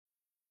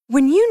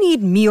When you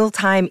need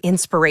mealtime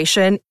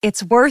inspiration,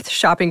 it's worth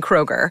shopping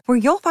Kroger, where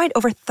you'll find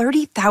over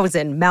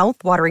 30,000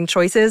 mouth-watering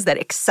choices that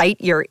excite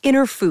your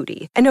inner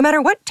foodie. And no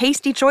matter what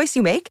tasty choice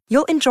you make,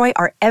 you'll enjoy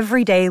our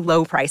everyday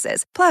low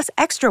prices, plus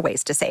extra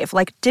ways to save,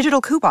 like digital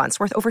coupons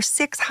worth over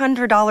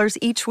 $600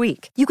 each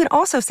week. You can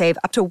also save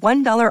up to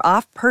 $1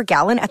 off per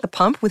gallon at the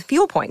pump with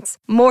fuel points.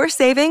 More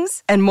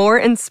savings and more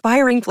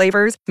inspiring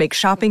flavors make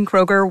shopping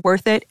Kroger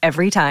worth it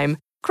every time.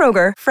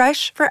 Kroger,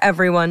 fresh for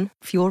everyone.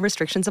 Fuel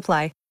restrictions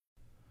apply.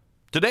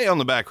 Today on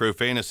the Back Row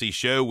Fantasy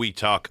Show, we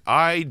talk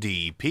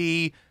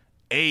IDP,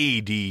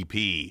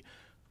 ADP.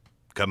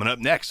 Coming up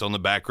next on the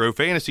Back Row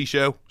Fantasy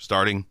Show,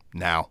 starting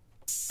now.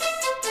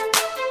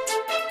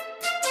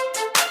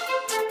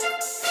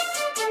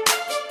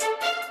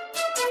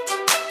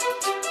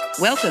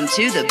 Welcome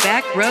to the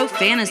Back Row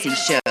Fantasy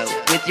Show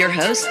with your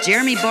hosts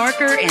Jeremy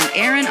Barker and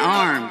Aaron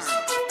Arms.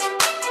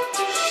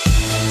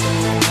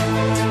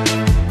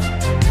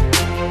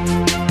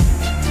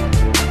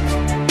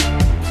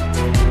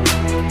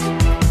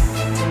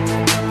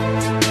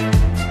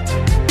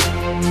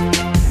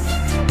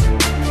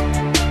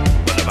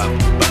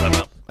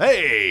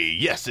 Hey,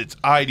 yes, it's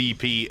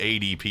IDP,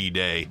 ADP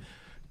Day.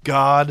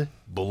 God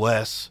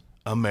bless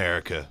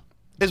America.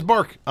 It's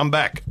Bark. I'm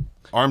back.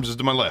 Arms is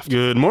to my left.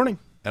 Good morning.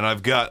 And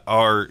I've got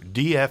our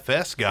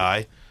DFS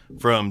guy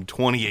from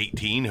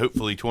 2018,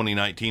 hopefully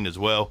 2019 as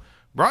well,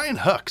 Brian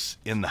Hucks,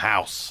 in the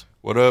house.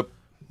 What up?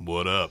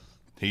 What up?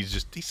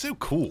 He's so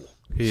cool.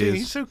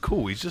 He's so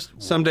cool. He's just...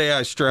 Someday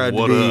I strive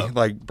to be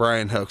like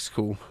Brian Hucks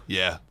cool.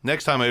 Yeah.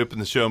 Next time I open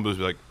the show, I'm going to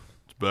be like,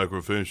 it's Back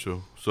Row Fantasy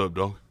Show. What's up,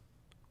 dog?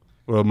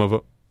 What up, mother?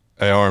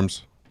 Hey,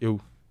 Arms. Yo.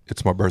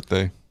 It's my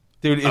birthday.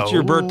 Dude, it's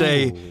your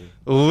birthday.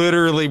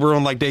 Literally, we're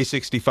on like day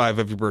 65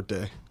 of your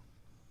birthday.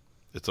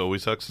 It's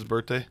always Hucks'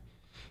 birthday?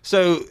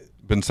 So...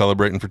 Been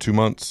celebrating for 2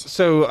 months.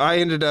 So I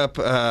ended up...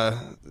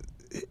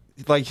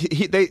 like,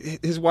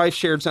 his wife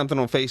shared something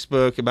on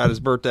Facebook about his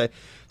birthday.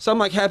 So I'm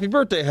like, happy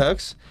birthday,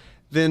 Hucks.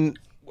 Then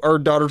our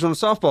daughter's on a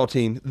softball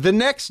team. The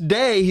next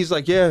day, he's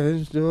like, yeah,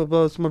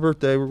 it's my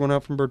birthday. We're going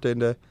out for birthday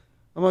day.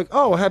 I'm like,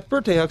 oh, happy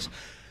birthday, Hucks.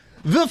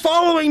 The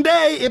following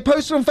day, it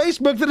posted on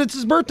Facebook that it's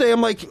his birthday.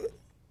 I'm like,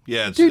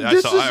 yeah, dude,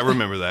 I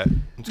remember that.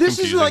 This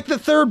is like the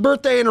third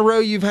birthday in a row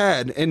you've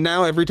had. And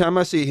now every time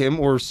I see him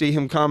or see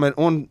him comment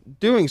on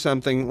doing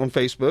something on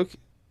Facebook,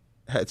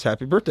 it's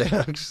happy birthday,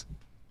 Hucks.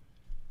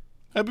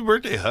 Happy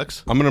birthday,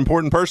 Hucks. I'm an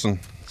important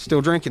person.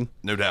 Still drinking.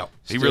 No doubt.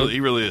 He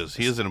really is.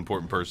 He is an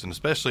important person,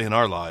 especially in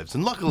our lives.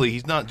 And luckily,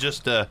 he's not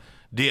just a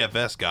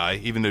DFS guy,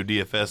 even though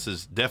DFS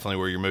is definitely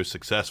where you're most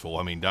successful.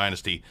 I mean,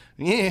 Dynasty,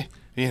 yeah,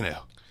 you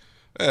know.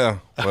 Yeah,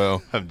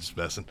 well, I'm just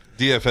messing.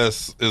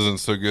 DFS isn't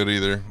so good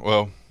either.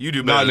 Well, you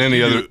do not better. in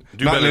any other,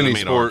 do not in any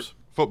sport. Arms.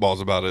 Football's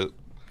about it.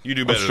 You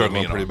do better. I'm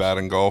struggling than me pretty bad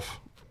in golf.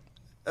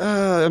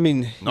 I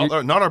mean,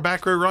 not our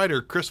back row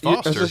rider, Chris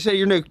Foster. As I say,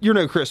 you're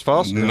no Chris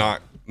Foster.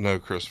 No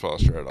Chris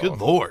Foster at all.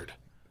 Good Lord.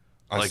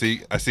 I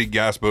see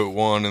Gas Boat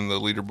 1 in the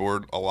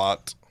leaderboard a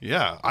lot.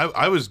 Yeah,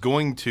 I was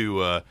going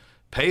to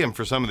pay him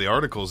for some of the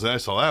articles, and I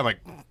saw that. I'm like,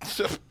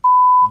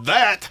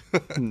 that.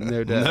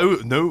 No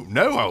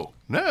doubt.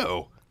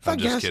 No. I'm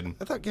just kidding.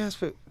 I thought Gas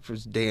Boat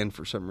was Dan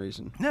for some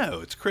reason.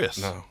 No, it's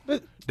Chris. No.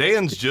 But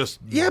Dan's just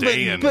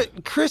Dan.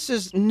 But Chris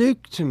is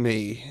nuke to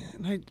me.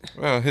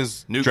 Well,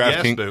 his Nuke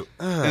DraftKings,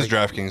 Gasboat. his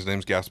DraftKings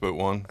name's Gas Boat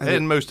 1.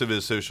 And most of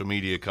his social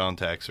media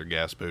contacts are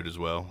Gasboat as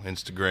well.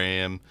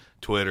 Instagram,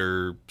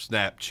 Twitter,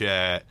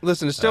 Snapchat.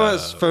 Listen, it still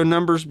has phone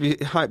numbers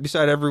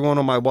beside everyone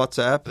on my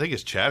WhatsApp. I think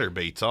it's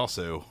Chatterbaits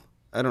also.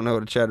 I don't know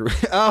what a chatter.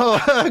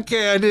 Oh,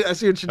 okay. I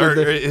see what you did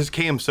there. Or his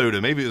Cam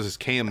Soda. Maybe it was his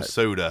Cam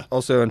Soda.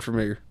 Also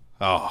unfamiliar.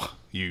 Oh,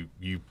 you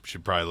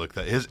should probably look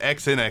that. His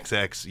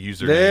XNXX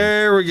username.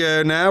 There we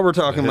go. Now we're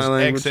talking my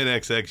language. His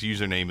XNXX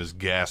username is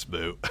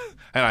Gasboat.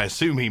 And I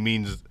assume he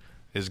means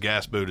his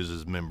gas boat is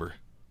his member.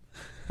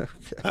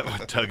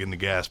 Okay. Tugging the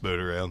gas boat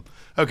around.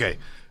 Okay.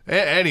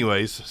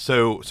 Anyways,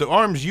 so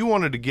Arms, you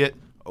wanted to get...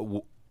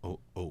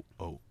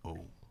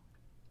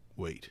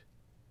 Wait,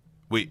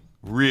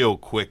 real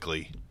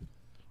quickly.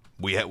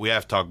 We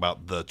have to talk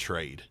about the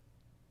trade.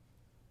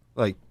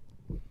 Like,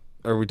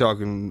 are we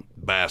talking...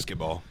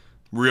 Basketball.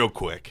 Real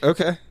quick.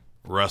 Okay.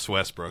 Russ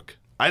Westbrook.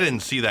 I didn't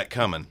see that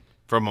coming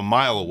from a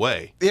mile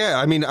away. Yeah,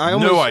 I mean,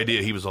 no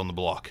idea he was on the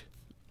block.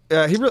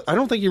 I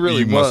don't think he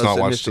really was. You must not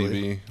watch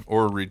initially. TV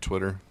or read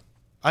Twitter.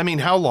 I mean,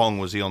 how long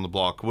was he on the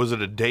block? Was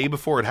it a day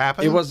before it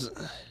happened? It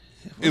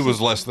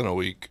was less than a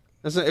week.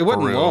 It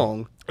wasn't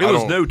long. It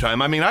was no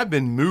time. I mean, I've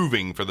been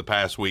moving for the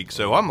past week,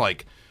 so I'm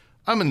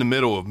in the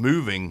middle of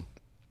moving,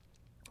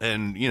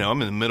 and,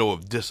 I'm in the middle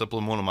of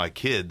disciplining one of my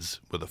kids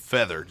with a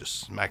feather, just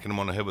smacking him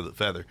on the head with a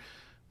feather.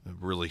 A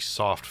really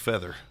soft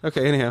feather.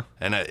 Okay, anyhow.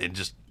 And it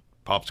just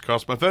pops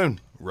across my phone.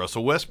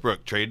 Russell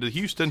Westbrook traded to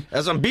Houston.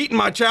 As I'm beating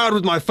my child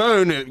with my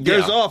phone, it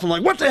goes off. I'm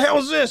like, what the hell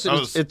is this?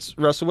 And it's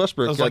Russell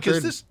Westbrook. I was like,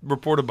 is this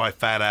reported by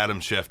Fat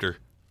Adam Schefter,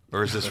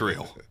 or is this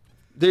real?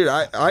 Dude,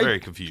 I'm very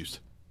confused.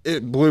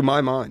 It blew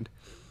my mind.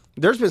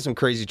 There's been some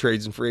crazy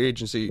trades in free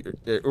agency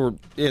or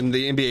in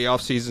the NBA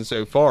offseason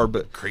so far,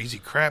 but... Crazy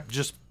crap,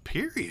 just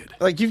period.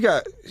 Like, you've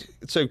got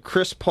so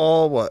Chris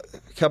Paul, a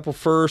couple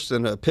firsts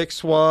and a pick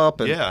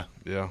swap. And,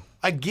 Yeah.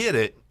 I get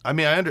it. I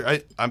mean,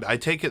 I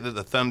take it that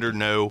the Thunder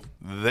know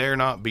they're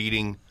not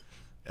beating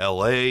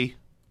L.A.,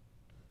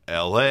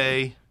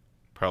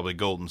 probably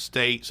Golden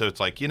State. So it's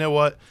like, you know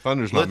what?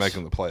 Thunder's not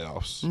making the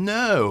playoffs.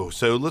 No.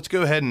 So let's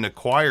go ahead and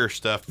acquire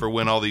stuff for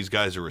when all these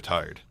guys are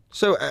retired.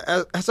 So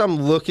as I'm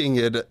looking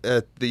at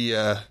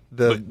the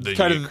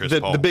kind of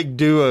the big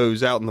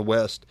duos out in the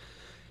West,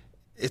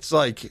 it's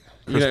like,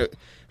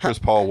 Chris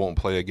Paul won't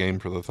play a game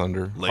for the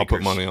Thunder. Lakers. I'll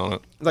put money on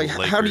it. Like,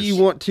 how do you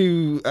want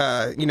to,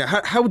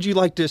 how would you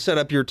like to set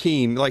up your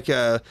team? Like,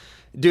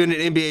 doing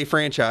an NBA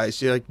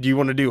franchise, like, do you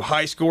want to do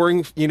high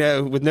scoring,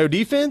 with no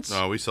defense?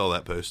 Oh, we saw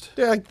that post.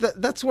 Yeah, like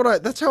that's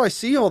how I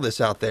see all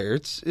this out there.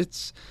 It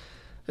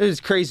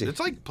is crazy. It's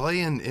like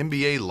playing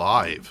NBA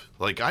Live.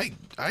 Like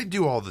I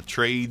do all the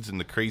trades and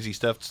the crazy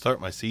stuff to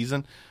start my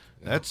season.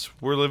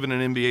 We're living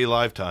in NBA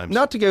Live times.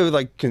 Not to go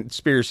like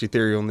conspiracy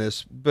theory on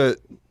this, but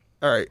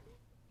all right,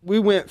 we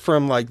went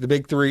from like the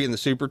big three and the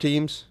super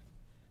teams.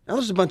 Now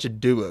there's a bunch of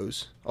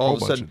duos all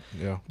of a sudden.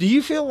 Yeah. Do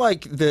you feel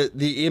like the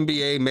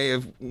NBA may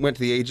have went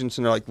to the agents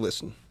and they're like,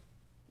 listen,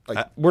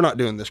 we're not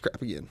doing this crap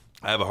again?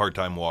 I have a hard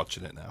time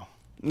watching it now.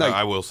 Like,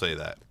 I will say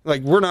that.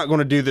 Like, we're not going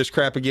to do this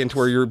crap again to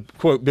where you're,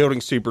 quote,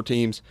 building super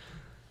teams.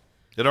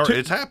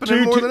 It's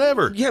happening more than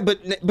ever. Yeah, but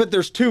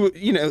there's two,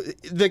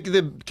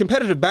 the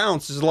competitive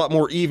balance is a lot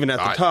more even at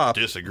the top.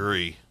 I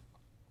disagree.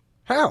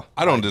 How?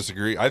 I don't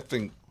disagree.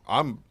 I'm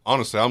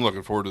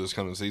looking forward to this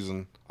coming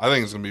season. I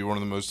think it's going to be one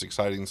of the most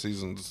exciting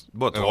seasons.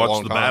 What, to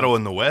watch the battle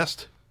in the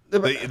West?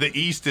 The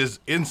East is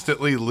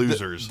instantly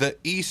losers. The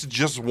East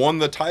just won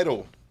the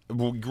title.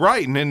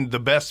 Right, and then the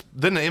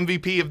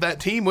MVP of that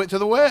team went to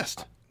the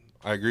West.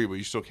 I agree, but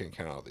you still can't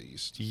count out the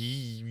East.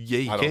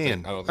 Yeah, you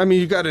can. I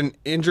mean, you've got an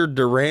injured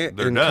Durant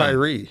and done.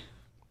 Kyrie.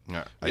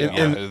 Yeah.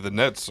 The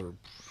Nets are,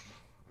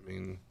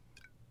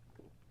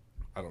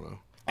 I don't know.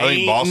 I think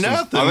Ain't Boston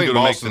nothing still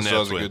gonna has make the a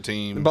Nets good win.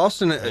 team.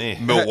 Boston,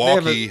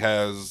 Milwaukee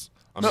has.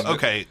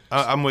 Okay,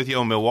 I'm with you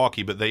on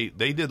Milwaukee, but they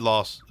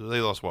lost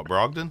what,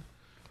 Brogdon?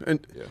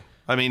 And, Yeah.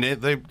 I mean,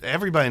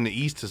 everybody in the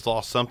East has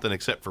lost something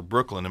except for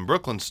Brooklyn, and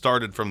Brooklyn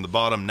started from the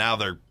bottom. Now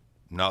they're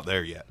not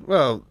there yet.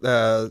 Well,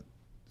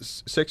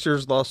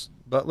 Sixers lost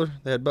Butler.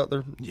 They had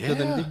Butler. Yeah.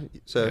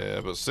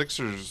 But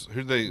Sixers,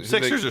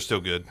 Sixers are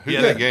still good. Who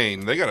they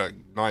gained? They got a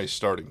nice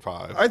starting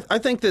five. I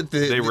think that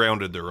They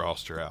rounded their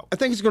roster out. I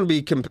think it's going to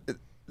be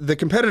the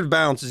competitive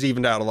balance is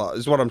evened out a lot.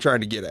 Is what I'm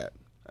trying to get at.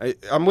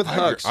 I'm with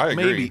Hucks. I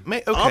agree.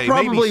 I'll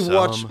probably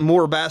watch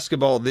more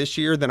basketball this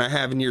year than I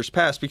have in years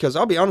past because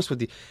I'll be honest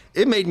with you,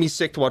 it made me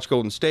sick to watch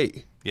Golden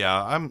State.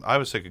 Yeah, I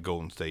was sick of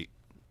Golden State,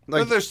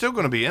 but they're still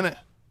going to be in it.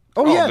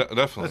 Oh yeah,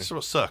 definitely. That's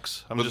what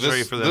sucks. I'm just this,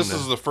 ready for them. This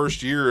is the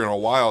first year in a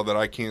while that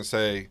I can't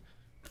say,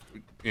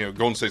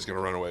 Golden State's going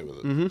to run away with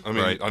it. Mm-hmm. I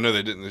mean, Right. I know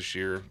they didn't this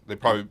year. They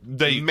probably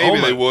They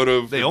would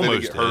have. They if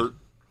almost didn't get did. hurt.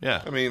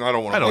 Yeah, I mean, I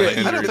don't want I to don't blame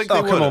think, I don't injuries. think they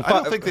Oh, would. come on. I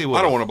don't think they would.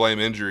 I don't want to blame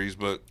injuries,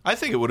 but I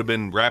think it would have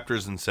been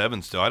Raptors in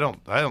 7 still. I don't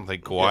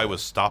think Kawhi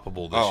was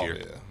stoppable this year.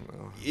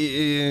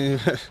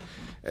 Yeah.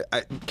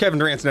 No. Kevin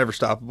Durant's never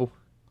stoppable.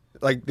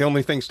 Like the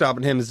only thing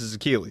stopping him is his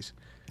Achilles.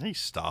 He's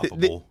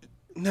stoppable.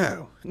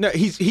 No,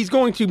 he's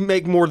going to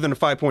make more than a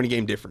 5-point a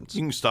game difference.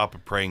 You can stop a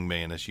praying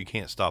mantis. You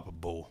can't stop a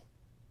bull.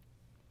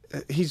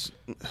 He's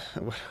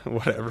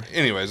whatever.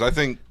 Anyways, I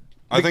think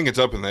it's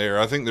up in the air.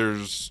 I think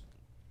there's,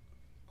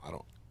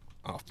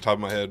 off the top of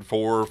my head,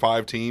 4 or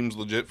 5 teams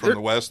legit from the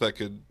West that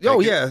could.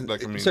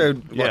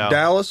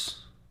 Dallas.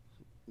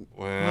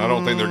 Well, I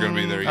don't think they're going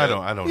to be there yet.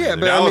 I don't. Yeah, either.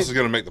 but Dallas is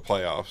going to make the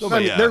playoffs.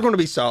 They're going to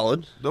be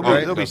solid.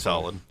 They'll be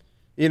solid.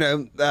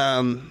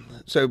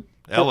 So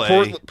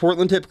LA.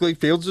 Portland typically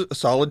fields a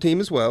solid team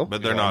as well.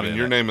 But they're not.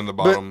 You're naming the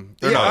bottom.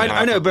 But,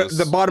 I know, but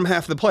the bottom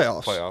half of the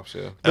playoffs.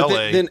 Yeah. But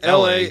LA, then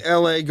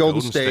LA,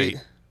 Golden State.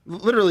 State.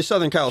 Literally,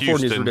 Southern California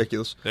is Houston.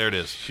 ridiculous. There it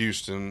is.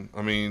 Houston.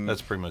 I mean,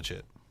 That's pretty much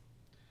it.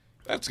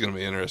 that's going to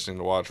be interesting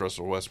to watch.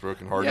 Russell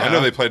Westbrook and Harden. Yeah. I know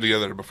they played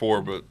together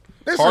before, but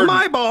This Harden, is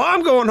my ball.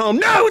 I'm going home.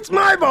 No, it's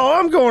my ball.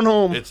 I'm going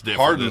home. It's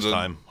different Harden's this a-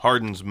 time.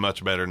 Harden's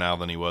much better now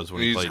than he was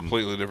when he he's a played.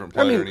 completely different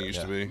player mean, than he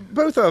used to be.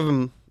 Both of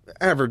them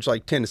average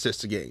like 10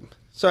 assists a game.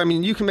 So, I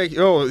mean, you can make,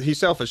 he's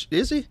selfish.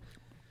 Is he?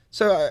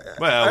 So,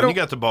 Well, when you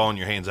got the ball in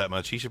your hands that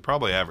much, he should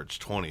probably average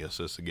 20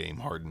 assists a game.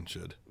 Harden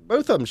should.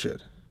 both of them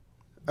should.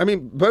 I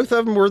mean, both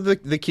of them were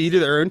the key to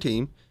their own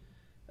team.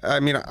 I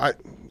mean,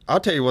 I'll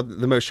tell you what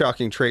the most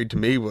shocking trade to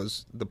me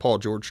was the Paul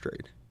George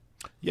trade.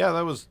 Yeah,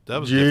 that was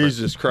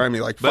Jesus Christ,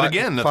 like But five,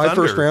 again, the five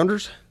Thunder- first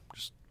rounders.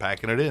 just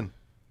packing it in.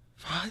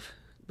 5?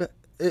 But,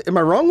 am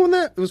I wrong on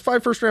that? It was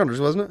 5 first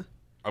rounders, wasn't it?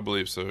 I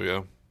believe so,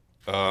 yeah.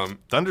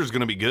 Thunder's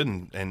going to be good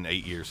in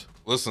 8 years.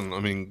 Listen, I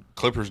mean,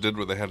 Clippers did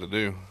what they had to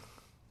do.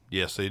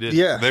 Yes, they did.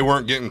 Yeah. They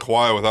weren't getting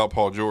Kawhi without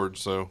Paul George,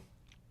 so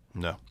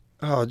No.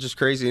 Oh, just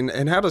crazy.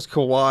 And how does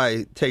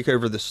Kawhi take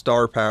over the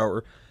star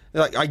power?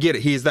 Like, I get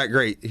it. He's that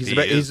great. He's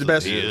the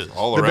best. He is.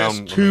 all the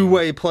around best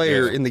two-way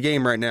player yeah. in the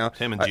game right now.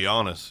 Him and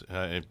Giannis.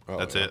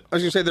 That's yeah. it. I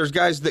was going to say there's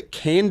guys that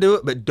can do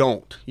it but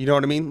don't. You know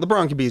what I mean?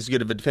 LeBron can be as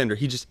good of a defender.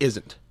 He just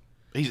isn't.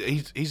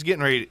 He's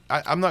getting ready.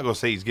 I'm not going to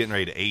say he's getting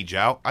ready to age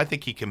out. I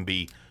think he can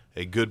be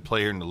a good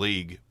player in the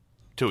league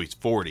till he's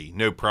 40,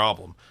 no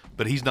problem.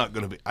 But he's not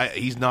going to be. I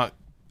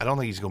don't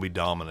think he's going to be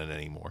dominant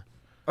anymore.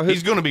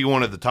 He's going to be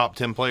one of the top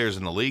 10 players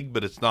in the league,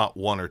 but it's not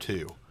 1 or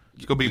 2.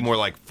 It's going to be more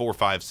like 4,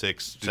 5,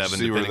 6, 7,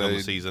 depending on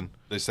the season.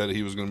 They said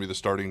he was going to be the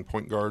starting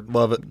point guard.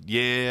 Love it.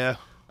 Yeah,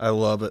 I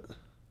love it.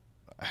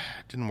 It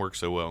didn't work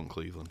so well in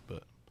Cleveland,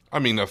 but I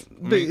mean,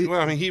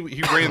 he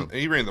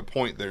ran the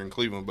point there in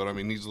Cleveland, but I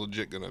mean, he's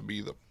legit going to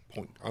be the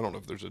point. I don't know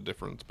if there's a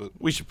difference, but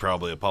we should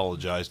probably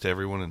apologize to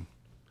everyone and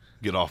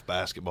get off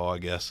basketball. I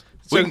guess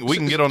we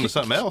can get on to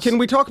something else. Can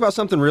we talk about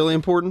something really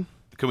important?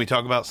 Can we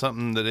talk about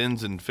something that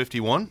ends in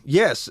 51?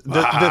 Yes,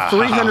 the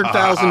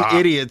 300,000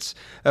 idiots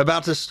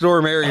about to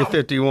storm Area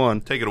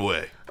 51. Take it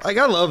away. Like,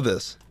 I love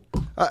this.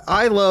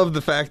 I love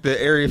the fact that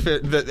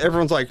that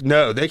everyone's like,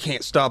 no, they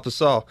can't stop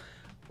us all.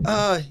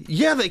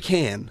 Yeah, they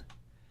can.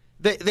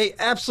 They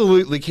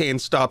absolutely can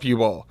stop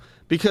you all.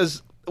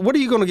 Because what are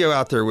you going to go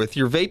out there with?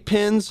 Your vape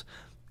pens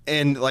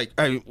and like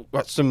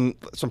some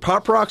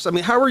pop rocks? I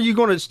mean, how are you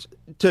going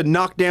to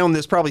knock down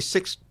this probably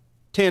 6,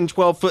 10,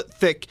 12 foot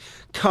thick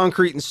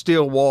concrete and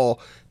steel wall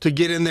to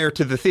get in there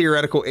to the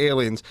theoretical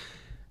aliens?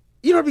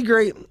 You know, it'd be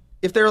great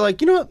if they're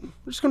like, you know what,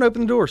 we're just going to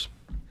open the doors.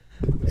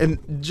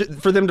 And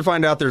for them to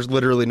find out there's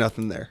literally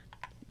nothing there.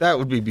 That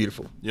would be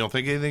beautiful. You don't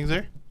think anything's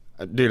there?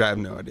 Dude, I have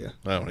no idea.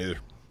 I don't either.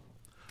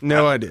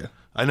 No idea.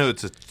 I know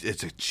it's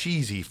a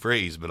cheesy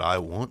phrase, but I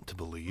want to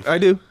believe. I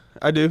do.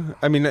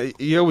 I mean,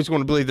 you always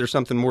want to believe there's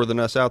something more than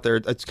us out there.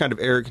 It's kind of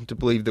arrogant to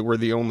believe that we're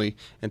the only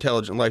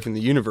intelligent life in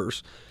the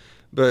universe.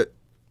 But,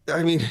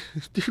 I mean,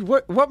 dude,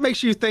 what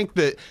makes you think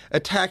that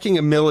attacking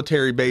a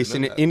military base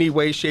in any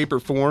way, shape, or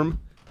form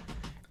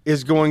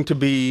is going to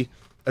be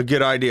a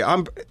good idea?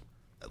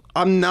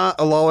 I'm not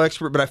a law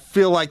expert, but I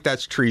feel like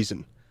that's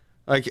treason.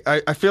 Like,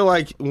 I feel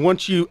like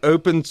once you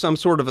open some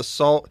sort of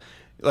assault,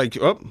 like,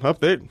 up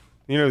there,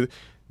 you know,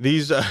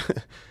 these,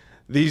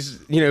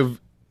 you know,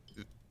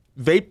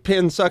 vape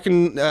pen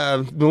sucking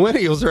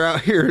millennials are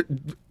out here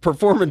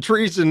performing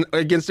treason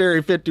against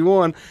Area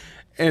 51,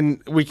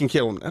 and we can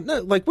kill them.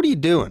 No, like, what are you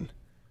doing?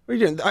 What are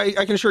you doing?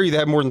 I can assure you they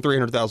have more than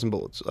 300,000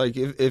 bullets. Like,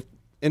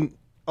 and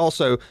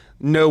also,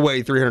 no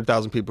way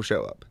 300,000 people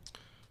show up.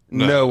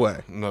 No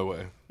way. No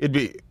way. It'd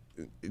be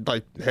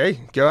like,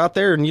 hey, go out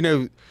there and, you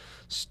know,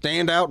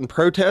 stand out and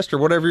protest or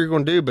whatever you're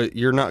going to do, but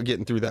you're not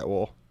getting through that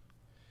wall.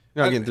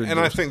 You're not getting through. And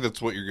I think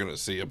that's what you're going to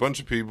see. A bunch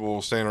of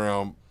people standing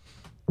around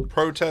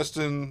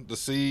protesting to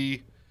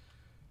see.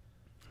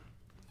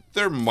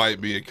 There might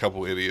be a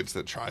couple idiots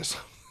that try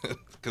something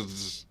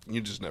because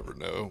you just never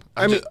know.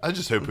 I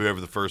just hope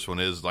whoever the first one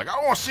is like, I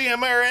want to see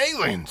them air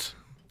aliens.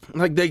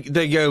 Like they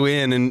go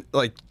in and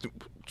like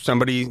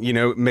somebody, you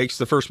know, makes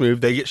the first move,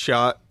 they get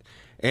shot,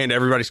 and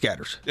everybody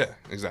scatters. Yeah,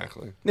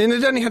 exactly. And it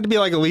doesn't have to be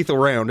like a lethal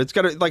round. It's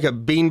got like a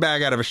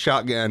beanbag out of a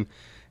shotgun.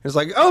 It's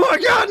like, oh my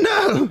God,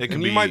 no!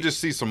 You might just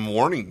see some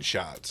warning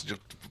shots just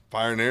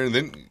firing there, and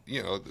then,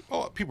 you know,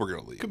 people are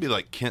going to leave. Could be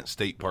like Kent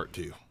State Part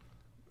 2.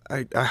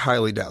 I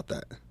highly doubt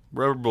that.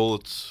 Rubber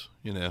bullets,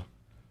 you know,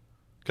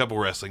 a couple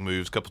wrestling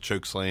moves, a couple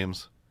choke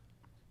slams.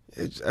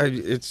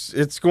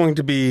 It's going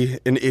to be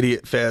an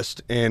idiot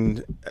fest,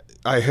 and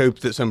I hope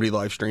that somebody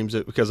live streams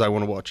it because I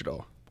want to watch it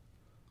all.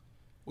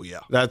 Well, yeah,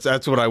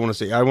 that's what I want to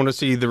see. I want to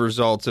see the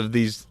results of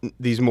these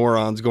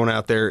morons going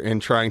out there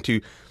and trying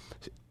to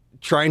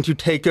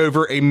take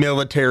over a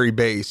military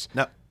base.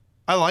 Now,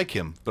 I like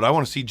him, but I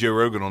want to see Joe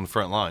Rogan on the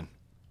front line.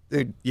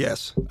 Dude,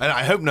 yes, and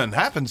I hope nothing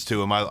happens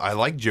to him. I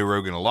like Joe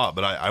Rogan a lot,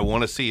 but I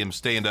want to see him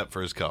stand up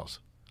for his cause.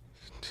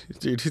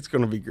 Dude, it's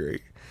going to be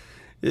great.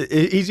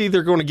 He's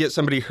either going to get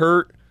somebody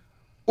hurt,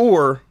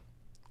 or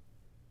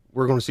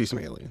we're going to see some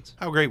aliens.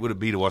 How great would it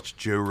be to watch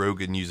Joe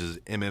Rogan use his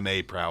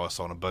MMA prowess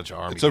on a bunch of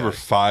Army It's over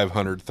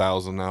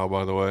 500,000 now,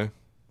 by the way.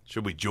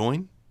 Should we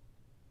join?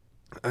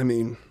 I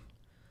mean,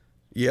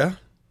 yeah.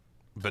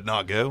 But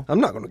not go? I'm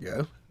not going to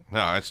go.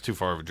 No, that's too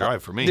far of a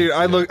drive for me. Dude,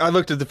 I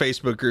looked at the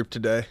Facebook group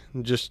today,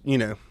 just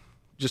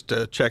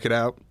to check it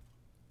out.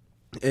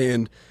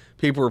 And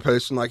people were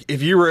posting, like,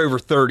 if you were over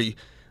 30,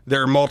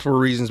 there are multiple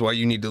reasons why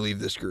you need to leave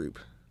this group.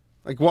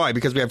 Like, why?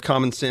 Because we have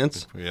common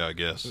sense? Yeah, I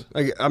guess.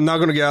 Like, I'm not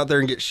going to get out there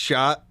and get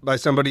shot by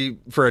somebody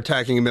for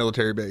attacking a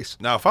military base.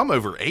 Now, if I'm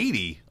over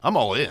 80, I'm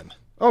all in.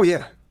 Oh,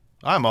 yeah.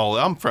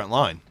 I'm front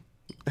line.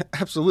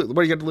 Absolutely.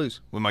 What do you got to lose?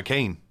 With my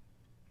cane.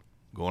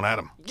 Going at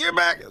them. Get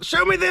back.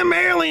 Show me them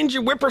aliens,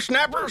 you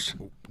whippersnappers.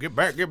 Get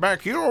back.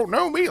 You don't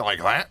know me like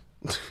that.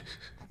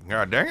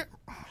 God dang it.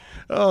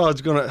 Oh, it's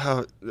going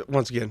to...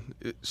 once again,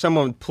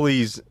 someone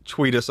please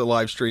tweet us a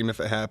live stream if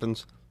it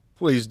happens.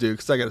 Please do,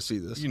 because I got to see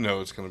this. You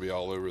know it's going to be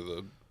all over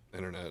the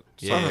internet.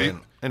 Yeah,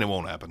 and it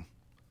won't happen.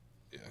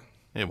 Yeah.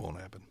 It won't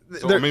happen.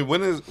 So, I mean,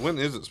 when is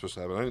it supposed to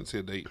happen? I didn't see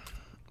a date.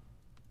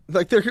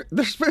 Like,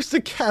 they're supposed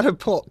to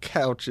catapult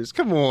couches.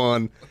 Come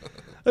on.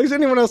 Like, does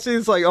anyone else see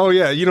it's like, oh,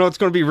 yeah, you know what's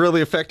going to be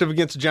really effective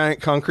against a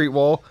giant concrete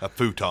wall? A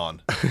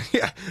futon.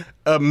 Yeah,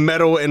 a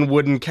metal and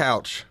wooden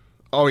couch.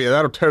 Oh, yeah,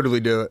 that'll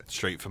totally do it.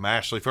 Straight from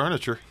Ashley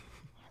Furniture.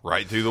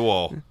 Right through the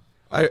wall.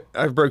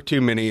 I broke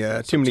too many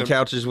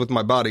couches with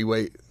my body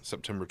weight.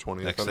 September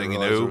 20th. Next I thing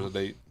didn't you realize there know, was a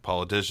date.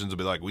 politicians will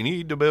be like, we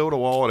need to build a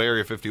wall at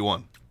Area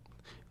 51.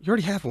 You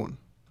already have one.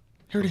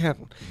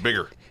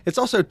 Bigger. It's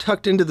also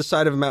tucked into the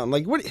side of a mountain.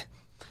 Like what?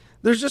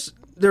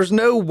 There's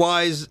no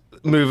wise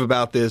move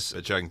about this.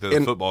 Bet you I can throw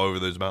the football over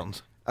those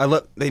mountains.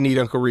 They need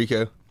Uncle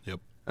Rico. Yep.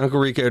 Uncle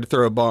Rico to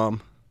throw a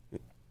bomb.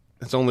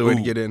 That's the only way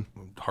to get in.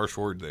 Harsh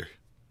word there.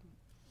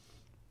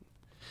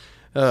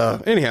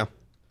 Anyhow,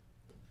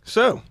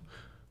 so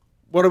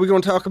what are we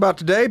going to talk about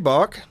today,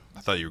 Bach? I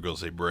thought you were going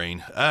to say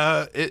brain.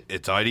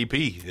 It's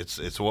IDP.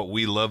 It's what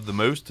we love the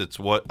most. It's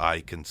what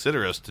I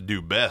consider us to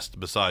do best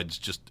besides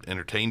just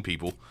entertain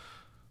people.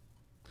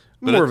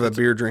 I'm more of a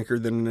beer drinker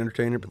than an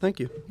entertainer, but thank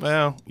you.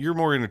 Well, you're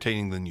more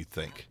entertaining than you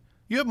think.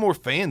 You have more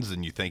fans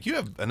than you think. You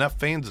have enough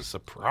fans that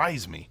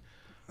surprise me.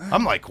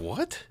 I'm like,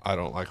 what? I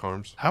don't like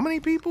Harms. How many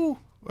people?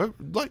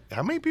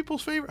 How many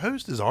people's favorite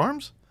host is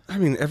Arms? I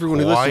mean, everyone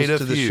who Quite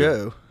listens a to the few.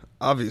 show,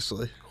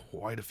 obviously.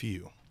 Quite a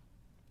few.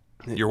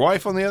 Your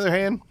wife, on the other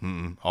hand,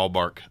 all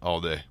bark all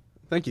day.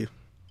 Thank you.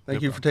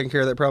 Thank you for taking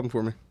care of that problem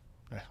for me.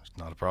 It's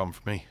not a problem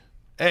for me.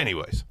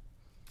 Anyways,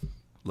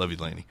 love you,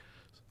 Laney.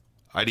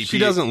 IDP. She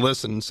doesn't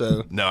listen,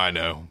 so. No, I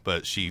know,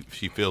 but she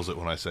feels it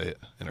when I say it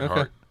in her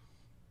heart.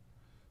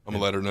 I'm going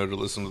to let her know to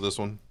listen to this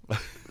one.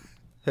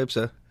 Hope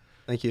so.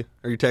 Thank you.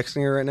 Are you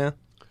texting her right now?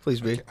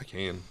 Please be. I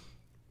can.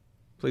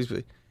 Please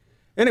be.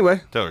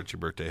 Anyway. Tell her it's your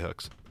birthday,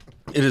 Hucks.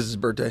 It is his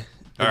birthday.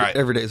 All right.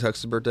 Every day is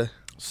Hucks' birthday.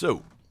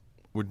 So,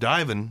 we're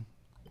diving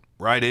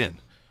right in.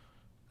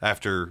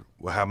 After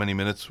how many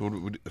minutes?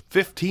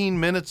 15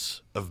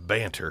 minutes of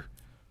banter.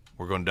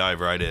 We're going to dive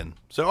right in.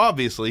 So,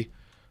 obviously,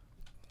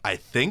 I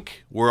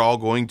think we're all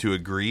going to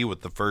agree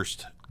with the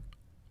first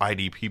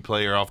IDP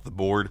player off the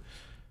board,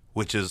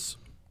 which is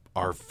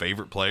our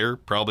favorite player,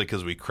 probably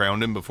because we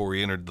crowned him before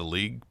he entered the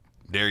league,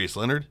 Darius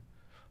Leonard.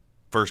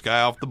 First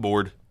guy off the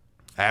board,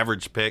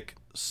 average pick,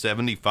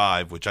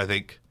 75, which I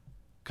think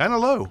kind of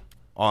low,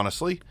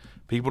 honestly.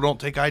 People don't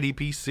take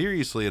IDP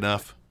seriously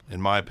enough, in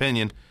my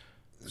opinion.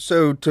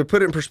 So, to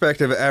put it in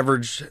perspective,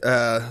 average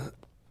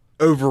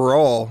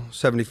overall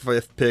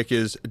 75th pick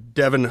is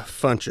Devin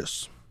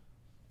Funchess.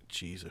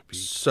 Jeez, Pete.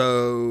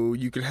 So,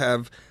 you could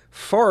have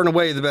far and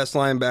away the best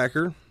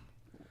linebacker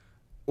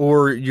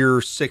or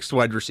your sixth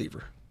wide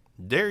receiver.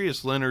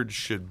 Darius Leonard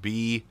should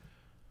be,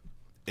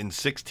 in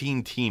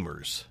 16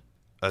 teamers,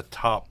 a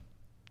top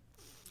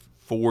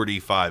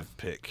 45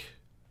 pick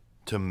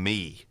to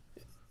me.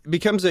 It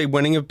becomes a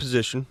winning of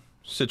position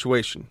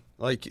situation.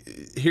 Like,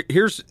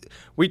 here's,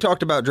 we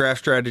talked about draft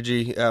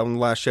strategy on the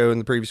last show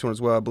and the previous one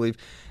as well, I believe.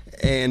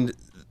 And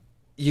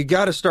you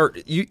got to start,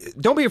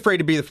 don't be afraid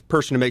to be the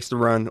person who makes the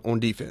run on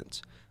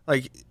defense.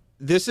 Like,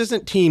 this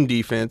isn't team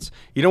defense.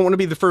 You don't want to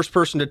be the first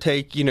person to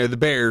take, the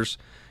Bears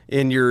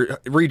in your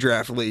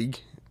redraft league,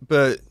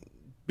 but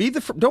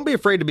don't be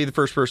afraid to be the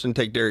first person to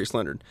take Darius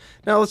Leonard.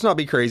 Now, let's not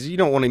be crazy. You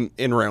don't want him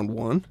in round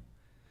one,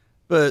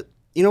 but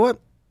you know what?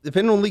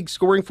 Depending on league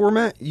scoring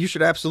format, you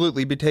should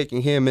absolutely be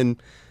taking him in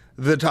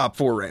the top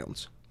 4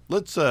 rounds.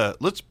 Let's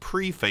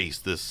preface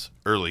this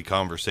early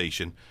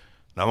conversation.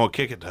 And I'm gonna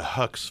kick it to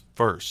Hucks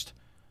first.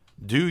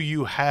 Do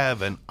you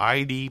have an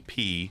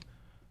IDP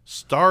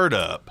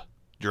startup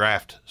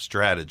draft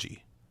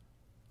strategy,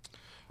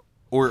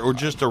 or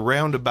just a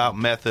roundabout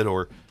method,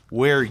 or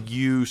where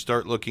you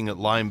start looking at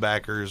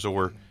linebackers,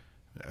 or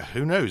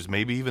who knows,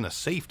 maybe even a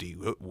safety?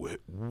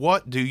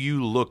 What do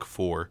you look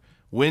for?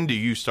 When do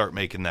you start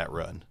making that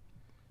run?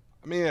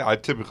 I mean, I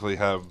typically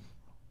have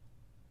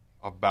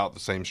about the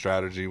same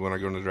strategy when I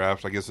go into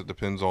draft. I guess it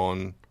depends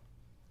on,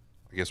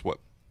 what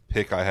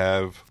pick I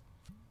have.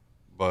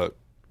 But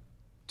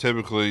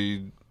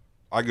typically,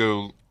 I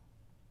go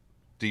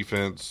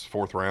defense,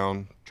 4th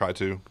round, try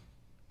to.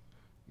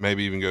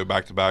 Maybe even go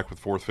back-to-back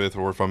with 4th, 5th,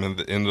 or if I'm in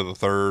the end of the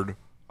 3rd,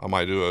 I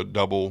might do a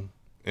double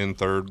in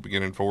 3rd,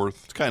 beginning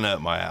 4th. It's kind of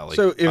up my alley.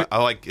 So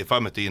if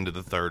I'm at the end of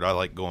the 3rd, I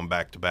like going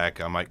back-to-back.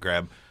 I might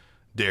grab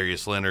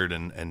Darius Leonard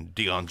and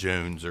Deion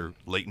Jones or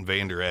Leighton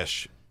Vander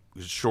Esch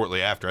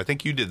shortly after. I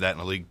think you did that in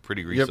the league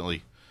pretty recently.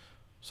 Yep.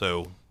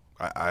 So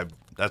I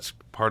that's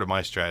part of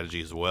my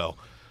strategy as well.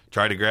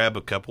 Try to grab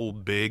a couple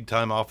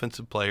big-time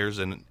offensive players,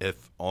 and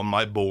if on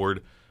my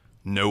board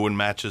no one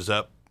matches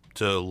up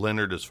to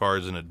Leonard as far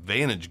as an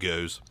advantage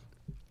goes,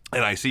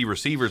 and I see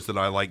receivers that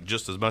I like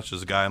just as much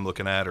as the guy I'm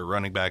looking at, or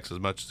running backs as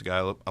much as the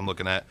guy I'm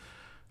looking at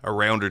a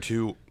round or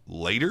two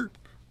later,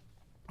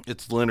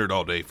 it's Leonard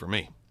all day for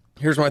me.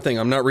 Here's my thing.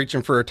 I'm not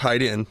reaching for a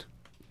tight end,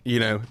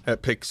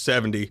 at pick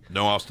 70.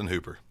 No Austin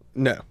Hooper.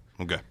 No.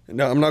 Okay.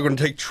 No, I'm not going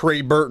to take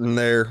Trey Burton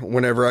there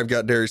whenever I've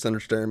got Darius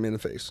Leonard staring me in the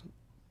face.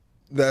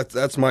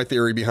 That's my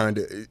theory behind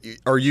it.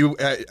 Are you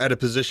at a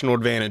positional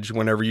advantage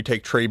whenever you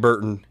take Trey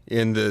Burton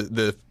in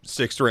the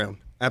 6th round?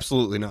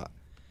 Absolutely not.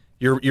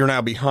 You're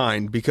now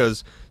behind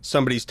because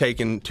somebody's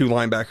taken 2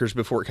 linebackers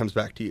before it comes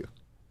back to you.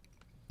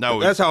 No,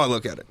 that's how I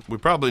look at it. We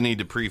probably need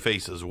to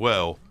preface as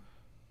well.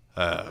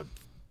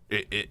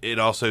 It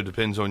also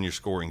depends on your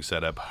scoring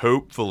setup.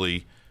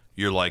 Hopefully,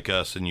 you're like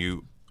us and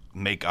you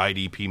make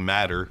IDP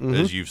matter,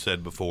 as you've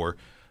said before.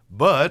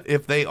 But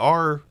if they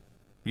are,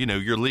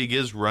 your league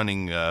is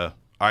running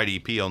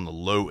IDP on the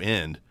low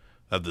end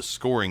of the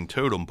scoring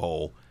totem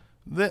pole,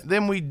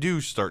 then we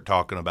do start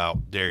talking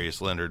about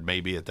Darius Leonard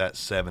maybe at that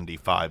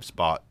 75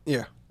 spot.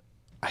 Yeah.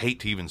 I hate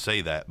to even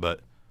say that,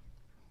 but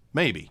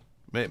maybe.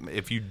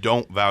 If you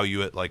don't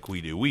value it like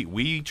we do.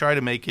 We try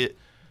to make it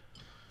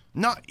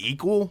not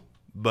equal,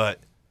 but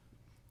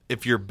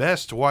if your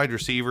best wide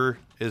receiver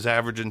is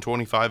averaging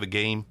 25 a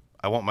game,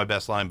 I want my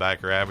best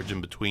linebacker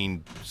averaging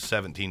between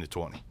 17 to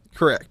 20.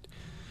 Correct.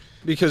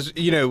 Because,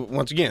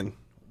 once again,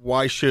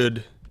 why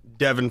should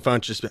Devin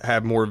Funchess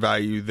have more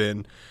value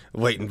than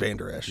Leighton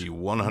Vander Esch? You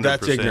 100%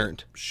 That's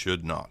ignorant.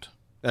 Should not.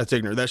 That's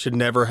ignorant. That should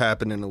never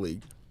happen in the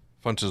league.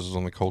 Funchess is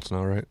on the Colts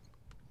now, right?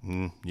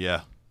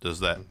 Yeah. Does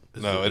that?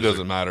 No, it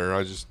doesn't matter. I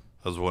was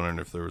wondering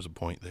if there was a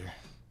point there.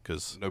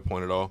 Cause no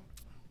point at all.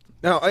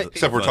 Now,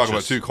 Except we're talking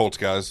about two Colts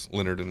guys,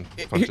 Leonard and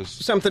Funchess.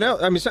 Something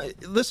else. I mean,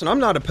 listen, I'm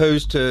not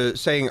opposed to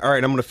saying, all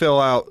right, I'm going to fill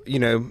out,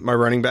 my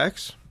running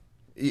backs.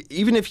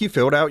 Even if you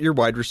filled out your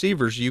wide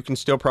receivers, you can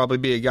still probably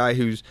be a guy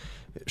who's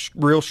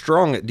real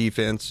strong at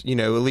defense,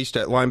 at least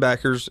at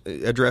linebackers,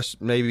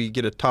 maybe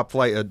get a top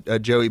flight, a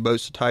Joey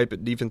Bosa type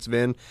at defensive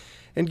end,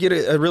 and get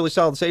a really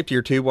solid safety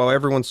or two while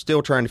everyone's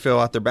still trying to fill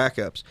out their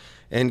backups.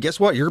 And guess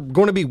what? You're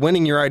going to be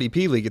winning your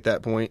IDP league at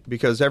that point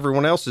because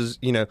everyone else is,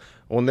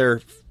 on their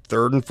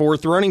third and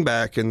fourth running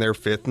back and their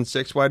fifth and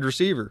sixth wide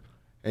receiver.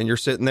 And you're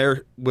sitting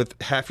there with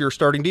half your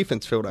starting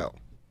defense filled out.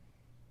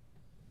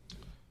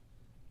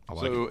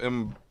 I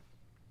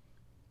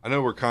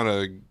know we're kind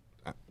of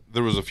 –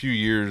 there was a few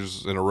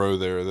years in a row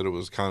there that it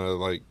was kind of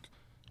like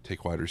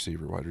take wide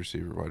receiver,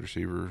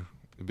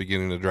 the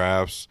beginning of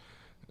drafts.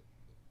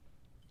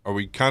 Are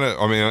we kind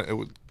of –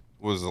 it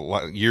was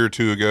a year or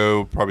two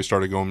ago, probably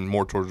started going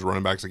more towards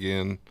running backs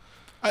again.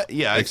 I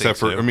think so. Except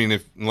for,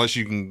 unless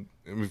you can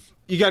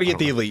you got to get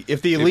the elite.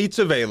 If the elite's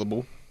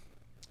available,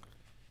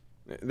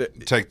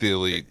 take the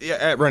elite. Yeah,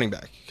 at running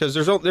back. Because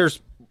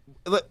there's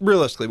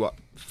realistically, what,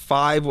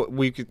 5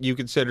 you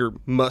consider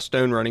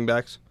must-own running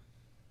backs?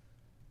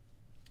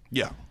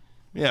 Yeah,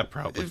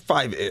 probably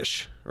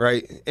 5-ish,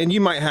 right? And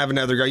you might have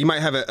another guy. You might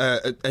have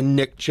a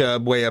Nick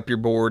Chubb way up your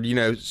board.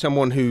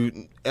 Someone who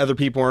other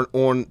people aren't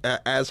on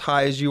as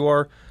high as you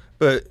are.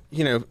 But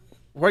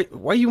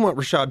why you want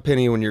Rashad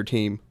Penny on your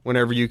team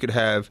whenever you could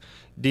have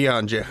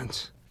Deion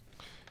Jones?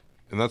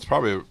 And they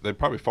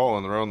probably fall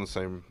in around the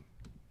same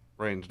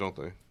range, don't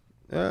they?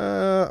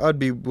 I'd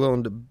be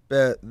willing to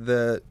bet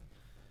that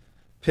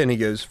Penny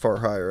goes far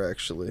higher.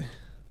 Actually,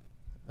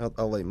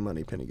 I'll lay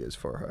money Penny goes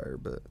far higher,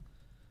 but.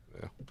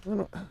 Yeah.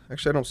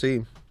 I don't see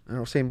him. I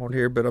don't see him on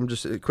here, but I'm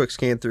just a quick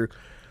scan through.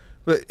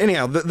 But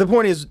anyhow, the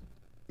point is,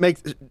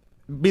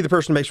 be the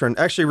person who makes run.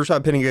 Actually,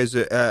 Rashad Penny goes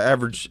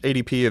average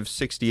ADP of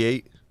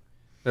 68.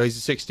 No,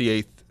 he's a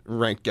 68th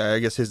ranked guy. I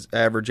guess his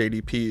average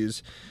ADP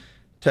is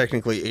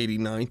technically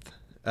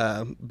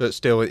 89th, but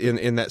still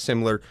in that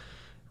similar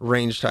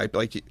range type.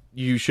 Like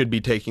you should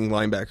be taking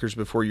linebackers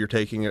before you're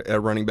taking a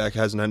running back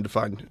has an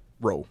undefined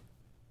role.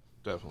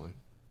 Definitely.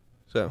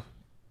 So.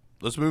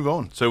 Let's move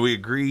on. So we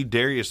agree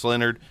Darius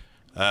Leonard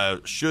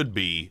should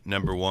be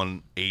number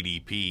 1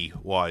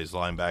 ADP wise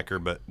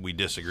linebacker, but we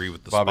disagree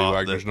with the Bobby spot.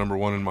 Wagner's number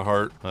 1 in my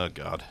heart. Oh,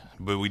 God.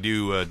 But we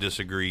do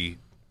disagree.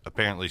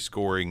 Apparently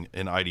scoring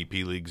in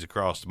IDP leagues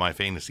across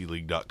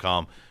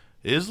myfantasyleague.com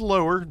is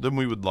lower than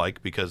we would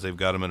like because they've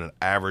got him at an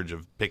average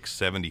of pick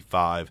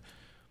 75.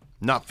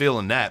 Not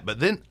feeling that. But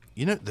then,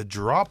 the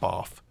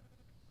drop-off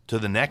to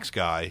the next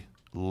guy,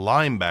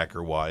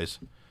 linebacker-wise,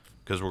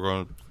 because we're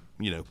going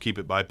to keep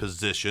it by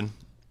position.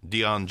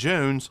 Deion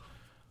Jones,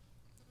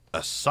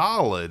 a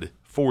solid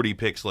 40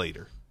 picks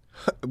later.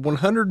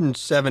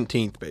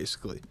 117th,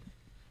 basically.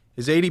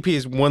 His ADP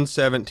is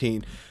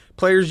 117.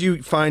 Players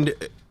you find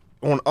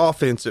on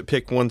offense at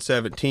pick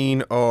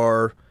 117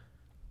 are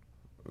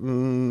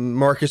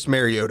Marcus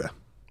Mariota.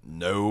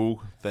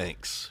 No,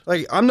 thanks.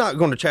 Like, I'm not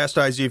going to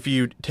chastise you if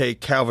you take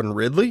Calvin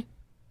Ridley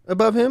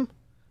above him,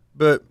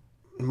 but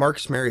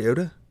Marcus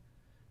Mariota,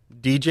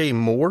 DJ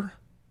Moore,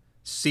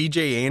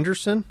 C.J.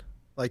 Anderson,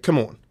 like, come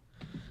on,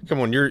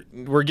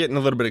 we're getting a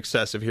little bit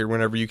excessive here.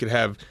 Whenever you could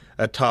have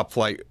a top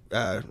flight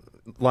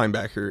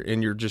linebacker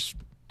and you're just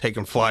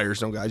taking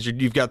flyers on guys,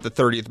 you've got the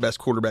 30th best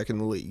quarterback in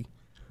the league.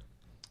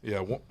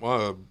 Yeah,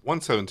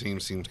 117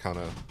 seems kind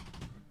of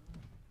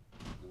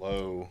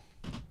low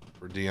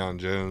for Deion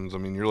Jones.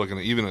 You're looking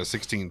at even a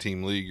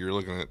 16-team league. You're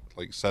looking at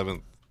like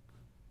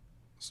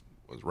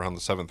around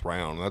the 7th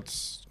round.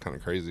 That's kind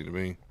of crazy to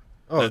me.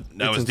 Oh,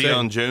 now is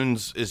Deion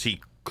Jones? Is he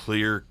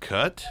clear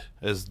cut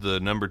as the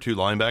number 2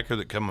 linebacker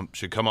that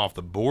should come off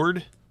the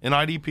board in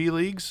IDP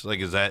leagues? Like,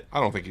 is that?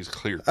 I don't think he's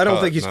clear cut. I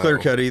don't think he's clear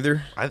cut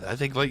either. I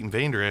think Leighton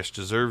Vander Esch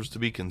deserves to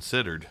be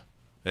considered,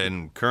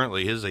 and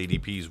currently his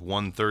ADP is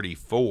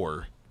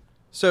 134.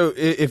 So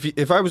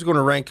if I was going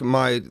to rank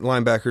my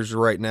linebackers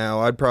right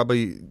now, I'd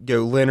probably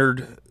go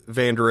Leonard,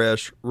 Vander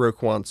Esch,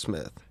 Roquan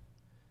Smith.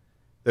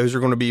 Those are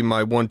going to be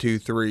my 1, 2,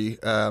 3.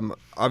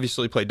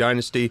 Obviously, play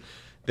Dynasty.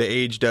 The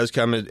age does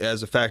come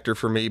as a factor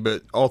for me,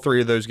 but all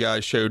 3 of those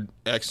guys showed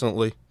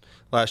excellently.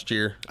 last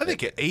year. I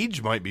think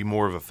age might be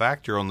more of a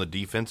factor on the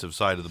defensive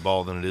side of the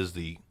ball than it is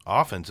the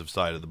offensive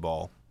side of the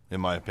ball,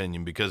 in my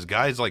opinion, because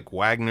guys like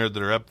Wagner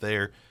that are up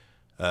there,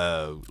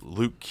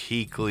 Luke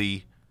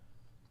Kuechly,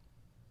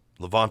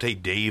 Levante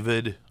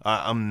David,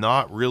 I'm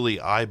not really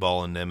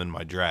eyeballing them in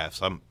my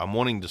drafts. I'm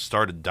wanting to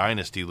start a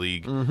dynasty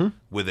league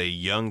with a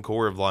young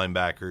core of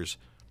linebackers.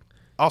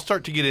 I'll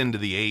start to get into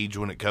the age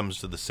when it comes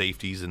to the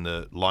safeties and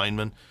the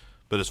linemen.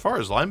 But as far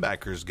as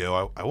linebackers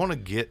go, I want to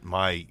get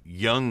my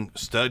young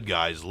stud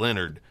guys,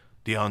 Leonard,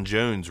 Deion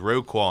Jones,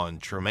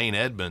 Roquan, Tremaine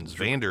Edmonds,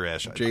 Vander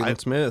Esch.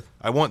 Jalen Smith.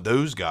 I want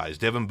those guys.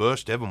 Devin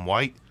Bush, Devin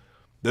White.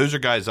 Those are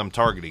guys I'm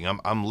targeting.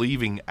 I'm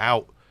leaving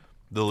out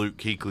the Luke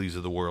Kuechlys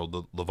of the world,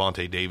 the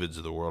Levante Davids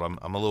of the world.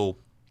 I'm a little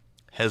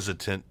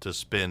hesitant to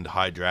spend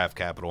high draft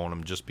capital on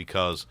them just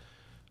because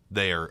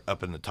they are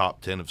up in the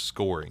top 10 of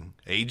scoring.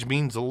 Age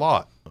means a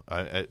lot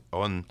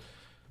on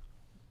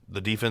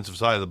the defensive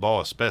side of the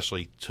ball,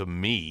 especially to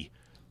me,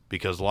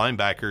 because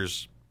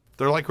linebackers,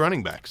 they're like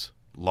running backs.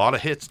 A lot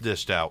of hits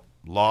dished out,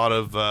 a lot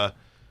of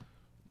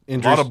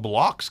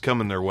blocks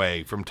coming their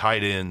way from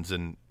tight ends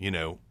and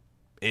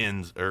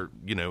ends or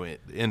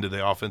into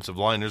the offensive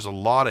line. There's a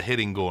lot of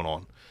hitting going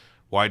on.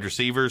 Wide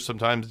receivers,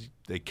 sometimes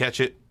they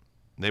catch it,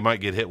 they might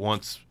get hit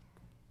once.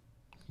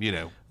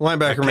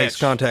 Linebacker makes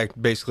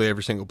contact basically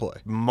every single play,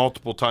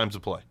 multiple times a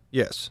play.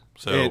 Yes,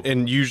 so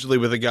and usually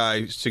with a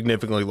guy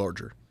significantly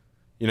larger.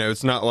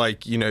 It's not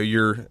like,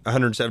 you're a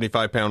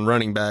 175-pound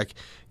running back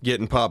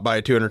getting popped by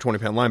a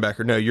 220-pound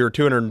linebacker. No, you're a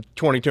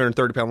 220,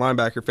 230-pound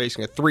linebacker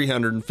facing a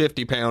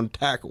 350-pound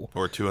tackle.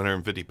 Or a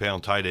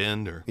 250-pound tight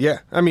end.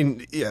 Yeah,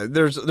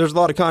 there's a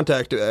lot of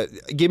contact.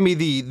 Give me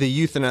the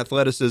youth and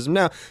athleticism.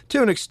 Now,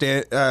 to an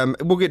extent,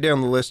 we'll get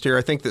down the list here.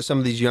 I think that some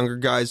of these younger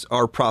guys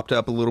are propped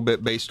up a little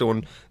bit based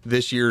on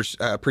this year's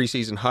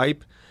preseason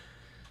hype.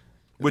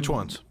 Which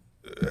ones?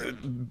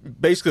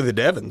 Basically the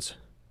Devons.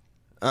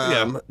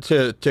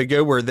 To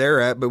go where they're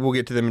at, but we'll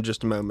get to them in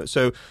just a moment.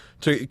 So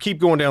to keep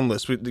going down the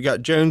list, we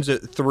got Jones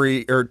at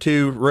 3 or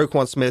 2,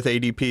 Roquan Smith,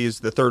 ADP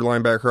is the third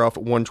linebacker off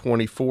at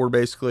 124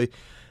 basically,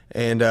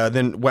 and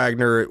then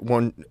Wagner at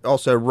 1,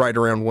 also right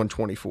around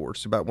 124,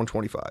 so about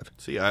 125.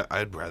 See,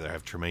 I'd rather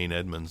have Tremaine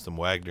Edmonds than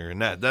Wagner,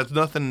 and that's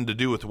nothing to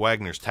do with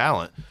Wagner's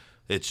talent.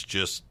 It's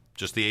just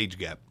the age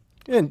gap.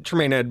 And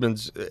Tremaine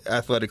Edmonds,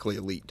 athletically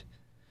elite.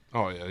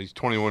 Oh yeah, he's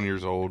 21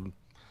 years old.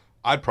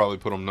 I'd probably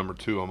put him number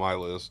 2 on my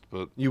list,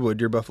 but you would.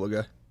 You're a Buffalo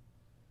guy.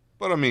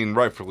 But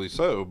rightfully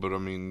so. But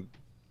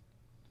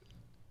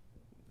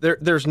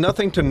there's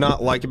nothing to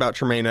not like about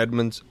Tremaine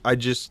Edmonds.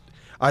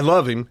 I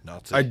love him.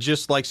 I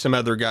just like some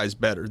other guys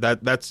better.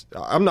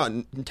 I'm not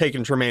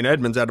taking Tremaine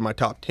Edmonds out of my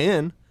top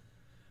 10.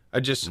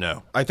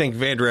 I think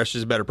Vander Esch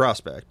is a better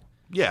prospect.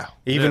 Yeah,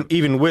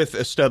 even with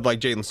a stud like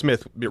Jalen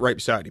Smith right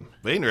beside him.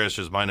 Vander Esch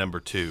is my number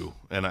 2,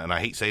 and I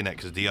hate saying that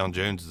because Deion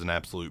Jones is an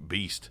absolute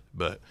beast,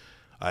 but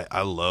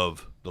I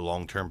love the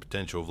long-term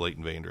potential of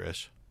Leighton Vander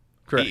Esch.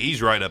 Correct.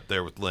 He's right up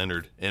there with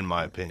Leonard, in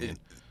my opinion.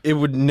 It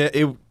would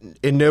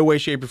in no way,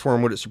 shape, or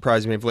form would it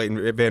surprise me if Leighton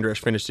Vander Esch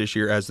finished this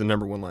year as the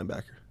number 1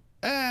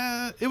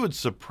 linebacker. It would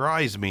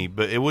surprise me,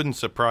 but it wouldn't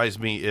surprise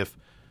me if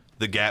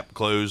the gap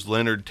closed,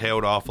 Leonard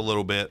tailed off a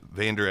little bit,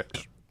 Vander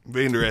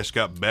Esch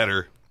got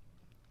better,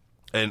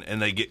 and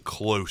they get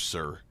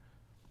closer.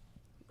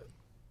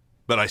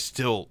 But I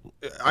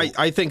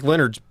think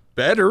Leonard's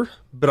better,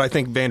 but I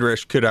think Vander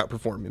Esch could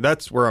outperform me.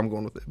 That's where I'm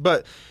going with it.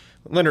 But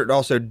Leonard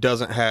also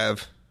doesn't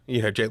have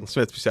Jalen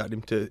Smith beside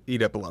him to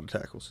eat up a lot of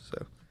tackles.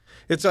 So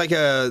it's like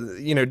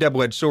a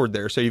double-edged sword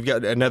there. So you've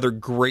got another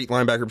great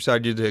linebacker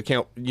beside you to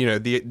account.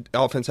 The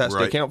offense has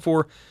to account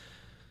for.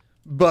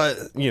 But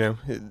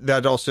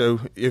that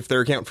also, if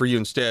they're accounting for you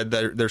instead,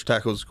 there's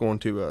tackles going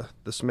to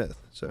the Smith.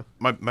 So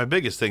my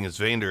biggest thing is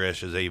Vander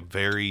Esch is a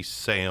very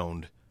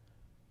sound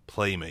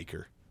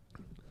playmaker.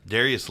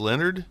 Darius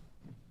Leonard,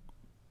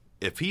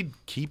 if he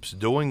keeps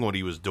doing what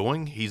he was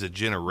doing, he's a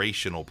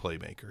generational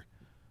playmaker.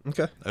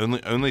 Okay.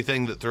 Only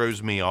thing that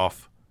throws me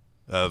off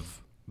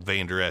of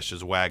Vander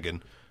Esch's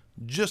wagon,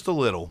 just a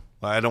little.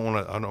 I don't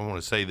want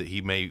to say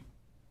that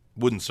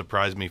wouldn't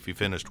surprise me if he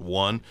finished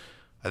 1.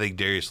 I think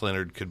Darius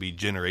Leonard could be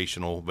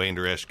generational.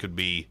 Vander Esch could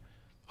be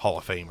Hall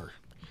of Famer.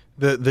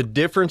 The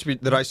difference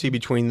that I see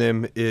between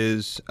them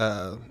is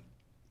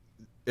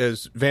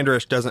Vander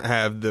Esch doesn't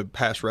have the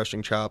pass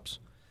rushing chops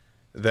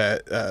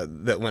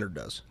that Leonard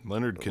does.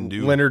 Leonard can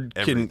do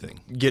everything.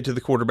 Can get to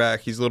the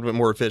quarterback. He's a little bit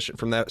more efficient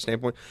from that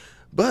standpoint.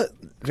 But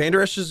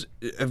Vander Esch is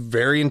a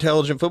very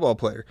intelligent football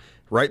player.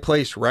 Right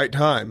place, right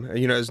time.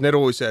 As Ned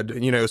always said,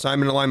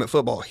 assignment alignment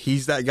football.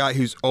 He's that guy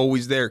who's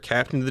always there,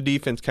 captain of the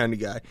defense kind of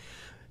guy.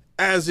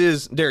 As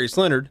is Darius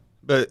Leonard.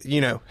 But,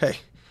 hey,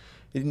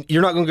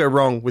 you're not going to go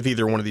wrong with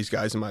either one of these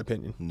guys, in my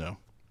opinion. No.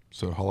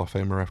 So Hall of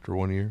Famer after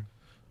 1 year?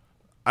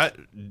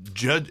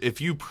 If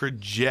you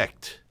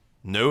project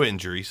no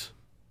injuries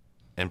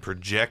and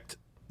project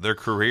their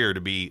career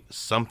to be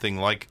something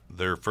like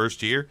their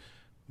first year,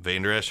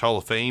 Vander Esch Hall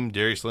of Fame,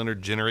 Darius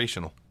Leonard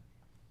generational.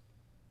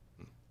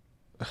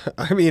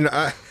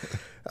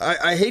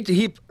 I hate to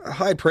heap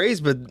high praise,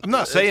 but I'm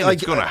not saying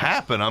it's going to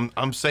happen.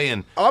 I'm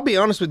saying I'll be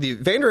honest with you.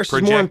 Van Der Esch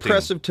is more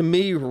impressive to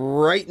me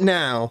right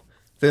now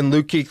than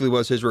Luke Kuechly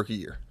was his rookie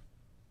year.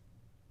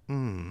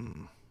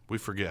 We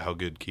forget how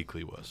good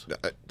Kuechly was.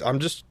 I'm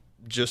just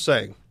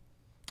saying.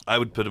 I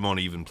would put him on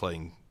even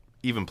playing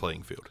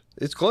field.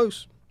 It's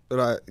close,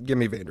 but give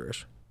me Van Der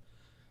Esch.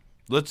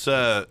 Let's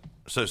so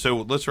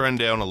let's run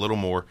down a little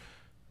more.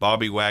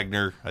 Bobby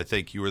Wagner, I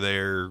think you were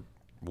there.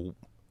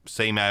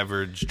 Same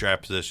average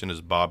draft position as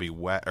as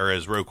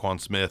Roquan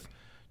Smith.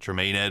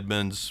 Tremaine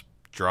Edmonds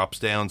drops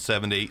down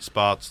 7 to 8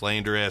 spots.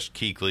 Lander Esch,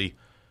 Kuechly,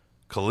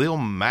 Khalil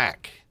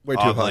Mack. Way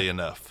too oddly high.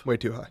 enough, Way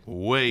too high.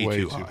 Way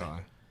too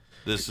high.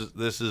 This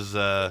is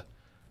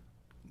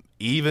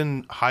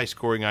even high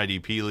scoring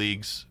IDP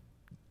leagues.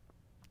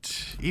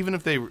 Even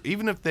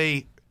if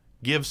they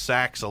give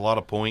sacks a lot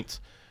of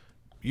points,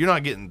 you're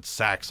not getting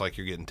sacks like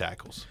you're getting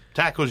tackles.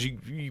 Tackles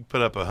you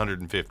put up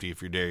 150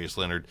 if you're Darius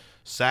Leonard.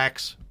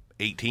 Sacks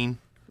 18.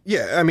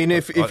 Yeah, I mean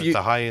if you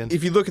the high end.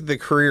 If you look at the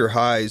career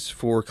highs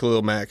for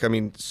Khalil Mack, I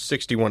mean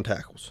 61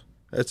 tackles.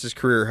 That's his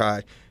career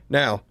high.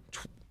 Now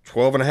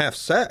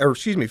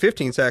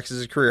 15 sacks is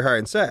his career high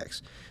in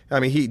sacks. I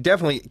mean, he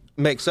definitely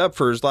makes up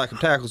for his lack of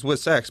tackles with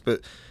sacks,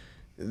 but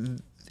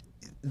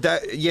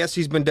yes,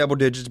 he's been double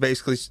digits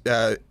basically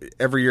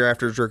every year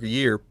after his rookie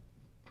year.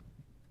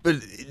 But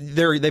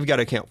they've got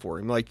to account for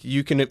him. Like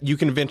you can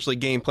eventually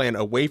game plan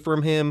away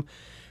from him.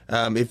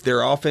 If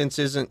their offense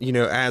isn't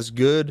as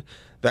good,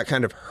 that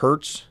kind of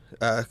hurts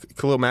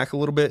Khalil Mack a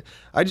little bit.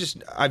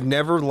 I've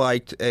never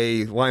liked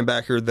a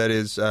linebacker that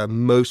is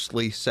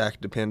mostly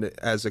sack dependent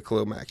as a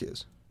Khalil Mack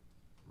is.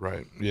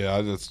 Right.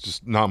 Yeah, that's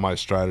just not my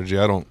strategy.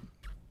 I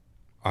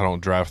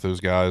don't draft those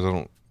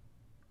guys.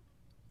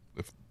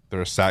 If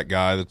they're a sack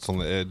guy that's on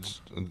the edge,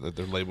 that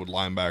they're labeled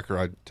linebacker,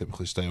 I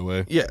typically stay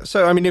away. Yeah.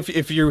 So I mean,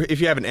 if you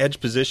have an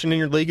edge position in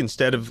your league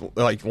instead of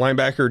like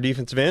linebacker or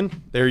defensive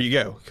end, there you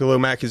go. Khalil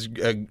Mack is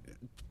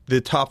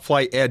the top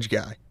flight edge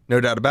guy, no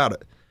doubt about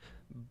it.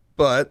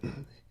 But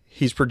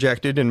he's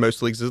projected in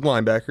most leagues as a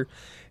linebacker.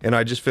 And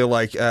I just feel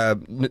like the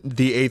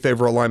 8th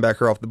overall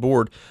linebacker off the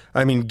board,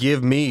 I mean,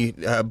 give me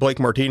Blake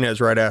Martinez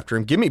right after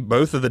him. Give me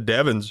both of the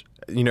Devons,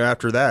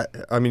 after that.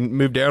 I mean,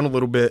 move down a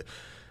little bit.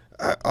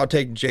 I'll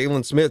take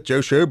Jalen Smith, Joe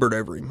Schobert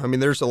over him. I mean,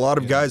 there's a lot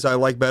of guys I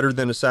like better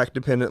than a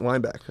sack-dependent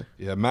linebacker.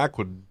 Yeah, Mack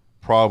would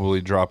probably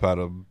drop out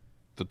of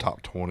the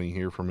top 20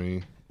 here for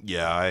me.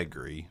 Yeah, I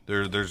agree.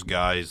 There's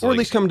guys. Or at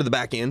least come to the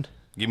back end.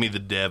 Give me the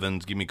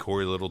Devons. Give me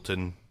Corey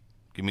Littleton.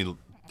 Give me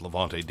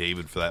Levante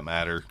David for that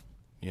matter.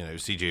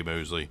 C.J.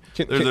 Mosley.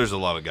 There's a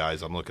lot of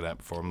guys I'm looking at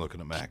before I'm looking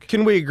at Mack.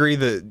 Can we agree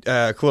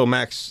that Khalil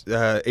Mack's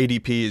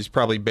ADP is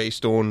probably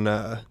based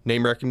on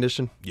name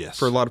recognition? Yes.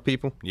 For a lot of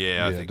people.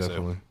 Yeah, I think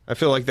definitely. so. I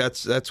feel like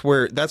that's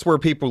where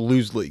people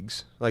lose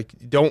leagues. Like,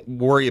 don't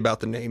worry about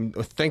the name.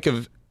 Think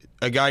of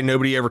a guy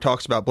nobody ever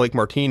talks about, Blake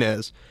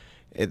Martinez.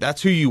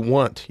 That's who you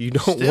want. You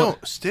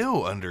don't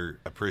still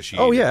underappreciated.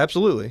 Oh yeah,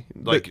 absolutely.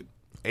 Like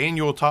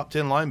annual top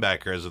 10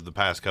 linebacker as of the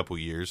past couple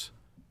years,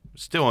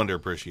 still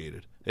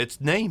underappreciated. It's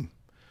name.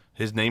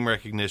 His name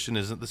recognition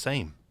isn't the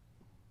same.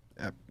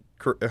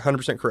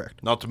 100%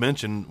 correct. Not to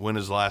mention, when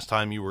is the last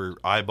time you were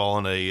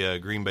eyeballing a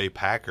Green Bay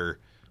Packer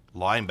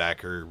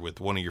linebacker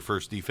with one of your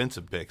first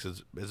defensive picks?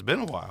 It's been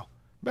a while.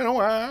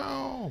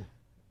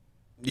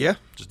 Yeah.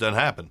 Just doesn't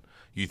happen.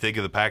 You think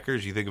of the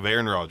Packers, you think of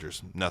Aaron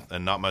Rodgers,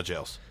 and not much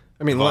else.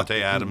 I mean,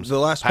 Devontae Adams, the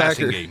last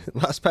passing game.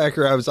 Last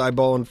Packer I was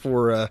eyeballing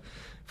for a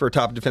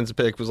top defensive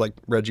pick was like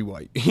Reggie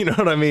White. You know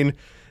what I mean?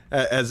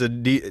 As a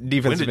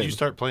defensive When did end. you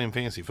start playing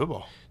fantasy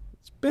football?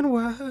 It's been a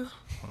while.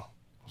 I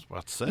was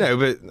about to say. No,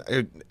 but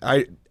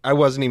I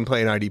wasn't even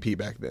playing IDP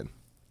back then.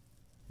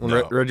 When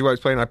No. Reggie White was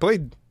playing, I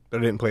played, but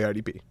I didn't play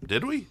IDP.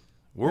 Did we?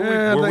 Were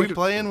Yeah, we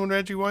playing when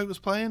Reggie White was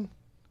playing?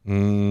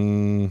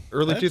 Early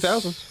That's-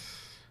 2000s.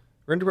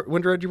 When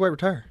did Reggie White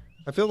retire?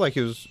 I feel like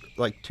it was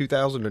like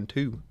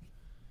 2002.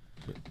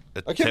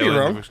 At I the could be tail end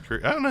wrong. of his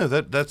career. I don't know.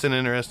 That's an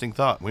interesting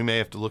thought. We may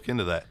have to look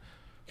into that.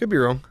 Could be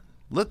wrong.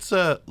 Let's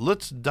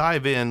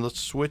dive in.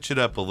 Let's switch it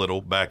up a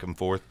little, back and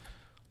forth.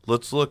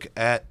 Let's look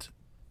at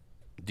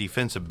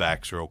defensive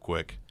backs real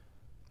quick.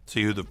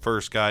 See who the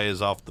first guy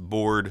is off the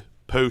board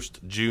post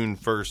June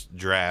 1st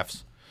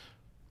drafts.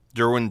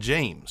 Derwin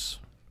James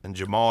and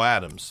Jamal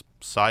Adams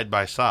side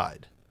by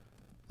side.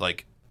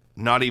 Like,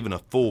 not even a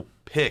full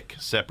pick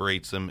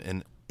separates them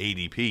in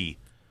ADP.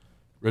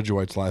 Reggie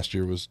White's last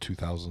year was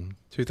 2000.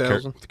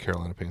 2000? With the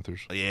Carolina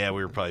Panthers. Yeah,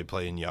 we were probably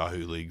playing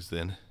Yahoo leagues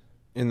then.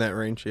 In that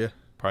range, yeah.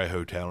 Probably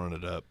Hotowning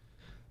it up.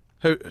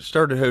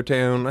 Started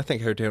Hotown. I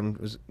think Hotown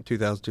was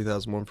 2000,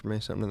 2001 for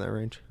me, something in that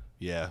range.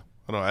 Yeah.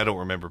 I don't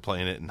remember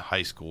playing it in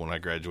high school when I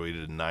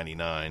graduated in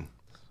 99.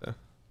 So,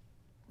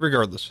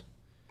 regardless.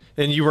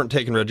 And you weren't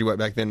taking Reggie White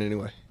back then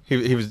anyway.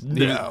 He was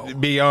No.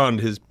 beyond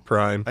his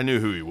prime. I knew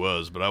who he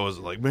was, but I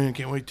wasn't like, man,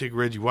 can't wait to take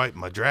Reggie White in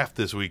my draft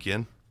this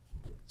weekend.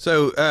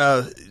 So,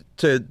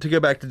 to go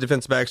back to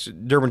defensive backs,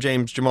 Derwin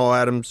James, Jamal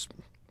Adams,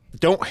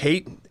 don't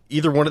hate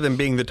either one of them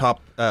being the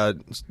top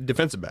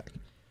defensive back.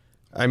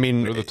 I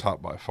mean, They're the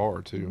top by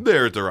far, too.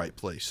 They're at the right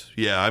place.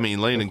 Yeah, I mean,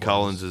 Landon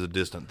Collins is a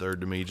distant third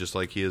to me, just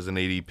like he is an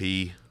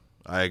ADP.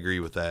 I agree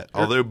with that.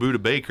 Although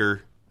Budda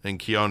Baker and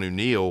Keanu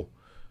Neal,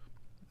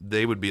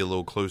 they would be a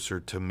little closer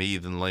to me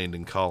than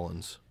Landon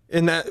Collins.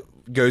 and that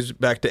goes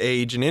back to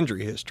age and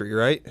injury history,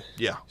 right?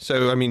 Yeah.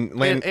 So, I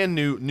mean, And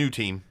new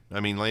team. I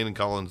mean, Landon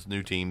Collins,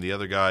 new team. The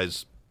other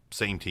guys,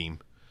 same team.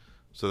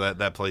 So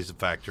that plays a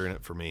factor in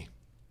it for me.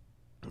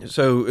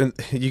 So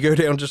you go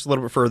down just a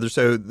little bit further.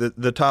 So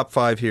the top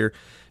 5 here: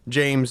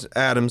 James,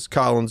 Adams,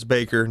 Collins,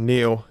 Baker,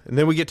 Neal, and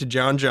then we get to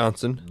John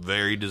Johnson.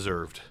 Very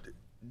deserved.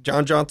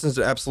 John Johnson's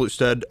an absolute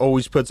stud.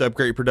 Always puts up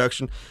great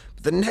production.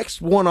 But the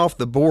next one off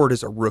the board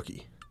is a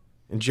rookie,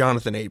 and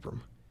Jonathan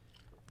Abram.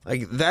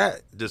 Like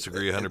that.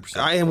 Disagree 100%.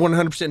 I am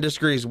 100%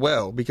 disagree as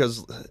well,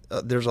 because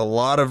there's a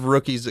lot of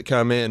rookies that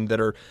come in that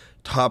are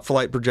top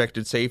flight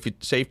projected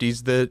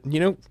safeties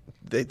that,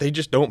 they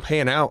just don't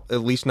pan out,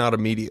 at least not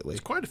immediately.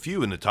 Quite a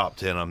few in the top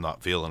 10 I'm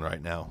not feeling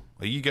right now.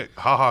 You got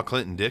HaHa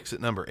Clinton Dix at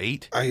number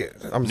 8.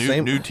 I'm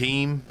new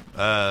team.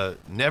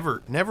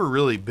 Never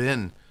really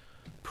been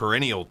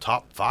perennial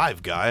top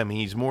 5 guy. I mean,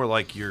 he's more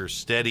like your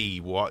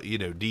steady,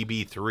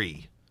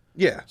 DB3.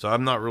 Yeah. So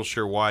I'm not real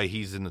sure why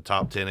he's in the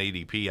top 10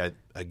 ADP.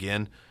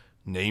 Again,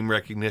 name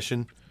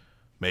recognition.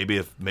 Maybe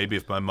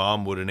if my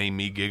mom would have named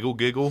me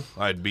Giggle,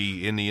 I'd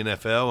be in the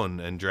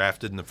NFL and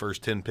drafted in the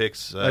first 10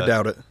 picks. I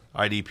doubt it.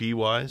 IDP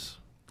wise.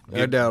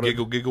 I doubt it.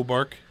 Giggle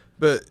bark.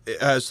 But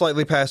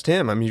slightly past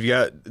him, I mean, you've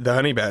got the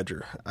Honey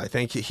Badger. I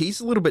think he's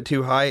a little bit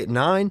too high at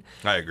 9.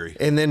 I agree.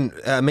 And then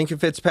Minkah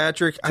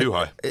Fitzpatrick. Too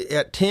high.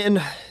 At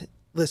 10,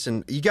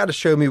 listen, you got to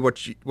show me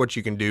what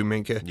you can do,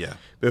 Minkah. Yeah.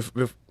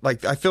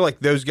 I feel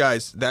like those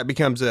guys, that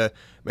becomes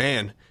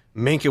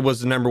Minkah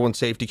was the number 1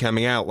 safety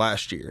coming out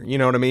last year. You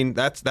know what I mean?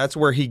 That's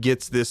where he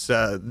gets this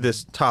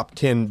top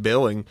 10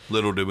 billing.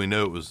 Little did we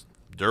know it was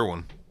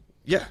Derwin.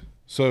 Yeah.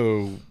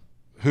 So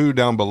who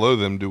down below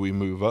them do we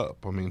move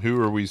up? I mean, who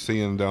are we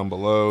seeing down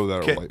below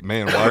that are like,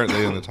 man, why aren't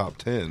they in the top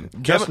 10?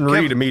 Justin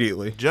Reed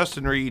immediately.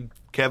 Justin Reed,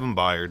 Kevin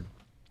Byard.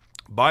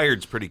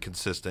 Byard's pretty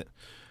consistent.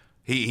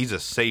 He's a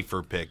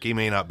safer pick. He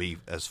may not be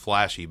as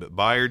flashy, but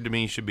Byard to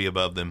me should be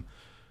above them.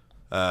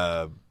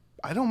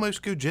 I'd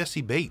almost go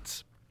Jesse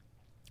Bates.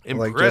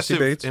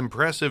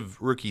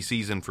 Impressive rookie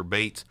season for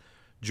Bates.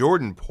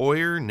 Jordan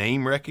Poyer,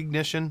 name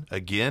recognition,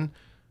 again,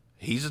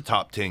 he's a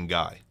top 10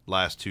 guy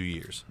last 2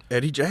 years.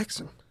 Eddie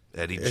Jackson.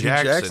 Eddie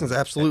Jackson's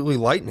absolutely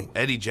lightning.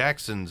 Eddie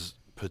Jackson's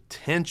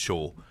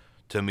potential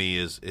to me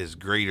is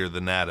greater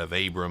than that of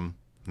Abram,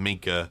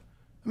 Minkah.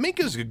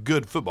 Minka's a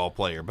good football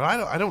player, but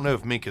I don't know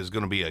if Minkah is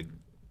going to be a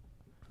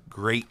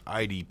great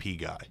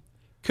IDP guy.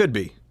 Could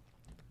be.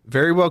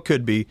 Very well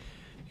could be.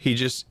 He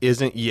just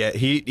isn't yet.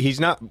 He's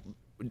not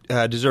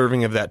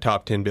deserving of that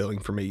top 10 billing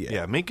for me yet.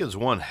 Yeah, Minka's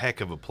one heck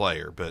of a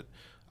player, but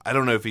I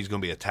don't know if he's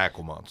going to be a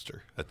tackle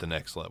monster at the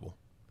next level.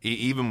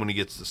 Even when he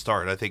gets the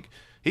start, I think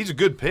he's a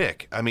good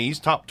pick. I mean, he's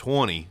top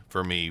 20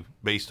 for me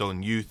based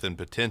on youth and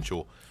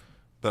potential,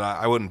 but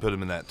I wouldn't put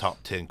him in that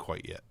top 10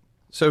 quite yet.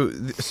 So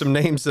some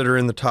names that are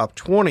in the top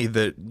 20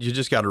 that you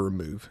just got to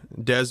remove.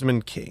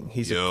 Desmond King.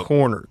 He's a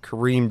corner.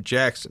 Kareem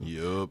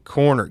Jackson.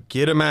 Corner.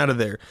 Get him out of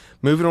there.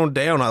 Moving on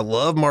down, I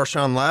love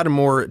Marshawn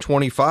Lattimore at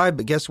 25,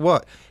 but guess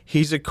what?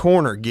 He's a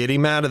corner. Get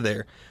him out of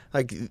there.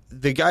 Like,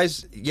 the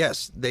guys,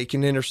 yes, they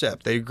can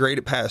intercept. They're great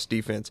at pass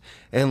defense.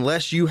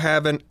 Unless you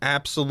have an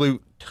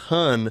absolute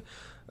ton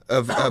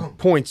of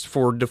points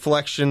for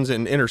deflections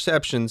and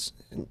interceptions,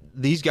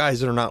 these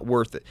guys are not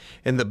worth it.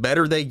 And the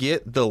better they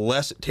get, the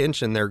less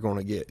attention they're going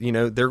to get.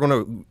 They're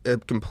going to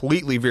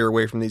completely veer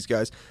away from these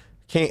guys.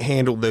 Can't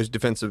handle those the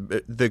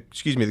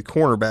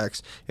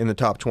cornerbacks in the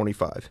top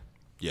 25.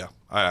 Yeah,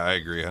 I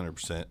agree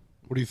 100%.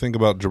 What do you think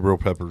about Jabril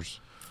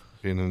Peppers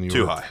being in New York?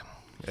 Too high.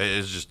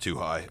 It's just too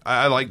high.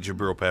 I like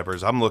Jabril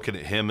Peppers. I'm looking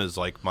at him as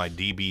like my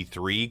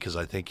DB3 because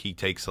I think he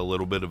takes a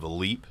little bit of a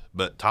leap.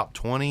 But top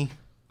 20,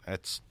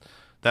 that's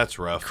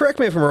rough. Correct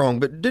me if I'm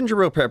wrong, but didn't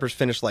Jabril Peppers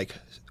finish like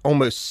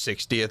almost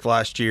 60th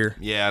last year?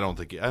 Yeah, I don't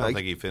think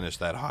he finished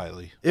that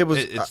highly.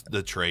 It's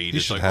the trade.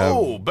 It's like,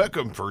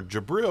 Beckham for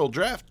Jabril,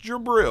 draft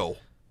Jabril.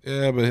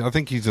 Yeah, but I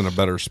think he's in a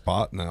better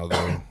spot now,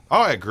 though.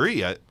 Oh, I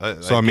agree. I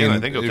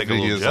think he'll take a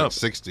little jump. Like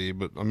 60,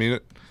 but I mean,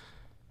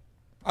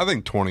 I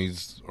think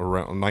 20s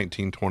around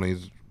 19,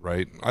 20s,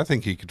 right? I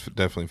think he could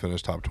definitely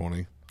finish top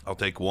 20. I'll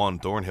take Juan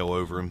Thornhill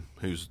over him,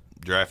 who's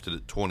drafted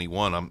at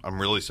 21.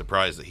 I'm really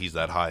surprised that he's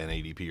that high in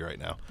ADP right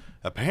now.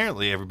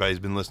 Apparently, everybody's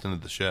been listening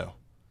to the show.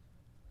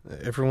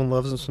 Everyone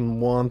loves some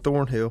Juan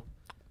Thornhill.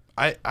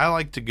 I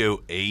like to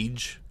go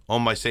age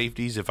on my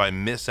safeties. If I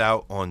miss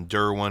out on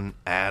Derwin,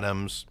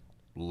 Adams,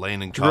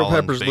 Landon Collins, Jabril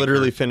Peppers Baker,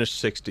 literally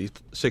finished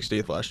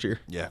 60th last year.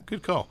 Yeah,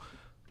 good call.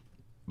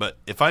 But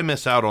if I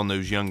miss out on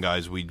those young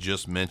guys we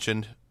just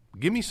mentioned,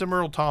 give me some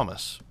Earl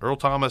Thomas. Earl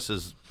Thomas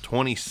is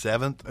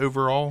 27th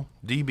overall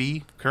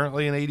DB,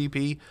 currently in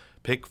ADP,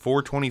 pick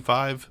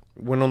 425.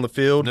 Went on the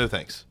field. No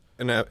thanks.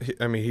 And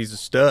I mean, he's a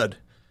stud.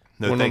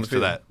 No thanks to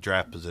that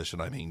draft position.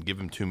 I mean, give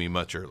him to me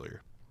much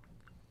earlier.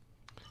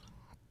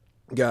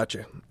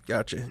 Gotcha.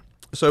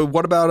 So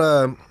what about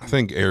I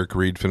think Eric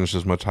Reed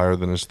finishes much higher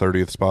than his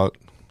 30th spot.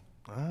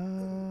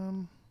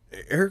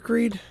 Eric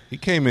Reed? He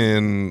came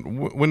in.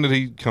 When did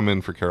he come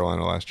in for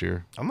Carolina last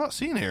year? I'm not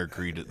seeing Eric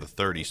Reed at the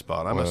 30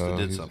 spot. I must have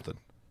did something.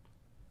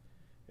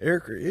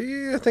 Eric,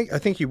 yeah, I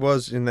think he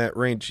was in that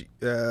range.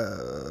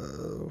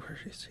 Where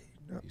is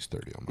he? No. He's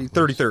 30 on my list.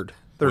 33rd.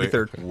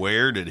 33rd.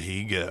 Where did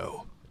he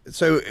go?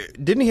 So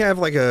didn't he have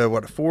like a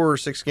 4 or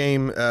 6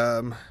 game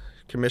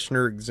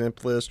commissioner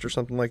exempt list or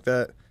something like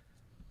that?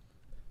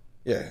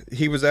 Yeah,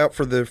 he was out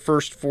for the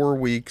first 4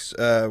 weeks.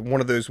 One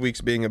of those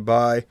weeks being a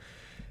bye.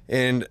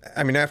 And,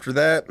 I mean, after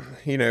that,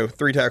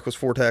 3 tackles,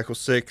 4 tackles,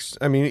 6.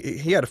 I mean,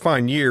 he had a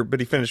fine year,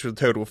 but he finished with a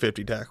total of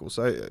 50 tackles.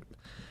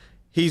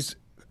 He's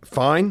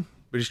fine,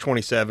 but he's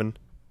 27.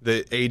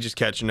 The age is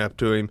catching up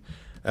to him.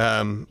 So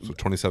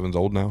 27's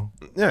old now?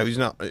 No, he's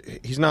not.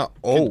 He's not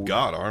old. Good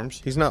God,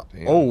 Arms. He's not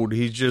old.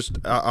 He's just.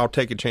 I'll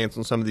take a chance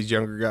on some of these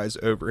younger guys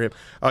over him.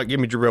 Give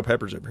me Jabril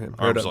Peppers over him.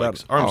 Arms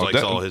likes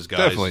all his guys.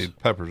 Definitely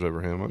Peppers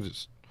over him. I'm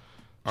just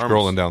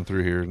scrolling down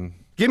through here. And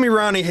give me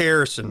Ronnie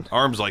Harrison.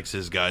 Arms likes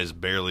his guys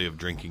barely of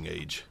drinking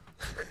age.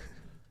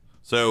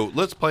 So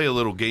let's play a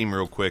little game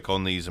real quick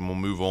on these, and we'll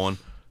move on.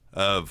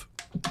 Of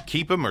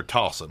keep them or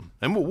toss them,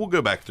 and we'll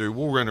go back through.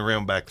 We'll run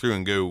around back through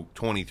and go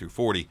 20 through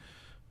 40.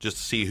 Just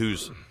to see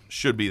who's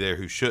should be there,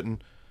 who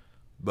shouldn't.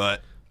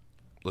 But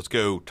let's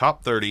go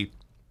top 30.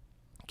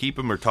 Keep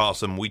them or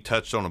toss them. We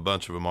touched on a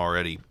bunch of them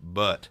already.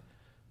 But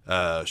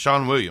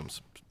Sean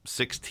Williams,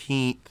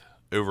 16th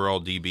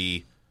overall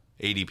DB,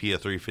 ADP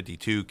of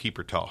 352. Keep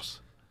or toss?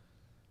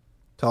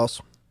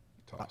 Toss.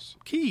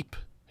 Keep.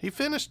 He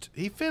finished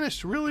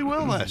really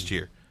well last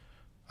year.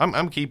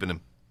 I'm keeping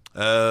him.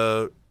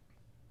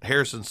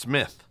 Harrison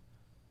Smith,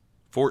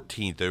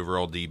 14th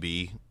overall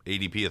DB,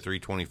 ADP of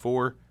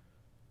 324.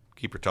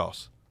 Keep or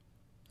toss?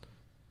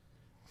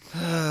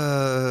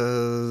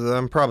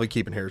 I'm probably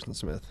keeping Harrison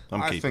Smith.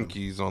 I think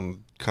he's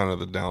on kind of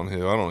the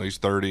downhill. I don't know. He's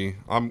 30.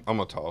 I'm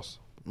a toss.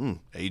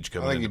 Age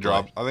coming. I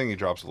think he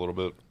drops a little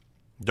bit.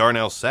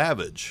 Darnell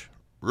Savage,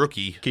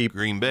 rookie, Keep.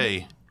 Green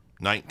Bay,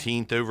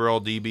 19th overall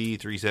DB,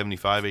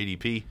 375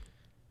 ADP.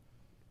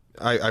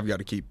 I've got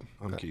to keep.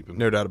 I'm keeping.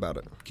 No doubt about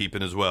it.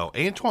 Keeping as well.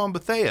 Antoine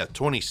Bethea,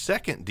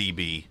 22nd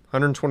DB.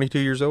 122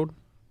 years old.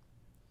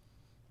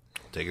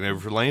 Taking over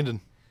for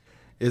Landon.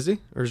 Is he?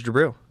 Or is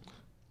Jabril?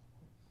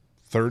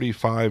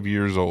 35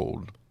 years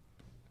old.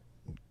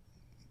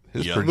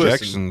 His Young.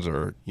 projections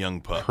are Young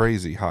pup.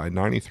 crazy high.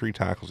 93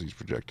 tackles he's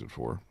projected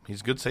for.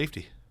 He's good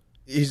safety.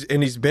 He's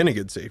been a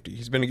good safety.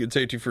 He's been a good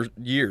safety for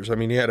years. I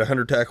mean, he had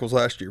 100 tackles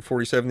last year,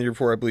 47 the year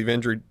before. I believe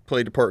injury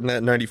played a part in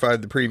that,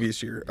 95 the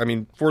previous year. I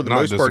mean, for the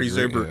most part, he's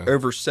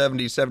over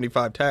 70,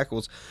 75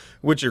 tackles,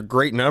 which are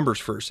great numbers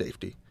for a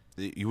safety.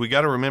 We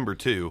got to remember,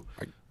 too,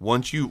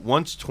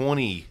 once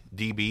 20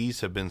 DBs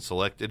have been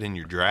selected in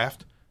your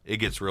draft, it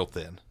gets real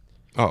thin.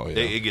 Oh, yeah.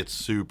 It gets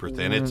super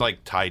thin. It's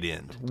like tight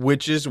end.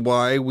 Which is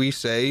why we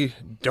say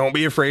don't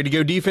be afraid to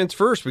go defense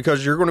first,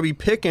 because you're going to be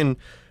picking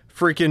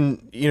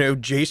freaking,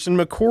 Jason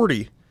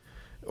McCourty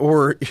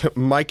or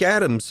Mike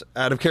Adams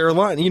out of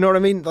Carolina. You know what I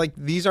mean? Like,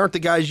 these aren't the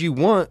guys you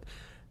want.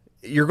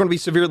 You're going to be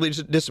severely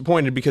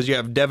disappointed because you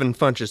have Devin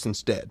Funchess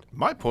instead.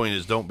 My point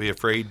is don't be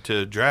afraid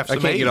to draft some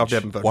I can't age. get off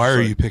Devin Funchess. Why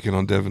are you picking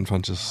on Devin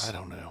Funchess? I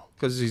don't know.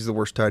 Because he's the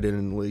worst tight end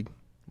in the league.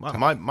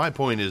 My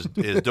point is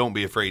don't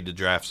be afraid to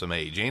draft some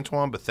age.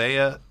 Antoine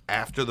Bethea,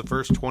 after the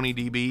first 20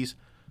 DBs,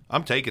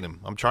 I'm taking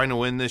him. I'm trying to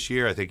win this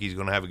year. I think he's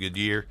going to have a good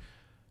year.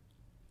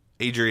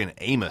 Adrian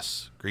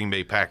Amos, Green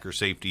Bay Packers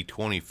safety,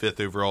 25th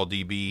overall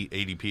DB,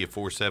 ADP of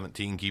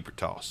 417, keeper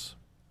toss.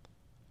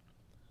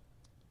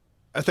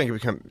 I think it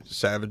becomes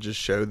Savage's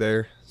show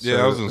there.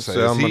 Yeah, I was going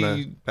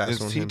to say,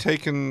 is he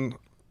taking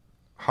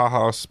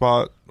Ha-Ha's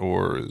spot,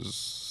 or is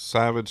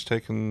Savage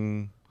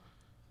taking...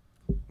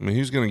 I mean,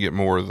 who's going to get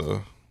more of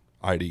the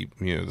ID,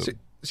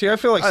 See, I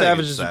feel like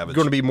Savage is going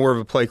to be more of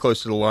a play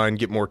close to the line,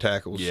 get more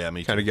tackles kind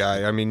of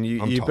guy. I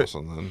mean, I'm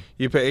tossing then.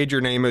 You put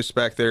Adrian Amos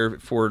back there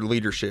for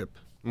leadership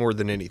more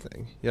than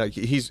anything. Yeah,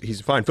 he's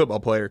a fine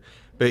football player,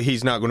 but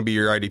he's not going to be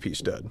your IDP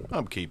stud.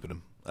 I'm keeping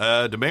him.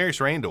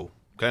 Demarius Randall,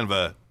 kind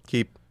of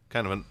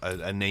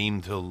a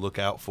name to look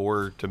out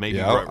for to maybe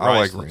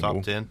rise to the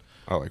top 10.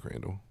 I like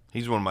Randall.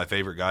 He's one of my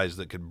favorite guys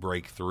that could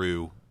break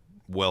through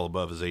well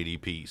above his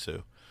ADP.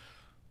 So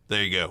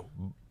there you go.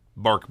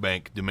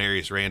 Barkbank,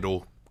 Demarius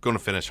Randall, going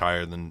to finish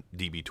higher than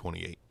DB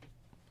 28.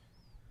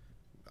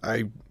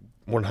 I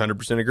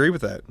 100% agree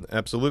with that.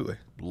 Absolutely.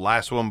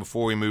 Last one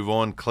before we move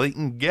on.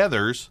 Clayton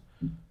Geathers,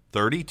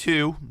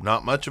 32,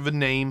 not much of a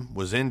name,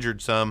 was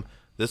injured some.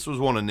 This was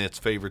one of Nitt's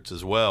favorites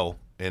as well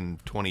in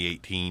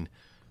 2018.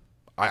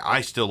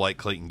 I still like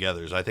Clayton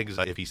Geathers. I think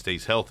if he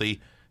stays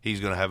healthy, he's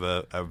going to have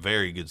a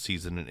very good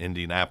season in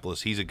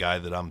Indianapolis. He's a guy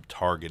that I'm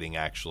targeting,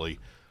 actually,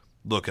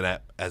 looking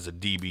at as a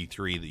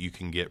DB3 that you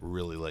can get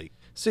really late.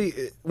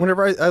 See,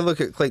 whenever I look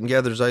at Clayton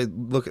Geathers, I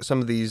look at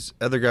some of these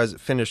other guys that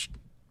finished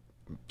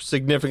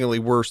significantly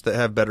worse that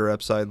have better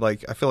upside.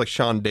 Like I feel like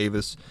Sean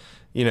Davis,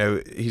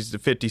 he's the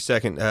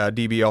 52nd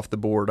DB off the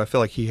board. I feel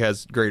like he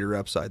has greater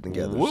upside than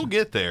Geathers. We'll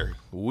get there.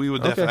 We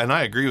would definitely, and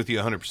I agree with you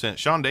 100%.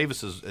 Sean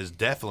Davis is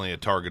definitely a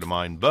target of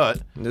mine,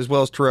 but as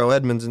well as Terrell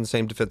Edmonds in the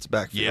same defensive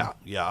backfield.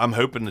 Yeah. I'm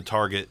hoping to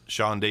target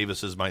Sean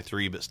Davis as my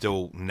 3, but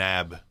still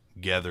nab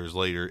Geathers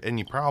later, and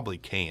you probably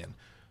can.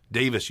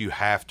 Davis, you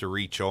have to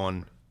reach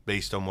on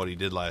based on what he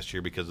did last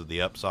year because of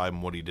the upside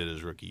and what he did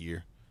his rookie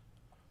year.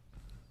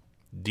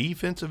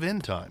 Defensive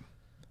end time.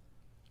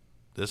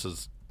 This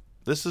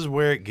is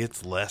where it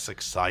gets less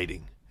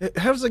exciting.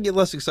 How does it get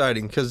less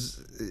exciting?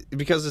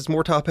 Because it's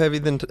more top heavy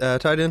than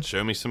tight end.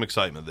 Show me some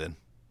excitement then.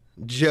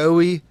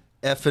 Joey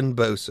effing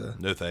Bosa.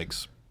 No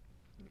thanks.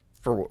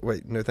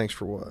 No thanks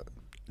for what?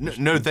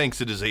 No thanks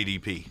to his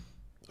ADP.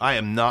 I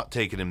am not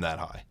taking him that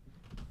high.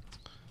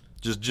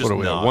 Just what are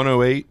we not. at,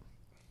 108?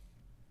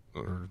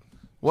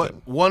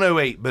 What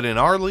 108? But in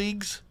our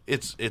leagues,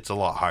 it's a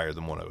lot higher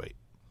than 108.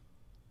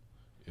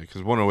 Yeah,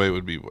 because 108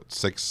 would be what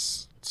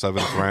 6th,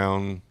 7th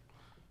round.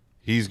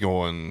 He's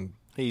going.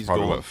 He's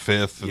probably going, what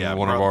 5th in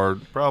one of our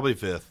probably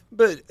 5th.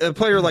 But a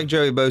player like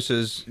Joey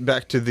Bosa's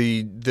back to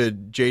the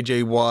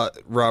J.J. Watt,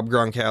 Rob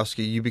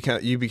Gronkowski.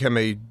 You become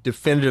a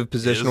definitive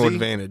positional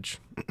advantage.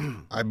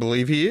 I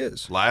believe he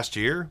is. Last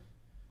year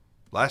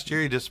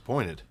he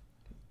disappointed.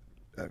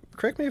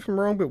 Correct me if I'm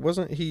wrong, but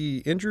wasn't he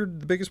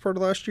injured the biggest part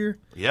of last year?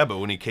 Yeah, but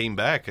when he came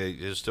back,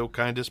 it was still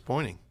kind of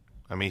disappointing.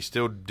 I mean, he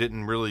still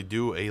didn't really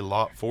do a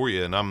lot for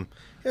you, and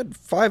he had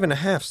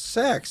 5.5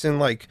 sacks in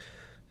like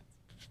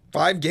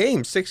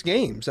 6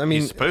 games. I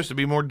mean, he's supposed to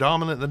be more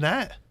dominant than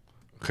that.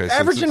 Okay,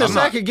 averaging a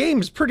sack a game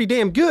is pretty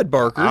damn good,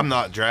 Barker. I'm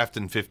not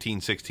drafting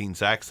 15, 16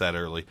 sacks that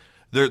early.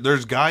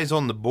 There's guys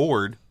on the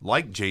board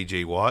like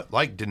J.J. Watt,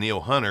 like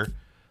Danielle Hunter,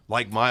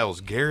 like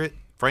Myles Garrett,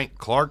 Frank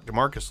Clark,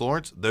 DeMarcus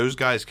Lawrence. Those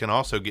guys can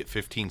also get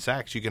 15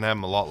 sacks. You can have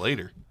them a lot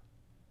later.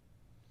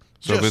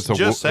 So if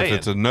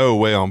it's a no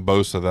way on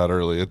Bosa that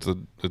early, it's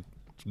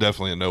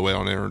definitely a no way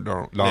on Aaron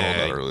Donald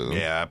that early. Then.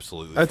 Yeah,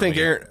 absolutely. I think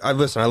Aaron. I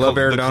love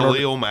Aaron Donald. The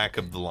Khalil Mack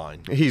of the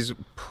line. He's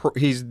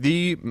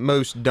the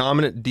most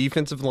dominant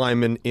defensive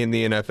lineman in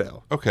the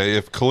NFL. Okay,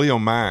 if Khalil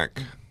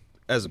Mack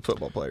as a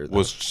football player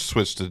was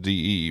switched to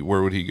DE,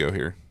 where would he go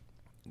here?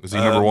 Is he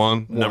number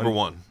one? Number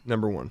one.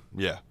 Number one.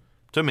 Yeah,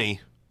 to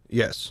me.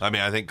 Yes. I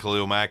mean, I think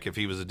Khalil Mack, if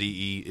he was a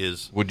DE,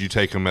 is. Would you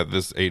take him at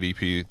this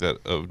ADP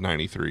of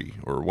 93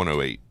 or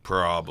 108?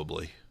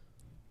 Probably.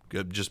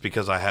 Just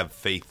because I have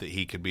faith that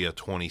he could be a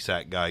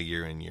 20-sack guy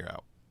year in, year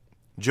out.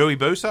 Joey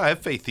Bosa, I have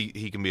faith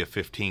he can be a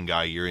 15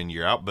 guy year in,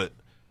 year out, but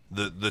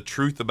the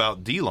truth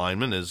about D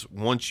linemen is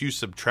once you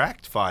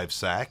subtract 5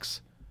 sacks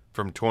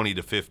from 20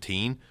 to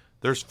 15,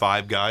 there's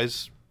 5 to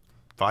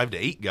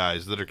 8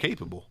 guys that are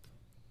capable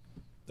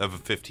of a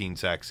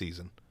 15-sack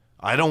season.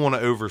 I don't want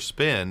to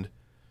overspend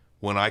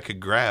when I could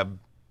grab,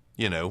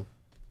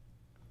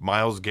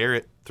 Myles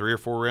Garrett 3 or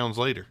 4 rounds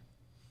later.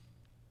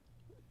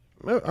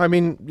 I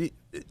mean,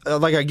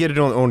 like I get it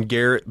on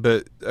Garrett,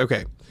 but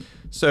okay.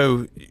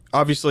 So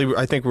obviously,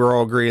 I think we're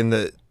all agreeing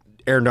that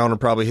Aaron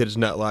Donald probably hit his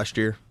nut last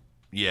year.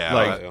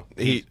 Yeah,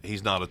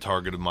 he's not a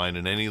target of mine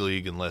in any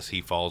league unless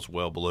he falls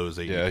well below his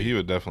ADP. Yeah, he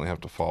would definitely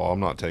have to fall.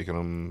 I'm not taking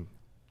him.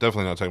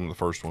 Definitely not taking him the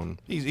first one.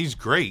 He's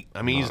great.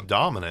 I mean, he's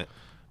dominant,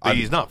 but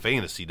he's not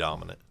fantasy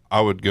dominant.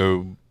 I would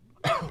fill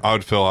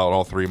out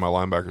all 3 of my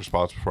linebacker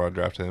spots before I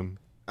draft him.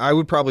 I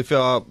would probably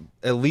fill out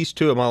at least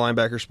 2 of my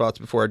linebacker spots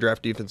before I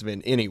draft defensive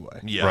end anyway.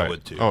 Yeah, right. I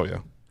would too. Oh, yeah.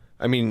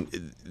 I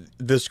mean,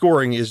 the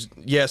scoring is,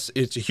 yes,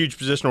 it's a huge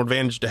positional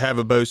advantage to have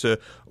a Bosa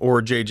or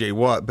a J.J.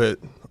 Watt, but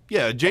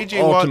yeah,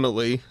 J.J.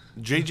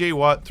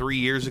 Watt 3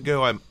 years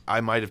ago,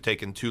 I might have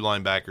taken 2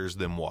 linebackers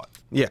than Watt.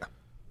 Yeah.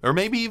 Or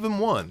maybe even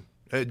 1.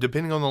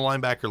 Depending on the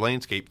linebacker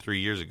landscape 3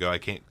 years ago, I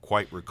can't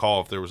quite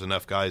recall if there was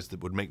enough guys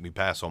that would make me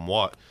pass on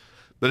Watt.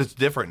 But it's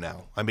different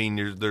now. I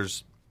mean,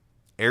 there's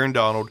Aaron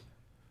Donald,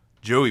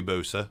 Joey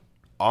Bosa,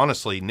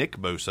 honestly, Nick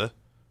Bosa,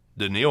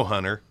 Danielle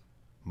Hunter,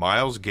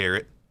 Myles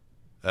Garrett,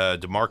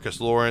 DeMarcus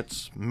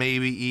Lawrence,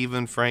 maybe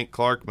even Frank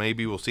Clark.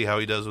 Maybe we'll see how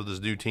he does with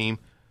his new team.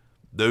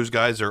 Those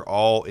guys are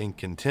all in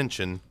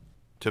contention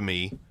to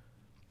me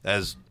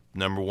as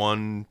number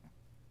 1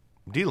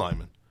 D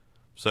lineman.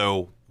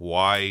 So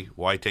why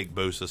take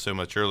Bosa so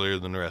much earlier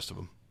than the rest of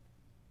them?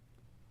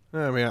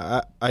 I mean,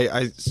 I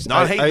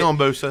hating on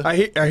Bosa.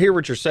 I hear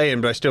what you're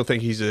saying, but I still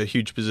think he's a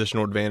huge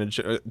positional advantage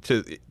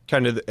to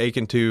kind of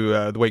akin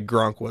to the way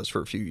Gronk was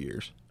for a few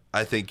years.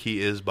 I think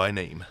he is by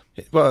name.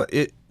 Well,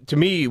 to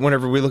me,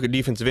 whenever we look at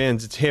defensive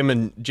ends, it's him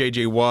and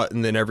J.J. Watt,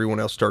 and then everyone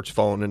else starts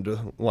falling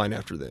into line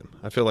after them.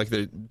 I feel like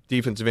the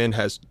defensive end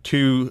has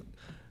 2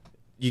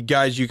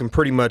 guys you can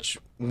pretty much,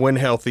 when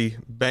healthy,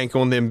 bank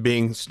on them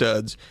being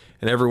studs,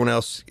 and everyone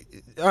else,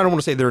 I don't want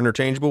to say they're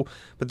interchangeable,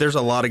 but there's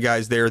a lot of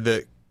guys there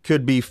that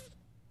could be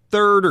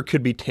 3rd or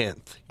could be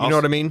 10th. You know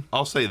what I mean?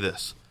 I'll say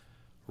this.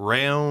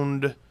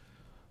 Round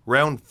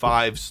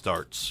 5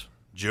 starts.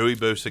 Joey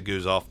Bosa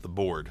goes off the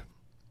board.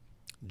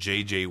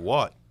 J.J.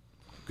 Watt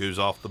goes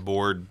off the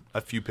board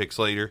a few picks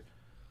later.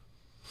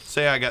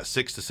 Say I got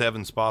 6 to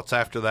 7 spots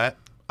after that.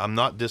 I'm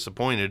not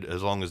disappointed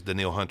as long as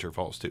Danielle Hunter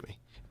falls to me.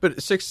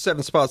 But 6 to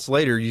 7 spots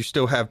later, you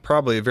still have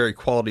probably a very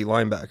quality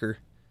linebacker,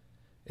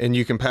 and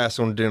you can pass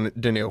on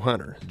Danielle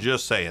Hunter.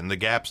 Just saying, the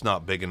gap's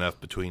not big enough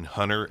between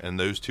Hunter and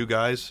those two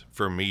guys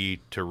for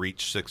me to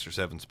reach 6 or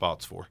 7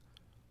 spots for.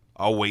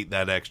 I'll wait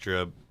that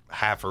extra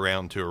half a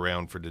round to a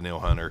round for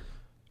Danielle Hunter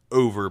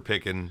over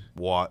picking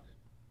Watt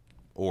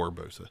or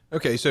Bosa.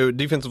 Okay, so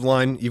defensive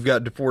line, you've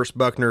got DeForest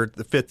Buckner,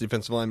 the 5th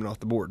defensive lineman off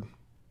the board.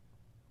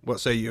 What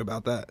say you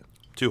about that?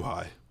 Too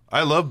high.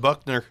 I love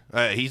Buckner.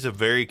 He's a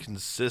very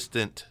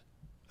consistent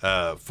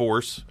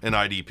force in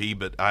IDP,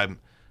 but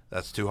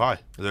that's too high.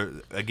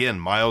 Again,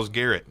 Myles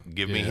Garrett,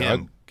 give me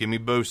him. Give me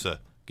Bosa.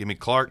 Give me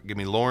Clark. Give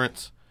me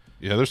Lawrence.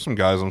 Yeah, there's some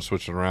guys I'm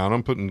switching around.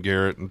 I'm putting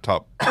Garrett in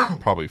top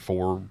probably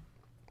 4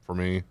 for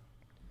me.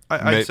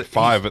 I'd say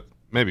 5,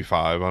 maybe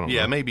 5. I don't know.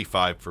 Yeah, maybe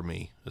 5 for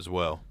me as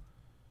well.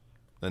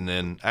 And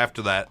then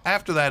after that,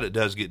 it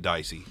does get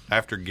dicey.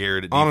 After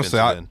Garrett at honestly,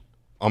 defensive end.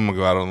 I'm going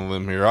to go out on a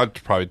limb here. I'd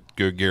probably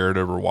go Garrett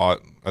over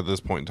Watt at this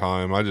point in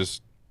time.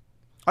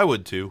 I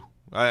would too.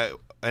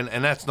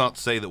 And that's not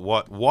to say that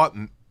Watt,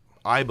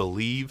 I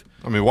believe.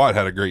 I mean, Watt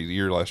had a great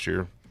year last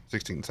year,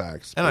 16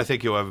 sacks. And I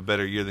think he'll have a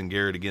better year than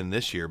Garrett again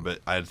this year, but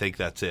I think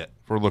that's it.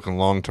 If we're looking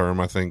long term,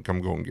 I think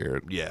I'm going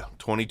Garrett. Yeah,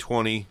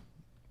 2020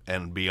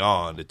 and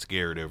beyond, it's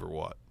Garrett over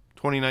Watt.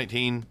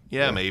 2019,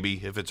 yeah,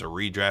 maybe if it's a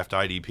redraft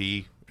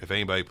IDP, if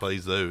anybody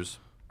plays those.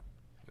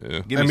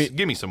 Yeah.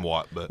 Give me some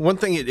Watt, but one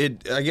thing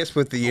I guess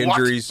with the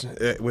injuries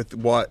with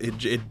Watt,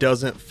 it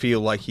doesn't feel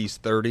like he's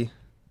 30.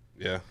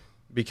 Yeah,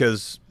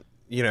 because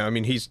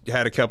he's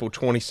had a couple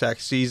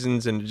 20-sack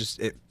seasons, and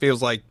it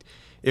feels like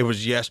it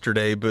was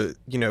yesterday. But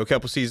a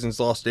couple seasons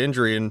lost to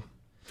injury, and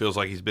feels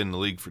like he's been in the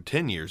league for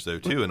 10 years though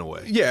too, in a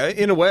way. Yeah,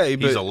 in a way,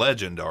 he's a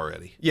legend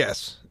already.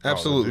 Yes,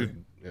 absolutely.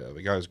 Yeah,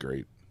 the guy's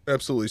great.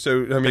 Absolutely.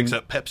 So picks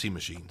up Pepsi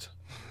machines.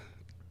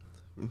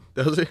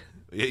 Does he?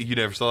 You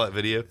never saw that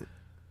video?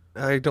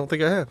 I don't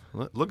think I have.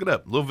 Look it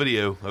up. Little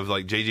video of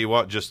like J.J.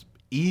 Watt just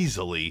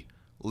easily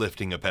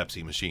lifting a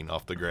Pepsi machine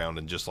off the ground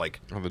and just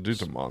like... Oh, the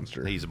dude's a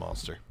monster. He's a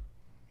monster.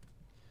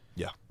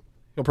 Yeah.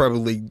 He'll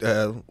probably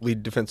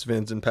lead defensive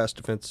ends and pass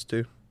defenses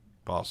too.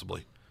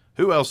 Possibly.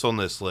 Who else on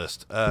this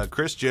list?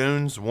 Chris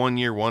Jones,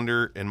 1-year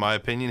wonder, in my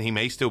opinion. He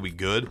may still be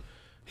good.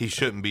 He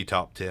shouldn't be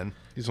top 10.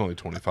 He's only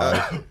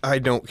 25. I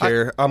don't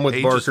care. I'm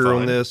with Barker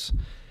on this.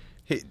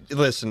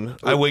 Listen,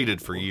 I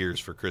waited for years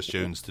for Chris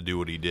Jones to do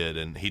what he did,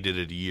 and he did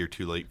it a year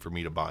too late for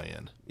me to buy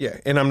in. Yeah,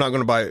 and I'm not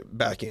going to buy it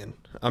back in.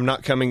 I'm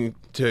not coming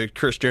to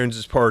Chris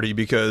Jones's party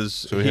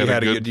because he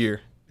had a good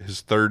year.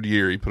 His 3rd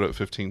year, he put up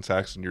 15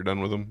 sacks, and you're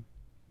done with him?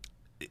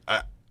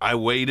 I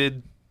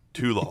waited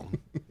too long.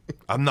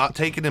 I'm not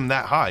taking him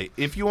that high.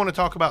 If you want to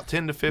talk about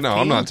 10 to 15... No,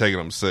 I'm not taking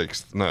him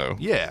 6th, no.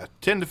 Yeah,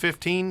 10 to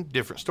 15,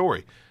 different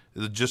story.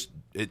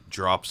 It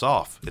drops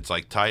off. It's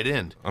like tight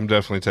end. I'm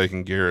definitely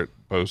taking Garrett,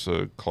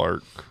 Bosa,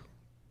 Clark.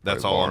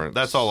 That's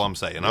all I'm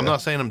saying. Yeah. I'm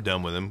not saying I'm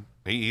done with him.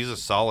 He's a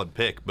solid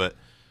pick, but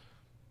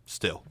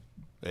still,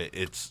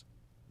 it's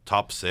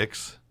top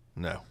 6.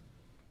 No.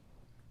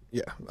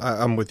 Yeah,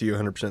 I'm with you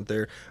 100%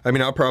 there. I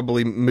mean, I'll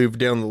probably move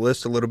down the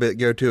list a little bit,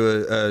 go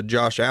to a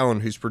Josh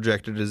Allen, who's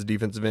projected as a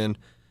defensive end,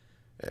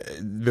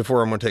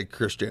 before I'm going to take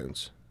Chris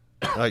Jones.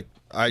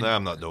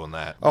 I'm not doing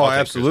that. Oh, I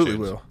absolutely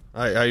will.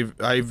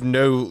 I've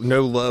no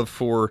love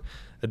for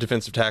a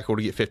defensive tackle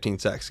to get 15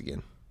 sacks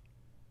again.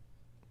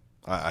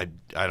 I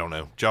don't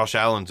know. Josh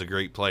Allen's a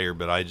great player,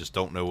 but I just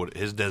don't know what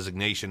his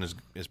designation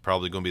is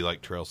probably going to be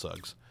like Terrell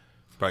Suggs.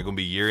 Probably going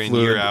to be year in,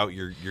 year out.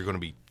 You're going to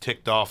be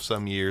ticked off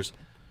some years.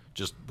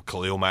 Just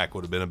Khalil Mack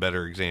would have been a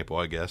better example,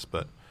 I guess.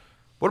 But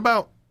what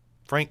about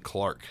Frank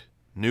Clark?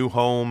 New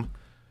home.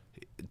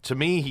 To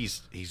me,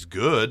 he's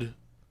good.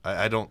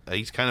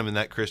 He's kind of in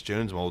that Chris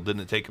Jones mold.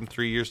 Didn't it take him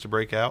 3 years to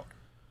break out?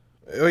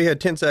 Oh, he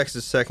had 10 sacks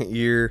his 2nd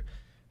year,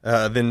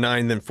 then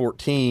 9, then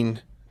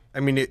 14. I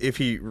mean, if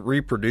he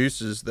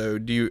reproduces, though,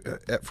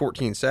 at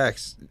 14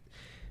 sacks,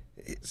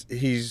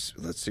 he's,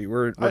 let's see,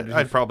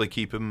 I'd probably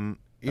keep him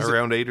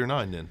around 8 or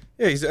 9 then.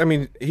 Yeah,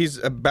 he's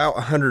about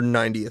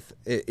 190th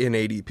in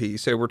ADP,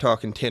 so we're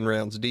talking 10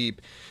 rounds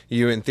deep.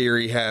 You, in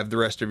theory, have the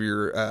rest of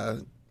your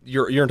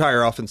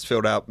entire offense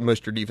filled out,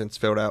 most of your defense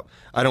filled out.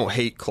 I don't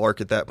hate Clark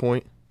at that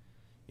point.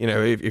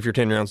 If you're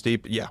 10 rounds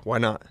deep, yeah, why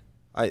not?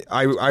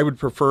 I would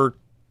prefer,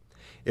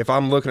 if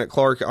I'm looking at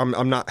Clark,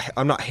 I'm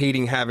not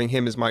hating having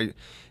him as my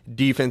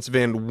defensive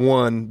end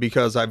 1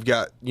 because I've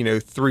got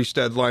 3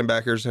 stud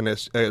linebackers and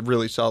a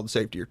really solid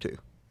safety or 2.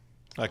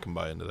 I can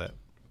buy into that.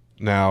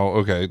 Now,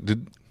 okay,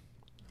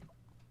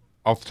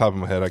 off the top of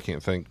my head, I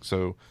can't think.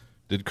 So,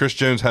 did Chris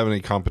Jones have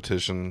any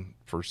competition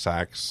for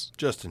sacks?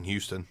 Just in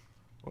Houston.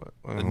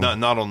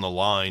 Not on the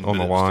line. On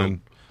the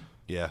line.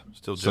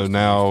 Still. So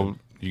now Houston.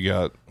 You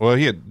got. Well,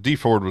 he had D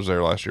Ford was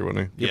there last year,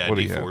 wasn't he? Yeah,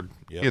 D Ford.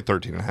 He had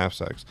 13.5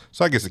 sacks.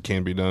 So I guess it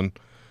can be done.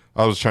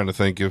 I was trying to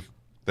think if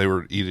they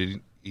were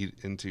eat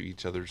into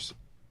each other's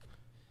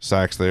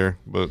sacks there,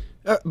 but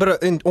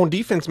on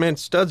defense, man,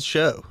 studs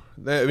show.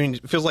 I mean,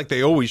 it feels like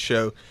they always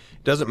show.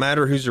 It doesn't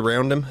matter who's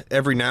around them.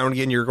 Every now and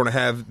again, you're going to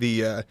have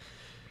the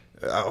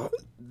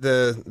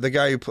the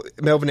guy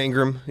Melvin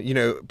Ingram,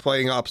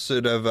 playing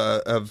opposite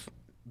of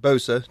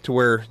Bosa, to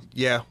where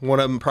one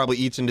of them probably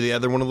eats into the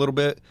other one a little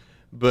bit,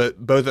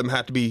 but both of them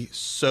have to be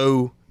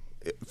so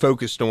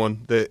focused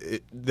on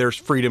that there's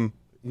freedom,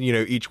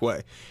 each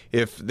way.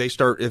 If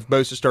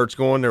Bosa starts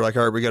going, they're like,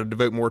 all right, we got to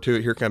devote more to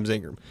it. Here comes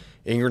Ingram.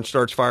 Ingram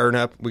starts firing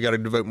up. We got to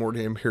devote more to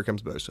him. Here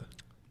comes Bosa.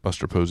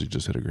 Buster Posey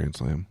just hit a grand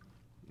slam.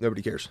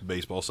 Nobody cares.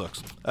 Baseball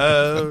sucks.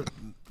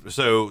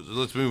 So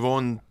let's move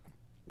on.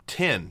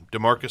 10,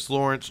 DeMarcus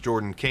Lawrence,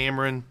 Jordan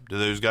Cameron. Do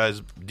those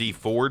guys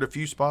de-forward a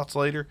few spots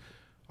later?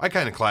 I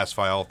kind of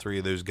classify all three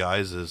of those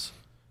guys as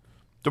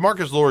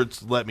DeMarcus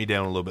Lawrence let me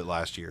down a little bit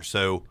last year,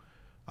 so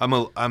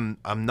I'm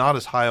not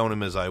as high on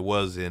him as I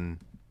was in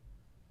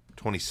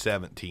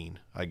 2017,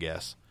 I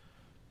guess.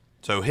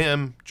 So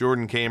him,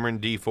 Jordan Cameron,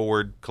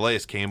 de-forward, Calais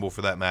Campbell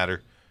for that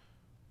matter.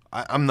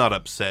 I'm not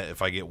upset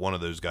if I get one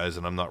of those guys,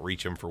 and I'm not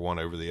reaching for one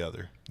over the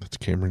other. That's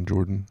Cameron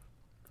Jordan.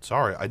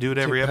 Sorry, I do it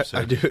every episode.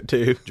 I do it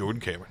too.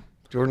 Jordan Cameron.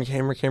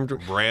 Cameron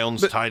Jordan.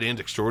 Browns tight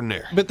end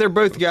extraordinaire. But they're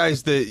both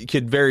guys that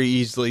could very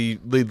easily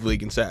lead the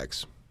league in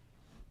sacks.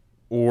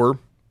 Or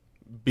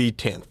be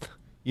 10th.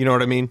 You know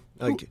what I mean?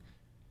 Like,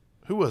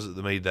 Who was it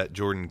that made that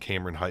Jordan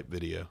Cameron hype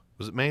video?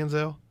 Was it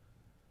Manziel?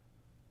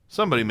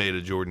 Somebody made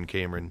a Jordan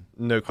Cameron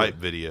hype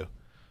video.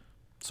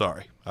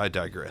 Sorry, I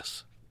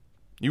digress.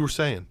 You were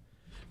saying?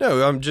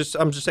 No, I'm just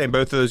saying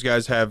both of those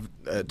guys have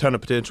a ton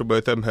of potential.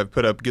 Both of them have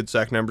put up good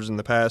sack numbers in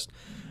the past.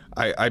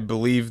 I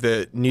believe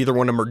that neither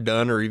one of them are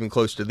done or even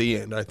close to the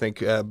end. I think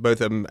both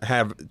of them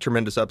have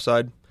tremendous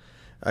upside.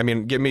 I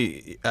mean, give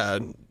me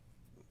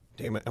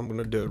damn it, I'm going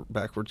to do it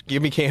backwards.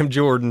 Give me Cam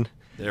Jordan.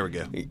 There we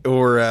go.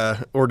 Or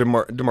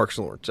DeMarcus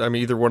Lawrence. I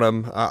mean, either one of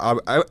them.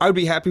 I would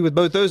be happy with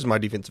both those in my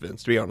defensive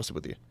ends, to be honest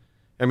with you.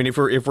 I mean, if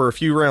we're a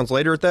few rounds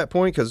later at that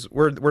point, because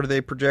where do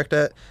they project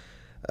at?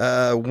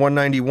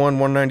 191,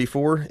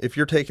 194. If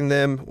you're taking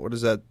them, what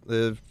is that?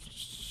 The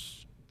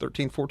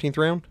 13th, 14th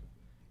round?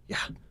 Yeah.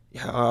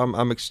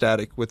 I'm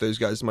ecstatic with those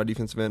guys in my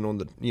defensive end on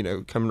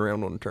the coming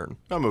around on the turn.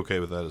 I'm okay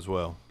with that as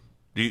well.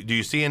 Do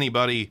you see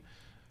anybody?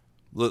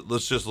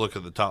 Let's just look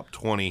at the top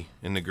 20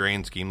 in the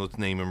grand scheme. Let's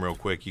name them real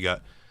quick. You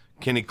got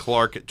Kenny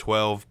Clark at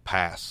 12,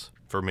 pass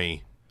for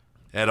me.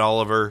 Ed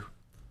Oliver,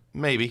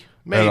 maybe.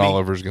 Ed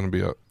Oliver's going to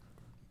be a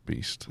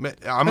beast.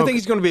 I think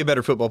he's going to be a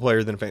better football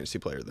player than a fantasy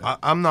player, though.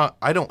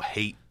 I don't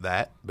hate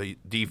that, but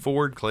D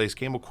Ford, Calais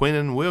Campbell,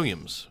 Quinnen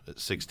Williams at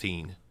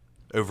 16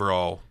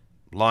 overall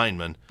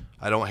lineman.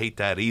 I don't hate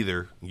that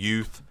either.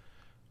 Youth,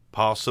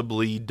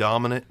 possibly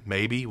dominant,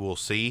 maybe. We'll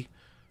see.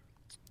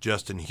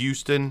 Justin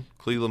Houston,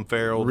 Cleveland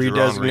Farrell,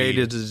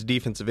 redesignated as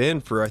defensive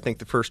end for, I think,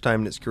 the first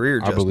time in his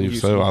career. I believe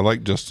so. I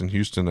like Justin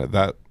Houston at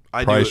that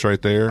price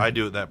right there. I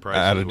do at that price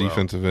at a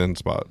defensive end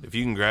spot. If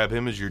you can grab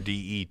him as your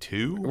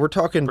DE2, we're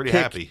talking pretty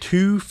pick happy.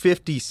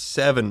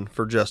 257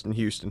 for Justin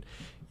Houston.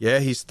 Yeah,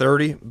 he's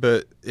 30,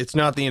 but it's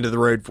not the end of the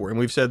road for him.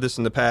 We've said this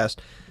in the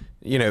past.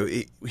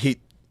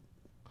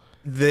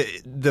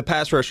 The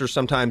pass rushers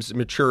sometimes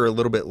mature a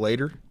little bit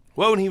later.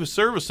 Well, and he was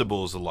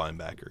serviceable as a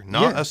linebacker.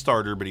 Not a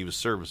starter, but he was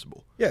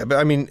serviceable. Yeah, but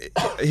I mean,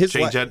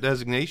 change that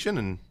designation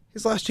and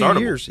his last 2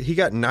 years, he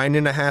got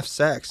 9.5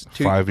 sacks.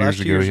 5 years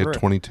ago, he had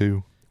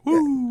 22.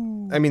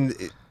 Woo! I mean,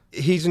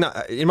 he's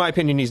not. In my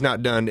opinion, he's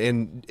not done.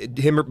 And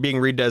him being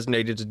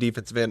redesignated as a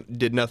defensive end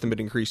did nothing but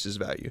increase his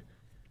value.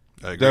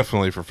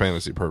 Definitely for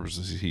fantasy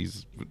purposes,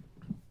 he's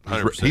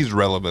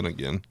relevant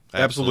again.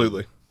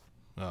 Absolutely.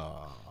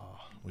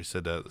 We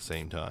said that at the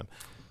same time.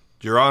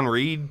 Jerron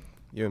Reed.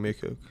 You and me,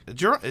 Coke.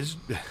 Is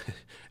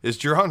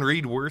Jerron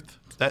Reed worth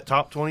that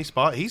top 20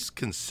 spot? He's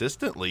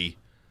consistently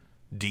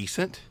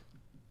decent.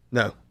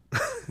 No.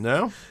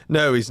 No?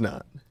 No, he's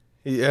not.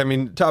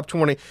 Top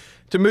 20.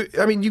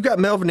 You got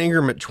Melvin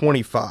Ingram at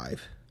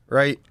 25,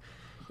 right?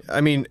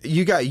 I mean,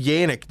 you got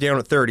Yannick down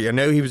at 30. I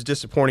know he was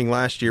disappointing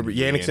last year, but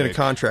Yannick's in a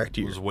contract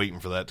year. I was waiting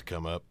for that to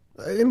come up.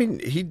 I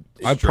mean,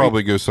 I'd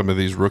probably go some of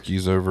these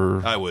rookies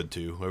over. I would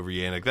too, over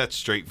Yannick. That's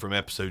straight from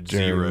episode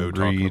 0,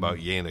 talking about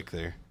Yannick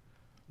there.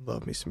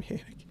 Love me some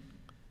Yannick.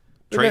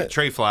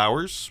 Trey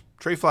Flowers.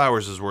 Trey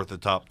Flowers is worth the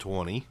top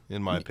 20,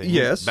 in my opinion.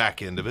 Yes.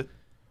 Back end of it.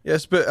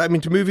 Yes, but I mean,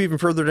 to move even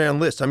further down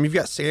the list, you've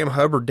got Sam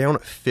Hubbard down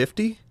at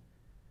 50.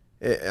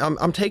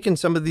 I'm taking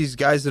some of these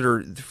guys that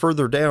are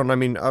further down. I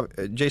mean,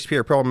 Jace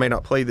Pierre probably may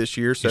not play this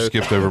year. So you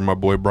skipped over my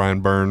boy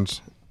Brian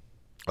Burns.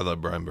 I love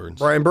Brian Burns.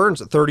 Brian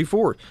Burns at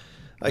 34.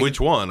 Which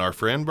one? Our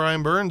friend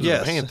Brian Burns or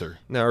the Panther?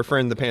 No, our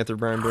friend the Panther,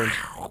 Brian Burns.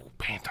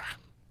 Panther.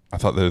 I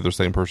thought they were the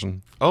same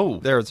person. Oh.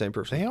 They're the same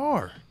person. They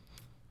are.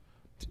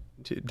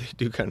 They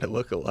do kind of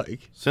look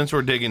alike. Since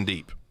we're digging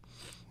deep,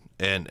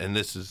 and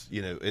this is,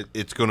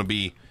 it's going to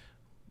be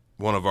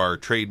one of our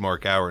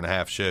trademark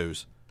hour-and-a-half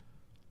shows,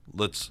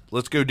 let's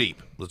go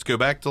deep. Let's go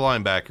back to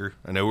linebacker.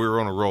 I know we were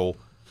on a roll.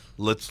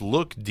 Let's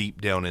look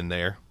deep down in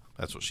there.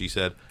 That's what she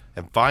said.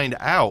 And find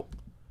out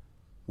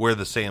where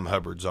the Sam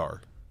Hubbards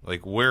are.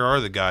 Like, where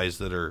are the guys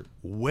that are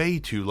way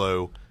too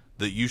low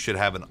that you should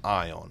have an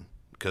eye on?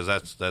 Because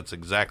that's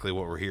exactly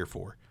what we're here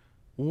for.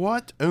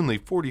 What? Only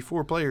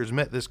 44 players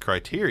met this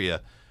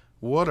criteria.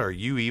 What are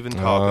you even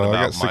talking about?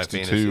 I got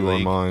 62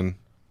 on mine.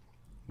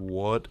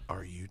 What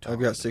are you talking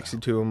about? I've got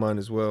 62 on mine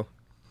as well.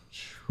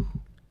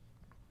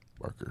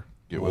 Barker,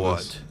 get with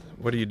us.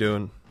 What are you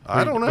doing?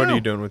 I don't know. What are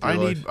you doing with your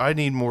life? I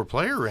need more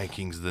player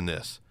rankings than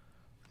this.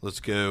 Let's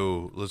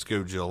go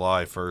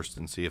July 1st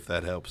and see if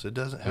that helps. It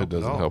doesn't help. It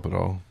doesn't help at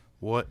all.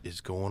 What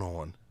is going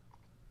on?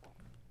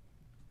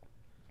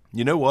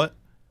 You know what?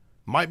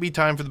 Might be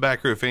time for the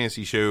Back Row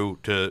Fantasy Show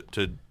to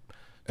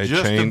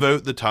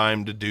devote the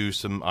time to do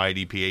some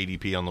IDP,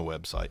 ADP on the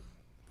website.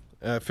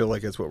 I feel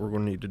like that's what we're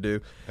going to need to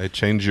do. Hey,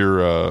 change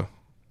it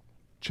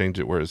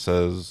where it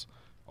says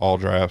all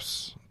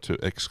drafts to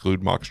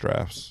exclude mock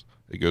drafts.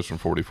 It goes from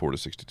 44 to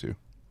 62.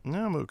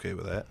 No, I'm okay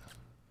with that.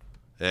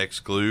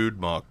 Exclude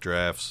mock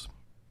drafts.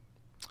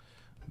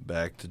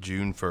 Back to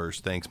June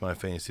 1st. Thanks, my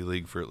fantasy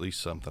league, for at least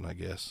something, I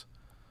guess.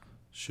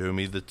 Show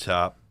me the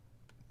top.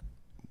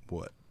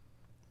 What?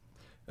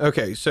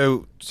 Okay,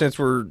 so since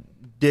we're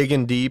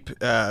digging deep,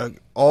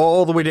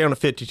 all the way down to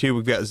 52,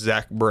 we've got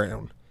Zach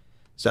Brown.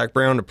 Zach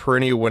Brown, a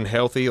perennial when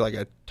healthy, like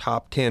a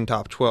top 10,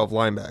 top 12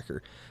 linebacker.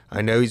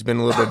 I know he's been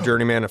a little bit of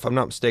journeyman. If I'm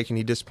not mistaken,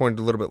 he disappointed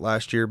a little bit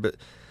last year, but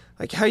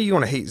like, how you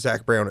want to hate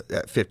Zach Brown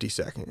at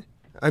 52nd?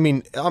 I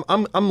mean,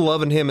 I'm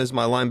loving him as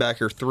my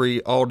linebacker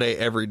 3 all day,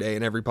 every day,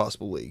 in every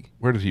possible league.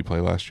 Where did he play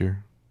last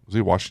year? Was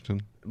he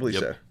Washington? I believe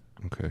so.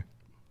 Okay.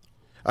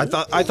 I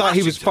thought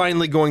he was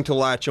finally going to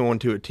latch on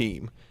to a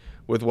team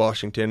with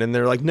Washington, and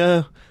they're like,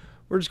 no,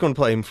 we're just going to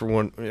play him for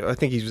one. I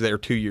think he was there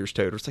 2 years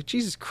total. It's like,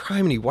 Jesus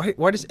criminy,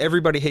 why does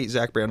everybody hate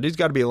Zach Brown? Dude's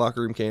got to be a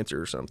locker room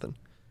cancer or something.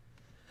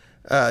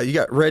 You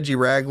got Reggie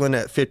Ragland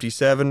at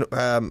 57.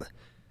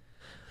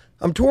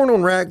 I'm torn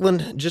on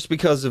Ragland just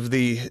because of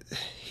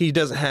he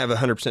doesn't have a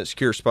 100%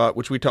 secure spot,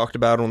 which we talked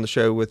about on the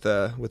show with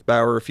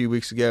Bauer a few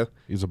weeks ago.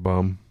 He's a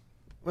bum.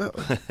 Well,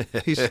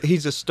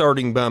 he's a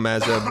starting bum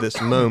as of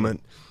this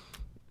moment.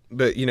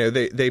 But, you know,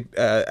 they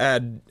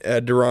add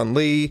Deron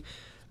Lee.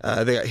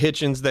 They got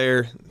Hitchens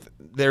there.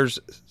 There's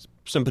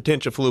some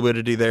potential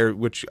fluidity there,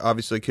 which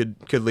obviously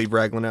could leave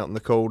Ragland out in the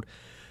cold.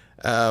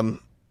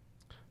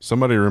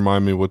 Somebody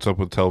remind me what's up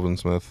with Telvin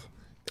Smith.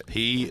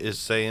 He is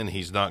saying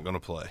he's not going to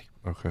play.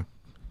 Okay.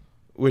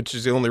 Which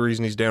is the only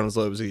reason he's down as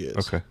low as he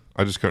is. Okay.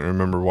 I just couldn't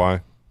remember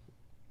why.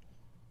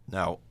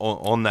 Now,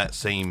 on that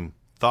same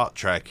thought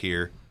track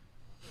here,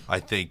 I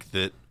think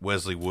that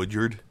Wesley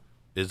Woodyard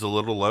is a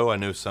little low. I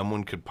know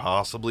someone could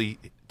possibly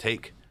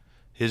take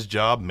his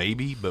job,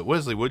 maybe, but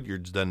Wesley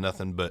Woodyard's done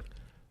nothing but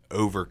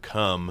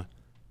overcome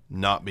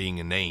not being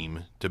a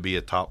name to be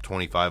a top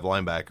 25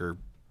 linebacker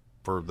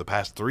for the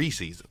past 3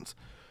 seasons.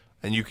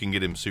 And you can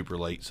get him super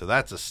late, so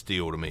that's a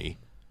steal to me.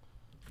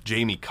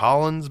 Jamie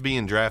Collins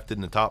being drafted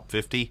in the top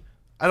 50,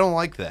 I don't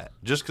like that.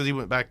 Just because he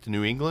went back to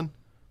New England,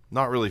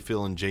 not really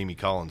feeling Jamie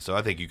Collins, so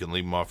I think you can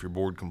leave him off your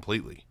board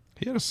completely.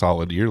 He had a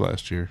solid year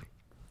last year.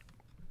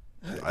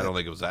 I don't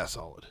think it was that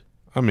solid.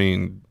 I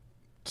mean,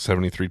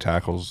 73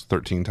 tackles,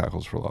 13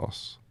 tackles for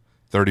loss,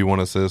 31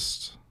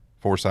 assists,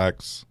 4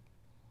 sacks.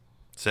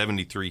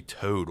 73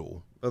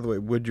 total. By the way,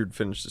 Woodyard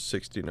finished the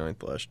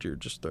 69th last year,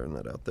 just throwing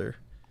that out there.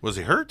 Was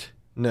he hurt?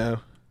 No,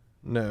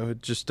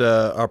 just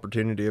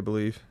opportunity, I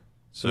believe.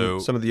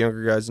 Some of the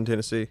younger guys in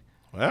Tennessee.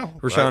 Well,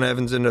 Rashawn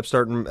Evans ended up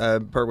starting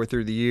partway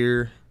through the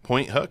year.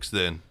 Point Hucks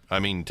then. I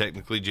mean,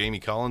 technically Jamie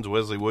Collins,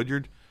 Wesley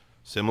Woodyard,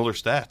 similar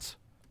stats.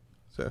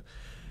 So,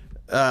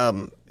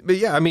 but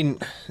yeah, I mean,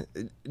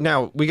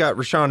 now we got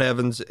Rashawn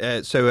Evans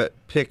at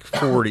pick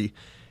 40.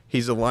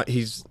 He's a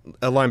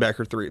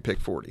linebacker 3 at pick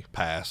 40.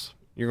 Pass.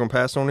 You're going to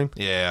pass on him?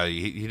 Yeah,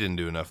 he didn't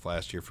do enough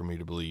last year for me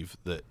to believe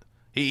that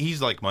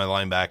he's like my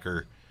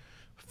linebacker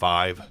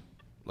 5.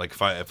 Like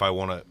if I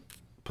want to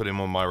put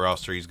him on my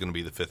roster, he's going to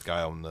be the 5th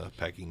guy on the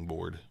pecking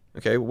board.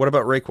 Okay, what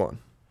about Raekwon?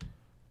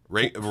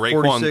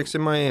 46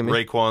 in Miami.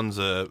 Raekwon's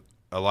a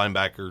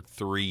linebacker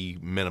 3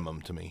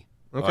 minimum to me.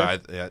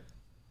 Okay.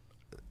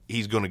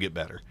 He's going to get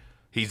better.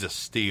 He's a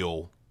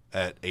steal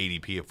at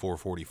ADP at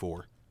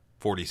 444.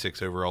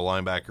 46 overall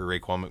linebacker,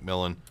 Raekwon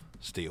McMillan,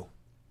 steal.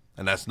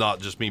 And that's not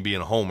just me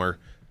being a homer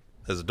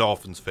as a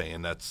Dolphins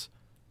fan. That's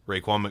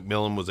Raekwon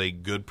McMillan was a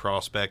good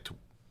prospect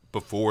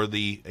before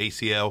the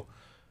ACL.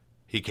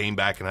 He came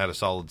back and had a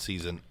solid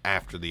season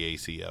after the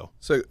ACL.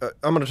 So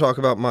I'm going to talk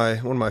about one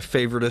of my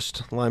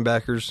favoritist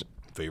linebackers.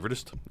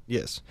 Favoritist?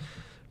 Yes.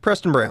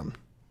 Preston Brown.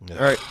 All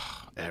right.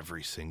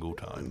 Every single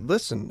time.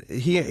 Listen,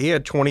 he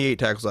had 28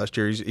 tackles last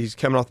year. He's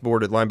coming off the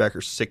board at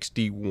linebacker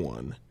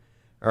 61.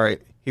 All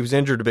right. He was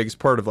injured the biggest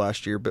part of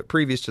last year, but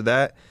previous to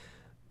that,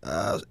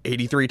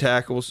 83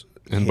 tackles.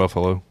 In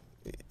Buffalo.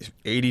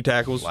 80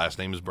 tackles. Last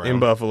name is Brown. In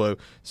Buffalo.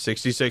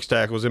 66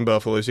 tackles in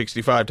Buffalo.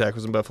 65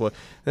 tackles in Buffalo.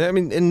 I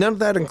mean, and none of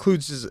that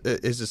includes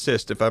his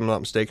assist, if I'm not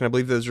mistaken. I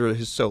believe those are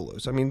his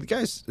solos. I mean, the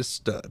guy's a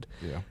stud.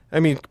 Yeah. I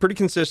mean, pretty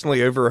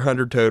consistently over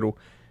 100 total.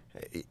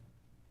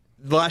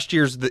 Last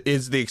year's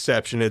is the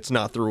exception. It's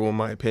not the rule, in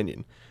my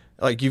opinion.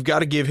 Like, you've got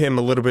to give him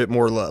a little bit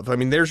more love. I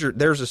mean, there's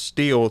a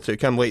steal to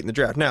come late in the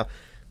draft. Now,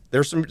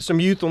 there's some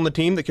youth on the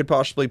team that could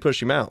possibly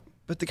push him out,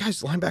 but the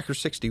guy's linebacker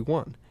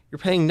 61. You're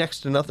paying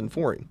next to nothing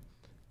for him.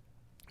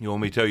 You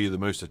want me to tell you the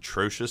most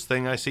atrocious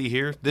thing I see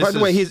here? By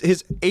the way, his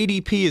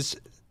ADP is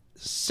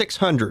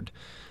 600.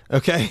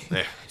 Okay?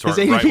 Yeah, it's his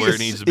right ADP where it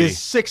needs to be. is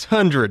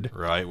 600.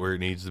 Right where it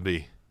needs to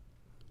be.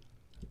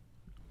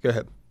 Go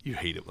ahead. You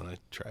hate it when I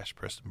trash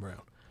Preston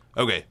Brown.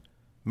 Okay.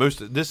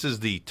 This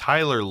is the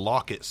Tyler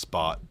Lockett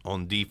spot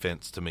on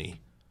defense to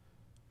me.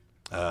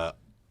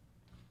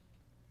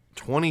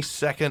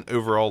 22nd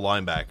overall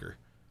linebacker.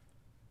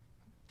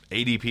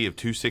 ADP of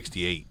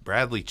 268.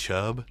 Bradley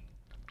Chubb.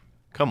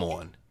 Come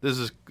on.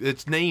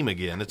 It's name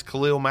again. It's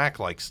Khalil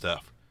Mack-like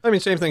stuff. I mean,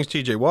 same thing as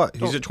TJ Watt.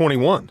 He's at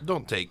 21.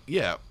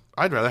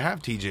 I'd rather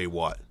have TJ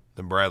Watt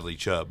than Bradley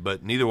Chubb,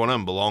 but neither one of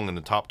them belong in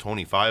the top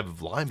 25 of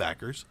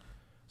linebackers.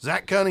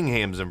 Zach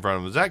Cunningham's in front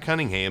of him. Zach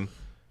Cunningham,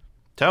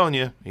 telling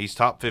you, he's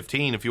top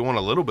 15. If you want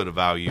a little bit of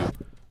value,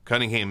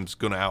 Cunningham's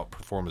going to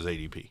outperform his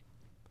ADP.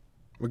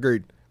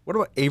 Agreed. What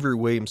about Avery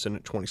Williamson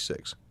at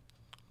 26?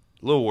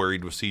 A little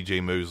worried with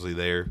C.J. Mosley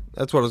there.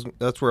 That's where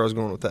I was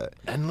going with that.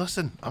 And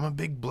listen, I'm a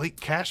big Blake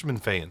Cashman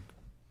fan.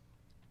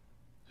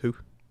 Who?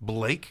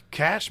 Blake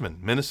Cashman,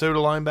 Minnesota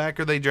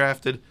linebacker they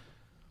drafted.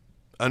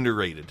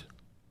 Underrated.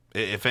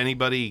 If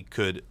anybody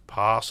could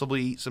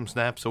possibly eat some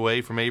snaps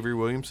away from Avery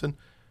Williamson,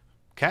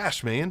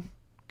 cash, man.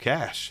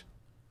 Cash.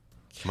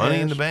 Money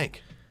in the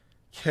bank.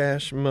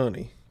 Cash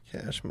money.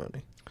 Cash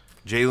money.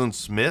 Jalen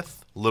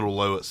Smith, a little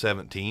low at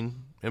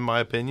 17, in my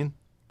opinion.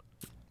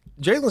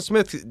 Jalen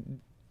Smith,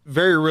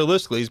 very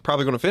realistically, is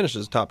probably going to finish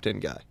as a top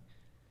 10 guy.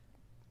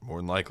 More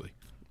than likely.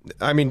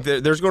 I mean,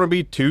 there's going to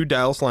be 2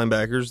 Dallas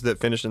linebackers that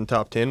finish in the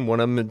top 10,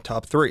 one of them in the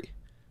top 3.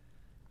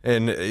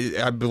 And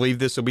I believe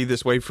this will be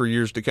this way for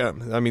years to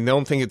come. I mean, the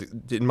only thing,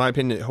 in my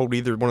opinion, that hold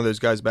either one of those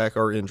guys back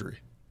are injury.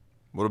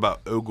 What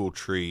about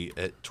Ogletree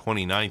at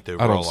 29th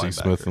overall I don't linebacker?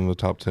 see Smith in the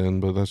top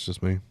 10, but that's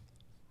just me.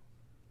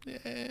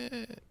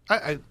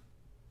 I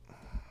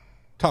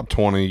Top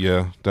 20,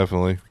 yeah,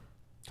 definitely.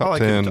 Top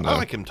like 10. him. I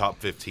like him top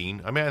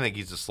 15. I mean, I think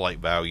he's a slight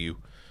value.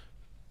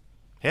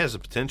 He has the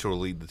potential to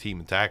lead the team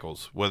in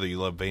tackles, whether you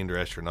love Van Der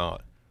Esch or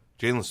not.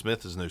 Jalen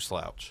Smith is no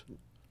slouch.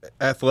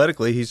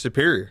 Athletically, he's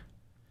superior.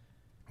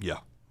 Yeah.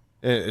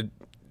 It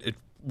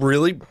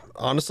really,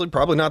 honestly,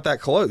 probably not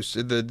that close.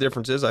 The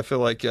difference is, I feel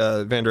like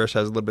Van Der Esch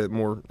has a little bit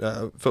more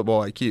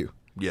football IQ.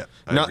 Yeah.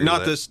 Not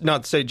to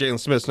say Jalen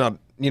Smith's not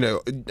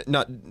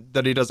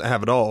that he doesn't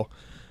have it all.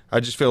 I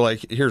just feel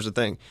like here's the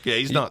thing. Yeah,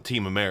 he's not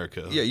Team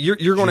America. Yeah,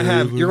 you're going to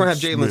have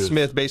Jalen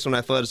Smith based on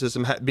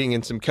athleticism being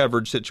in some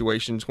coverage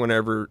situations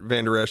whenever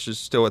Van Der Esch is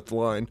still at the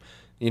line,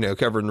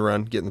 covering the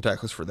run, getting the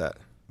tackles for that.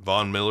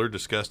 Von Miller,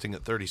 disgusting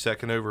at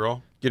 32nd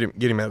overall. Get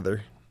him out of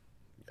there.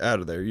 Out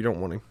of there. You don't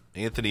want him.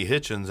 Anthony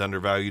Hitchens,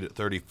 undervalued at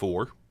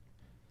 34.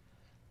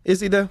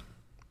 Is he, though?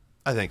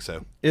 I think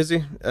so. Is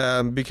he?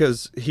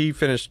 Because he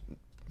finished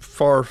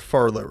far,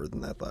 far lower than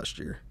that last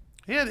year.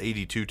 He had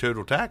 82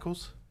 total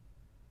tackles.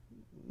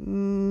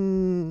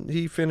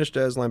 He finished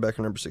as linebacker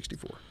number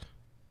 64.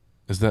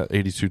 Is that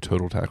 82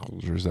 total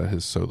tackles, or is that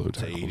his solo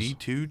tackles? It's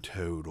 82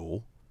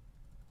 total.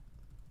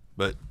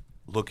 But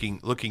looking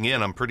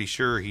in, I'm pretty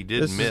sure he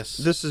did miss.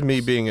 This is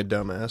me being a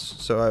dumbass,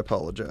 so I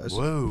apologize.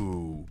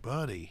 Whoa,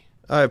 buddy.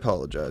 I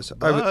apologize.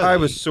 I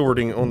was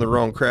sorting on the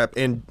wrong crap,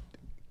 and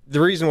the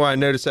reason why I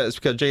noticed that is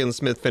because Jalen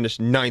Smith finished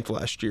 9th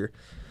last year.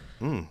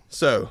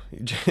 So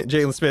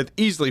Jalen Smith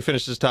easily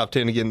finishes top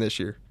 10 again this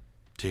year.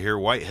 Tahir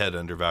Whitehead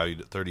undervalued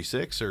at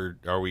 36, or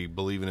are we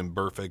believing in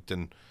Burfict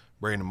and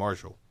Brandon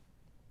Marshall?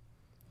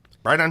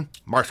 Brandon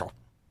Marshall.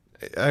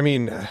 I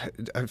mean,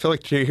 I feel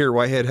like Tahir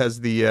Whitehead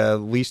has the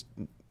least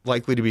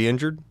likely to be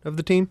injured of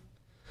the team.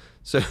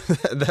 So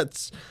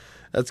that's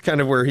kind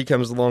of where he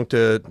comes along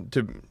to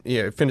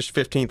finish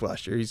 15th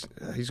last year. He's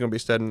going to be a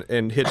stud,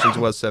 and Hitchens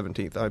was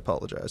 17th. I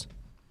apologize.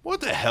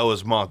 What the hell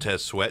is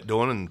Montez Sweat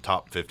doing in the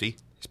top 50?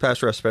 He's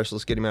pass rush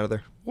specialist. Get him out of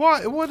there.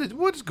 What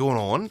is going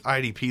on,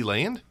 IDP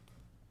land?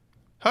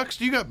 Hucks,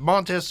 do you got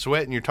Montez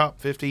Sweat in your top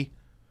 50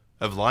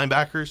 of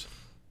linebackers?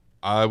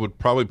 I would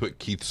probably put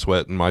Keith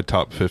Sweat in my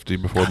top 50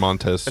 before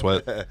Montez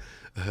Sweat.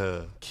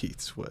 Keith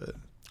Sweat.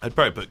 I'd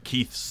probably put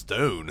Keith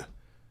Stone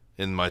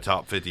in my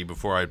top 50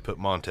 before I'd put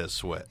Montez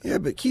Sweat. Yeah,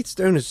 but Keith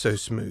Stone is so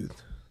smooth.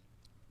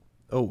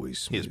 Always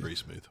smooth. He is pretty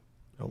smooth.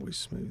 Always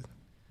smooth.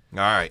 All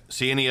right.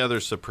 See any other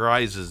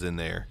surprises in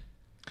there?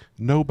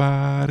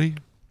 Nobody.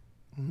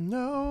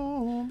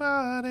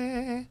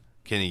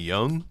 Kenny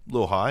Young, a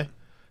little high.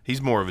 He's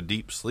more of a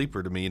deep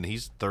sleeper to me, and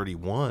he's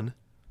 31.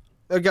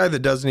 A guy that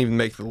doesn't even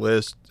make the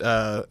list,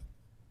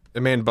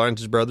 Amanda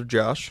Bynes' brother,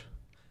 Josh.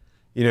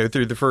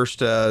 Through the first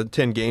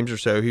 10 games or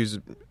so, he's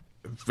a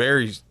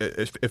very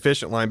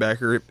efficient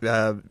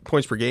linebacker.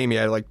 Points per game, he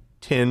had like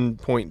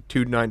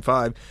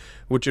 10.295,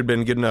 which had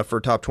been good enough for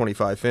a top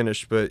 25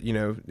 finish. But,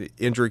 the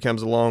injury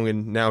comes along,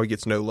 and now he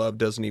gets no love,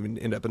 doesn't even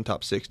end up in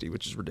top 60,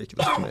 which is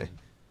ridiculous to me.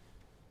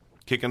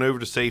 Kicking over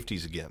to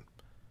safeties again.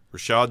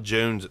 Rashad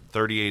Jones at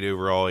 38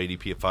 overall,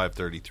 ADP at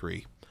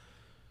 533.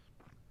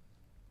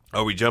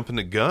 Are we jumping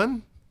the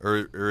gun,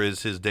 or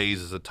is his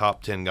days as a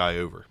top 10 guy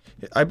over?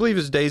 I believe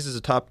his days as a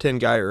top 10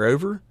 guy are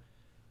over,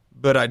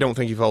 but I don't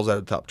think he falls out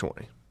of the top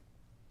 20.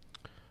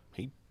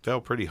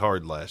 fell pretty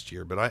hard last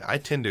year, but I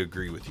tend to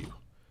agree with you.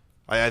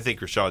 I think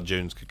Rashad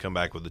Jones could come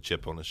back with a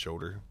chip on his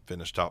shoulder,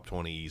 finish top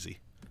 20 easy.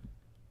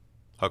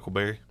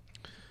 Huckleberry?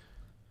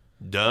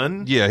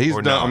 Done? Yeah, he's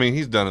or done. not? I mean,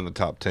 he's done in the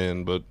top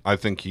 10, but I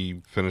think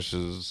he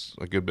finishes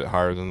a good bit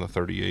higher than the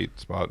 38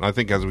 spot. And I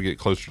think as we get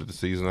closer to the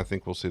season, I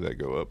think we'll see that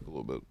go up a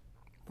little bit.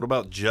 What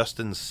about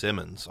Justin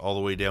Simmons, all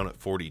the way down at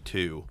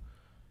 42?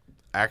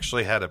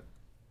 Actually had a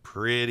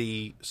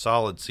pretty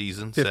solid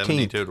season,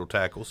 70 total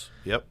tackles.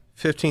 Yep.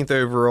 15th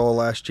overall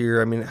last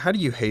year. I mean, how do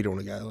you hate on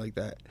a guy like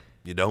that?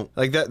 You don't.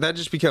 Like that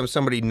just becomes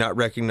somebody not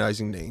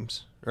recognizing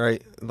names,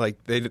 right?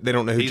 Like they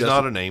don't know who He's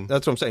not a name.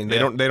 That's what I'm saying. They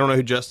Yeah. don't know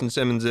who Justin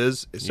Simmons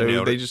is,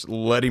 so they just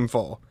let him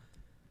fall.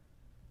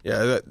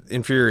 Yeah, that's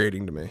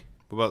infuriating to me.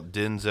 What about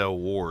Denzel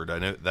Ward? I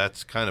know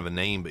that's kind of a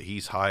name, but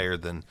he's higher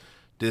than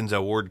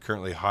Denzel Ward,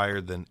 currently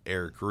higher than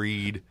Eric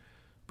Reed,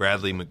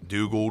 Bradley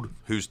McDougald,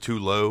 who's too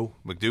low.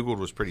 McDougald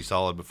was pretty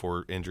solid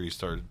before injuries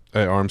started.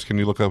 Hey, Arms, can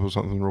you look up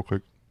something real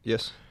quick?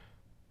 Yes.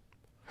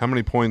 How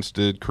many points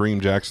did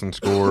Kareem Jackson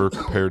score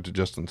compared to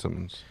Justin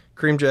Simmons?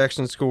 Kareem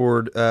Jackson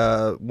scored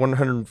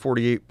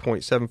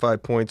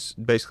 148.75 points,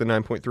 basically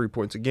 9.3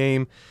 points a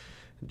game.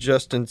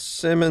 Justin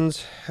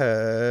Simmons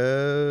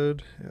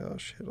had, oh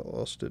shit, I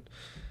lost it,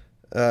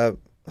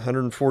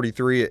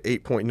 143 at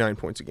 8.9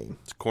 points a game.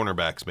 It's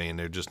cornerbacks, man.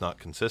 They're just not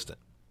consistent.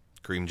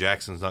 Kareem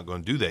Jackson's not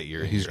going to do that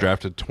year. He's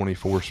drafted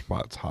 24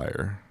 spots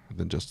higher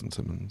than Justin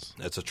Simmons.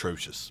 That's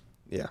atrocious.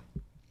 Yeah.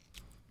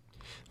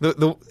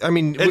 I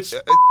mean, It's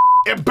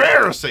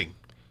embarrassing.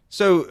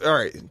 So, all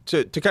right,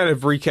 to kind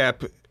of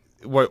recap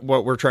what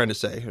we're trying to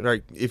say,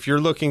 right? If you're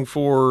looking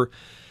for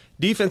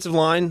defensive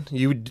line,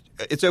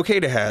 it's okay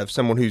to have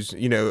someone who's,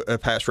 a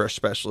pass rush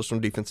specialist on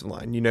defensive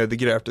line. They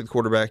get after the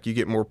quarterback, you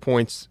get more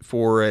points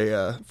for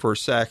a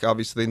sack,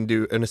 obviously, than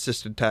do an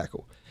assisted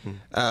tackle.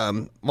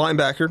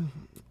 Linebacker,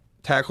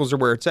 tackles are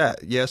where it's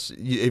at. Yes,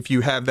 if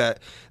you have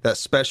that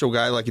special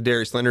guy like a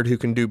Darius Leonard who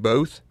can do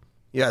both,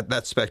 yeah,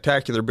 that's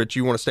spectacular, but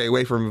you want to stay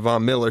away from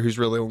Von Miller, who's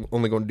really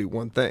only going to do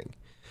one thing.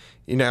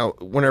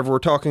 Whenever we're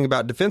talking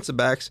about defensive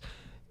backs,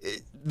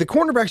 the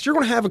cornerbacks, you're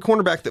going to have a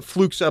cornerback that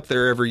flukes up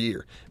there every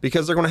year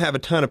because they're going to have a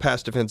ton of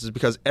pass defenses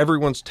because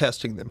everyone's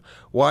testing them.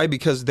 Why?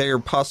 Because they are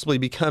possibly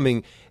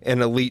becoming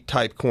an elite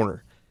type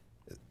corner.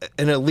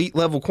 An elite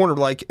level corner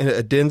like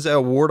a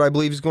Denzel Ward, I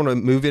believe, is going to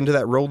move into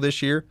that role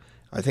this year.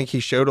 I think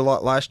he showed a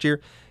lot last year.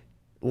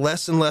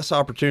 Less and less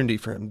opportunity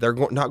for him. They're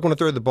not going to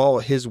throw the ball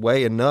his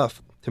way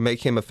enough to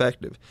make him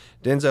effective.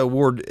 Denzel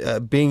Ward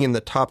being in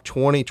the top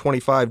 20,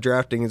 25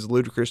 drafting is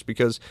ludicrous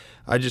because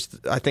I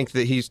think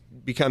that he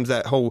becomes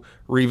that whole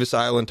Revis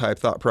Island type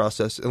thought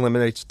process,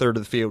 eliminates a third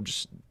of the field,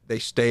 just they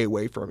stay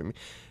away from him.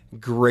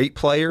 Great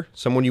player,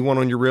 someone you want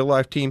on your real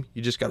life team,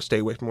 you just got to stay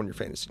away from on your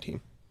fantasy team.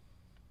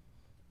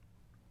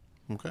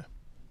 Okay.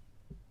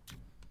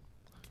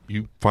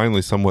 You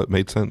finally somewhat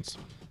made sense.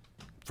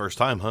 First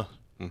time, huh?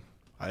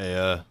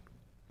 There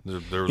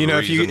was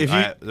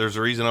there's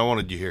a reason I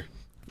wanted you here.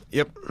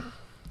 Yep.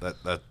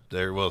 That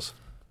there it was.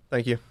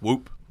 Thank you.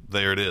 Whoop.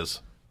 There it is.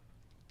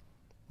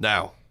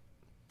 Now,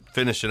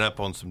 finishing up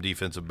on some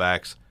defensive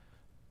backs.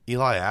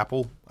 Eli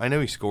Apple, I know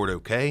he scored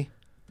okay.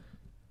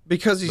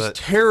 Because he's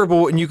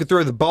terrible and you could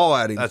throw the ball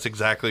at him. That's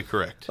exactly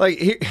correct. Like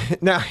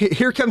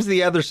here comes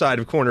the other side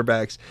of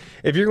cornerbacks.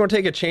 If you're going to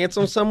take a chance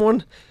on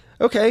someone,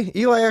 okay,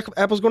 Eli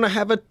Apple's going to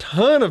have a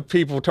ton of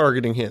people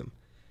targeting him.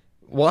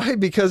 Why?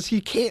 Because he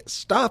can't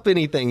stop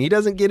anything. He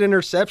doesn't get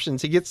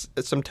interceptions. He gets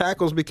some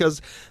tackles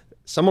because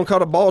someone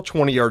caught a ball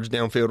 20 yards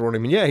downfield on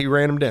him. And yeah, he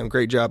ran him down.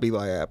 Great job,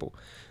 Eli Apple.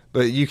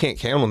 But you can't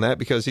count on that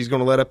because he's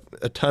going to let up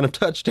a ton of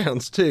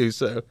touchdowns too.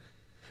 So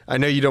I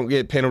know you don't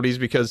get penalties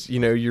because,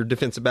 your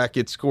defensive back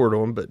gets scored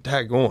on, but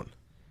tag on.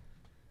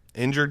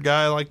 Injured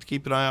guy I like to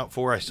keep an eye out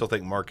for. I still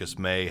think Marcus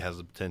May has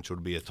the potential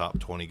to be a top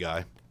 20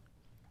 guy.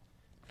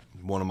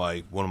 One of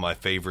my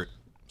favorite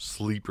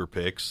sleeper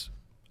picks.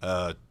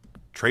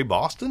 Trey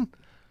Boston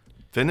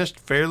finished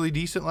fairly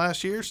decent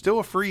last year, still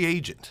a free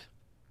agent.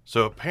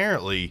 So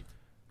apparently,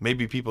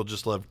 maybe people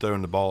just love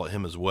throwing the ball at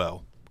him as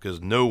well because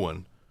no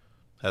one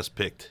has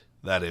picked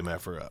that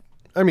MFer up.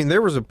 I mean,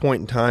 there was a point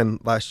in time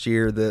last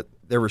year that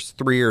there was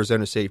 3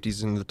 Arizona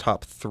safeties in the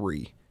top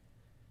 3,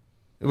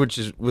 which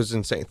was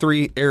insane.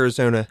 3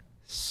 Arizona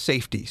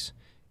safeties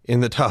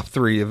in the top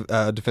 3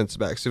 of defensive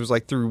backs. It was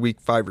like through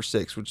week 5 or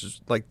 6, which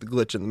is like the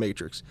glitch in the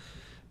Matrix.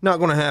 Not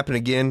going to happen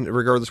again,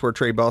 regardless where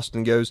Trey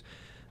Boston goes.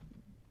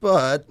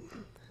 But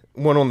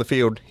when on the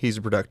field, he's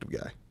a productive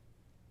guy.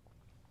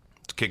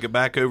 Let's kick it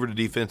back over to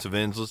defensive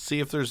ends. Let's see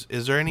if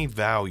is there any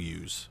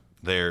values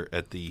there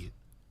at the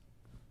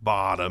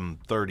bottom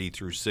 30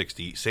 through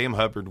 60. Sam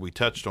Hubbard, we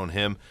touched on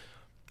him.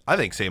 I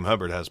think Sam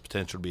Hubbard has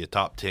potential to be a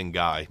top 10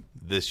 guy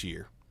this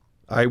year.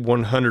 I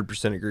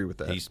 100% agree with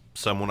that. He's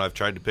someone I've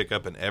tried to pick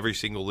up in every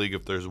single league.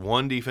 If there's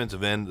one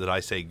defensive end that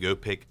I say go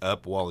pick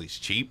up while he's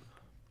cheap,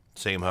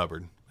 Sam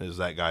Hubbard is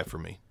that guy for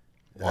me.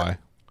 Why?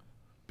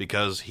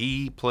 Because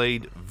he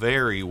played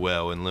very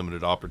well in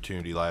limited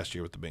opportunity last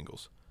year with the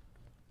Bengals.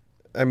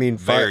 I mean,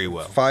 very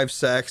well. 5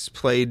 sacks,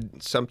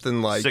 played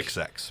something like 6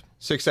 sacks.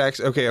 6 sacks.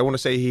 Okay, I want to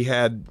say he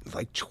had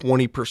like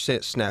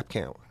 20% snap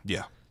count.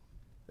 Yeah.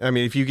 I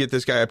mean, if you get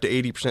this guy up to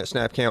 80%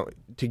 snap count,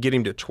 to get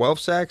him to 12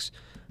 sacks,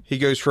 he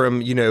goes from,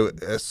 the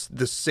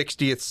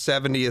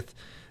 60th,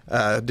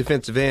 70th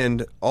defensive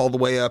end all the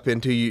way up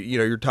into,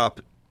 your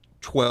top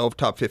 12,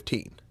 top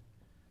 15.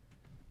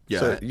 Yeah.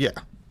 So, yeah.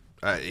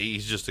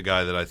 He's just a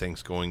guy that I think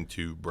is going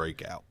to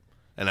break out.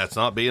 And that's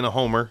not being a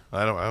homer.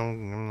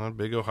 I'm not a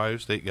big Ohio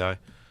State guy.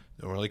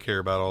 Don't really care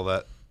about all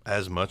that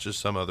as much as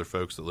some other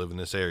folks that live in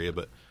this area.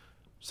 But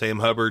Sam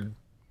Hubbard,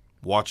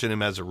 watching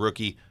him as a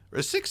rookie,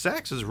 6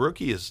 sacks as a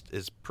rookie is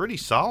pretty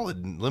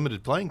solid in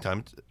limited playing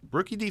time.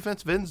 Rookie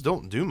defensive ends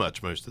don't do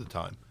much most of the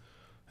time.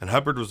 And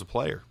Hubbard was a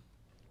player.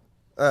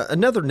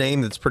 Another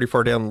name that's pretty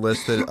far down the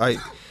list that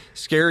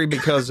scary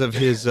because of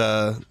his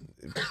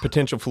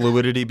potential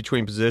fluidity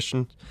between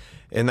positions,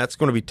 and that's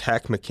going to be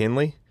Tack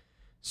McKinley.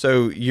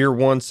 So year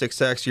 1, 6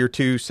 sacks. Year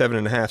 2,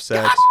 7.5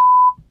 sacks.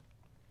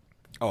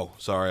 Oh,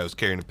 sorry. I was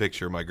carrying a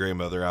picture of my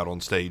grandmother out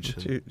on stage.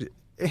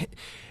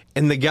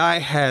 And the guy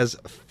has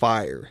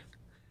fire.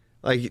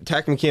 Like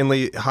Tack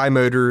McKinley, high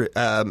motor,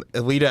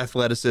 elite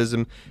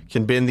athleticism,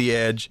 can bend the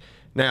edge.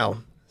 Now,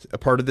 a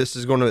part of this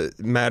is going to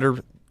matter.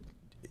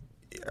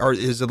 Or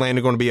is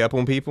Atlanta going to be up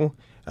on people?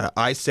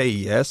 I say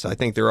yes. I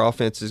think their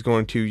offense is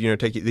going to,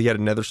 take it yet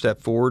another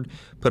step forward,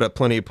 put up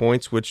plenty of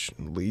points, which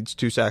leads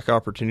to sack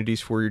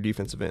opportunities for your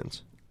defensive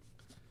ends.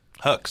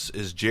 Hucks,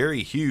 is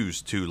Jerry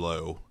Hughes too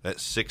low at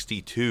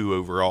 62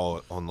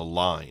 overall on the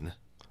line?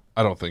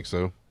 I don't think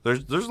so.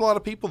 There's a lot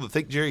of people that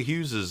think Jerry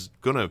Hughes is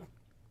gonna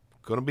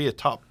be a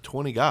top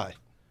 20 guy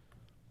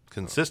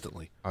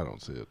consistently. I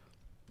don't see it.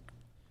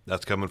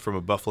 That's coming from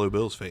a Buffalo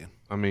Bills fan.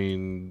 I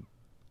mean,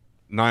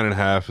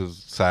 9.5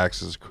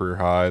 sacks is career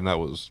high, and that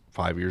was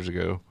 5 years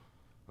ago.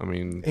 I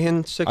mean,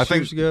 and 6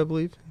 years ago, I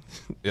believe.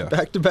 Yeah,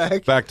 back to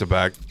back.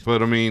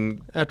 But I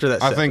mean, after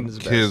that, I think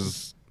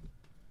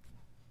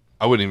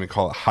I wouldn't even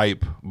call it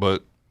hype,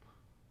 but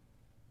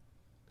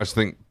I just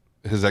think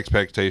his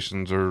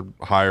expectations are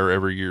higher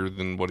every year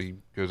than what he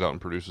goes out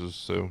and produces.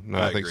 So no,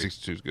 I think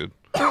 62 is good.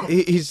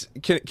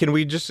 Can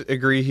we just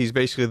agree he's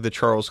basically the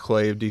Charles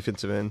Clay of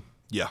defensive end?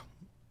 Yeah,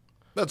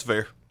 that's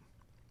fair.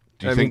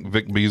 Do you think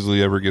Vic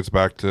Beasley ever gets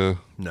back to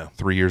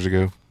 3 years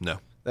ago? No.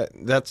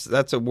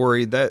 That's a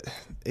worry. That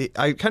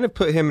I kind of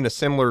put him in a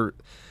similar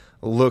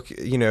look,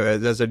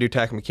 as I do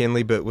Tack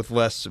McKinley, but with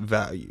less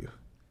value.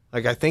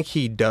 Like, I think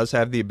he does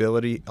have the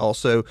ability.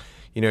 Also,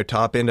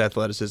 top end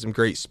athleticism,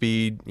 great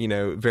speed.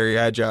 Very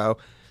agile.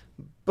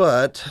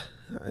 But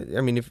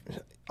I mean, if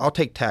I'll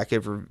take Tack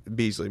over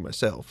Beasley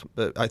myself,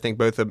 but I think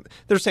both of them,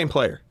 they're the same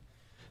player.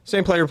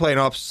 Same player playing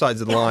opposite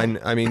sides of the line.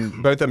 I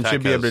mean, both of them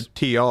should be able to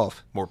tee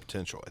off. More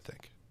potential, I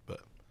think. But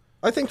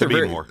I think they're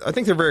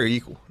very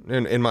equal,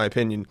 in my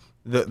opinion.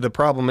 The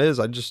problem is,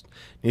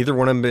 neither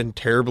one of them been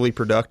terribly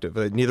productive.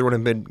 Neither one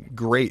of them been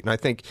great. And I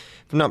think,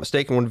 if I'm not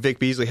mistaken, when Vic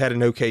Beasley had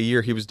an okay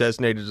year, he was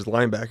designated as a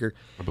linebacker.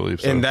 I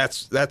believe so. And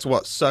that's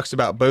what sucks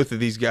about both of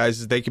these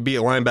guys is they could be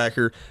a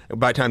linebacker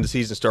by the time the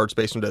season starts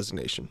based on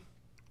designation.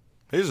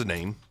 Here's a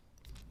name.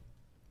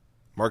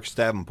 Marcus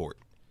Davenport.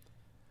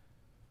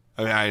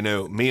 I mean, I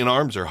know me and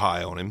Arms are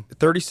high on him.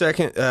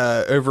 32nd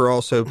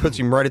overall, so puts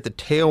him right at the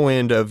tail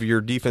end of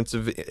your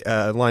defensive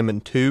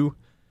lineman 2.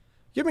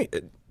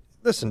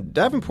 Listen,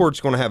 Davenport's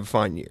going to have a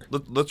fine year.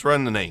 Let's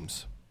run the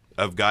names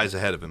of guys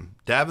ahead of him.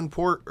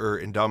 Davenport or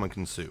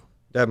Ndamukong Suh?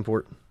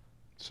 Davenport.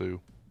 Suh.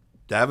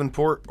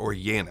 Davenport or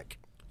Yannick?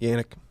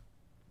 Yannick.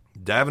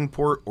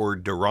 Davenport or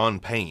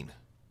Deron Payne?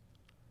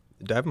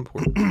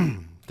 Davenport.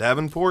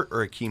 Davenport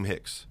or Akeem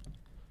Hicks?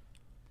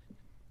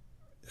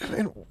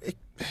 Man,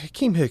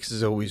 Akeem Hicks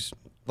is always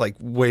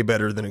way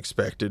better than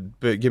expected,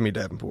 but give me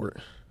Davenport.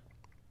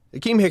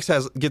 Akeem Hicks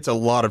gets a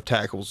lot of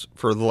tackles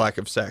for the lack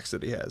of sacks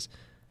that he has.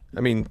 I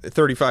mean,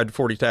 35 to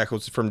 40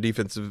 tackles from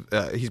defensive.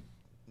 He's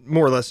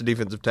more or less a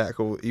defensive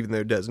tackle, even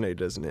though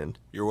designated as an end.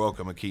 You're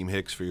welcome, Akeem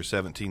Hicks, for your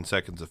 17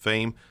 seconds of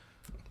fame.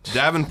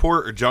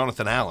 Davenport or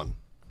Jonathan Allen?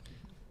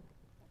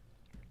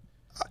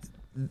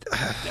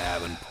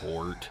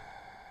 Davenport.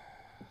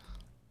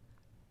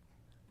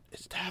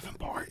 It's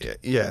Davenport.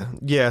 Yeah.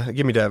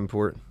 Give me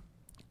Davenport.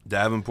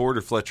 Davenport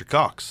or Fletcher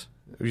Cox?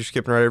 Are you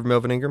skipping right over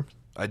Melvin Ingram?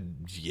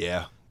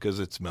 Yeah, because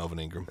it's Melvin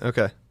Ingram.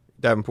 Okay,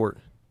 Davenport.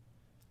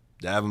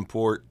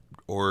 Davenport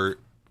or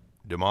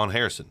Damon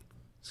Harrison?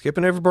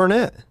 Skipping over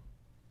Barnett.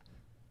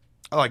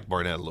 I like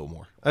Barnett a little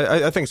more.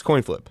 I think it's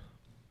coin flip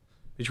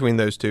between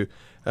those two.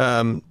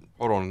 Hold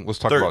on, let's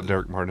talk about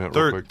Derek Barnett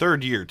real quick.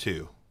 Third year,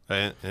 too.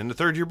 And the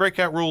third-year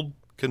breakout rule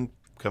can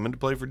come into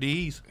play for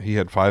DEs. He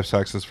had 5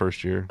 sacks his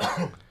first year,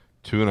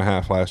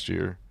 2.5 last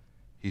year.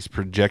 He's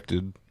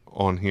projected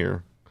on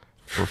here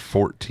for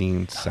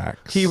 14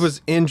 sacks. He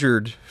was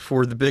injured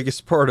for the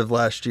biggest part of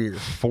last year.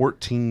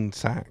 14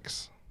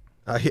 sacks.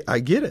 I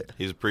get it.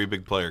 He's a pretty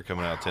big player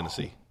coming out of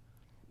Tennessee.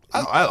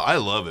 I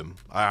love him.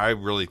 I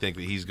really think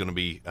that he's going to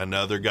be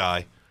another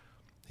guy.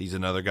 He's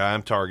another guy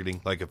I'm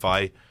targeting. Like if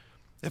I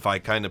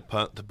kind of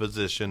punt the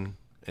position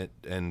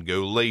and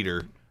go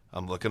later,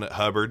 I'm looking at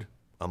Hubbard.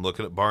 I'm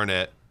looking at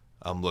Barnett.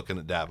 I'm looking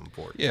at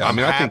Davenport. Yeah, I'm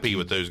I think happy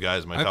with those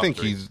guys in my top think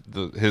three.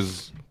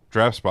 his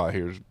draft spot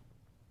here is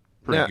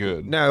pretty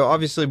good. Now,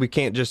 obviously, we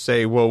can't just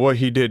say, well, what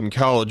he did in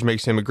college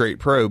makes him a great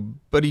pro,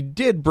 but he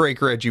did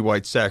break Reggie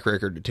White's sack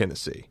record at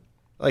Tennessee.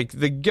 Like,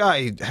 the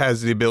guy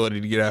has the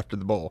ability to get after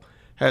the ball.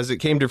 Has it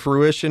came to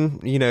fruition,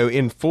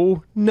 in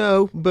full?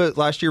 No, but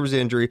last year was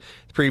injury.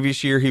 The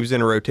previous year, he was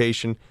in a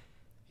rotation.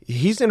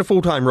 He's in a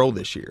full-time role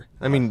this year.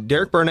 I mean,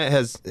 Derek Barnett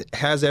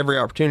has every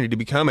opportunity to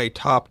become a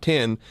top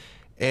 10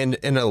 and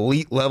an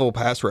elite-level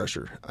pass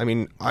rusher. I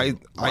mean, I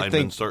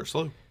think start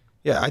slow.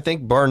 Yeah, I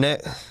think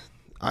Barnett.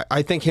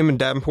 I think him and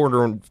Davenport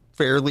are on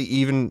fairly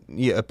even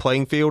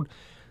playing field,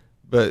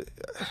 but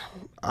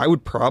I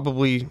would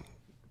probably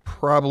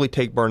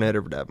take Barnett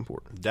over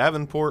Davenport.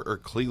 Davenport or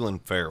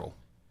Cleveland Farrell?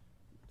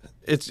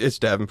 It's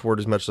Davenport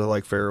as much as I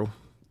like Farrell.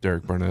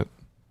 Derek Barnett.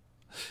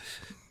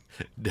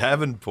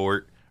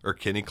 Davenport or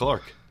Kenny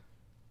Clark?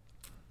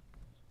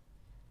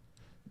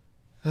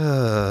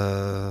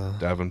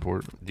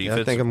 Davenport. Yeah,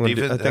 I think I'm going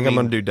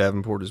to do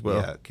Davenport as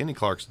well. Yeah, Kenny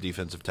Clark's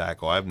defensive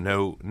tackle. I have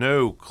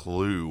no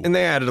clue. And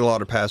they added a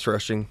lot of pass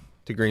rushing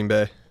to Green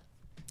Bay.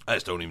 I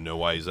just don't even know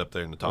why he's up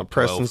there in the top 12.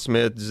 Preston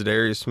Smith,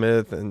 Zadarius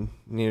Smith, and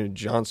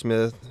John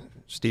Smith,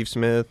 Steve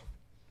Smith.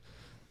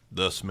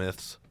 The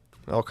Smiths.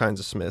 All kinds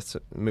of Smiths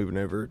moving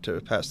over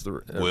to pass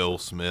the Will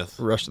Smith.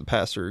 Rush the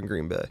passer in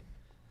Green Bay.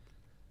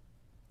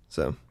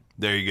 So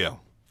there you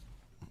go.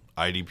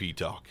 IDP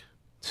talk.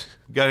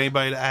 Got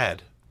anybody to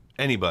add?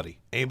 Anybody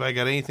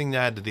got anything to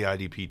add to the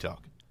IDP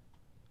talk?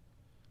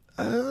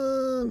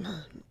 I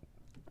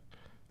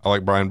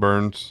like Brian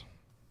Burns.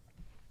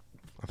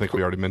 I think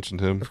we already mentioned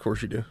him. Of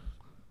course you do.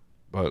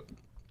 But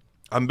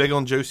I'm big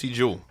on Josie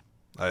Jewell.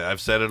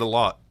 I've said it a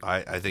lot.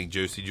 I think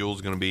Josie Jewell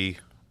is going to be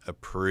a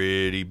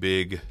pretty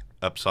big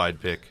upside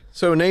pick.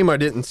 So a name I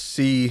didn't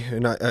see,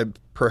 and I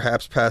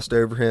perhaps passed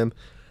over him,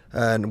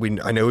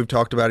 and I know we've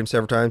talked about him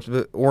several times,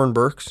 but Oren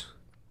Burks.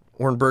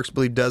 Oren Burks, I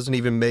believe, doesn't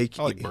even make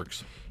I like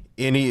Burks.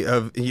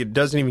 He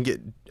doesn't even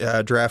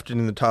get drafted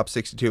in the top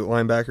 62 at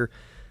linebacker.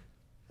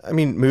 I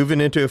mean,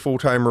 moving into a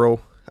full-time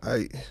role,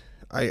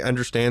 I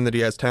understand that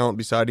he has talent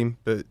beside him,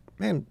 but,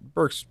 man,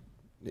 Burks,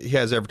 he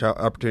has every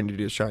opportunity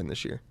to shine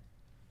this year.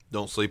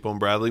 Don't sleep on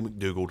Bradley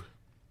McDougald.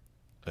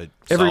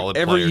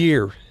 Every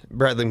year,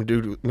 Bradley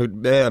McDougald.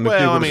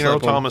 Well, I mean, Earl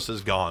Thomas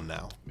is gone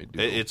now.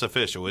 It's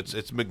official. It's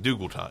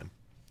McDougald time.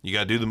 You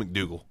got to do the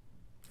McDougald.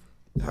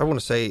 I want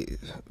to say,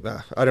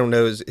 I don't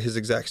know his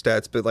exact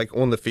stats, but like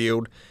on the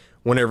field,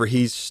 whenever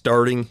he's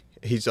starting,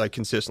 he's like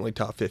consistently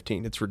top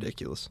 15. It's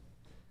ridiculous.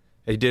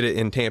 He did it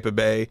in Tampa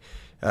Bay,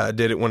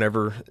 did it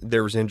whenever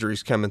there was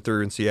injuries coming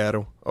through in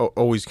Seattle.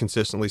 Always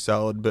consistently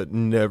solid, but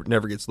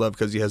never gets loved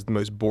because he has the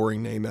most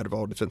boring name out of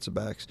all defensive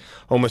backs.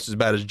 Almost as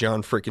bad as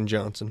John frickin'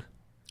 Johnson.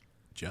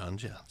 John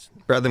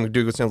Johnson. Bradley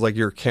McDougald sounds like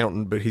your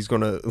accountant, but he's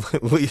going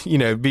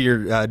to, be your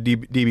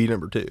DB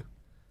number 2.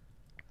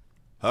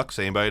 Hucks,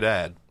 anybody to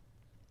add?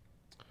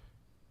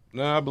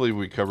 No, I believe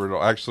we covered it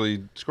all. Actually,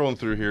 scrolling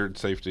through here at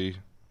safety,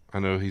 I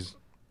know he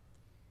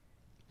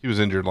was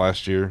injured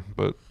last year,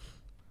 but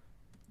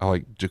I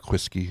like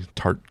Jaquiski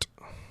Tart.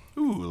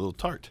 Ooh, a little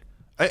tart.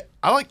 I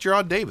like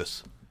Gerard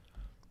Davis.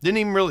 Didn't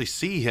even really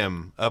see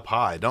him up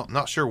high.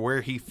 Not sure where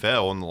he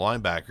fell in the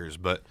linebackers,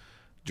 but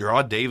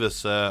Gerard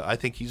Davis, I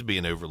think he's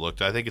being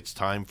overlooked. I think it's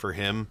time for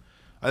him.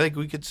 I think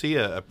we could see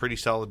a pretty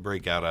solid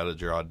breakout out of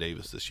Gerard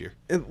Davis this year.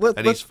 And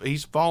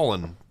he's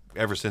fallen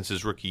ever since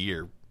his rookie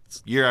year.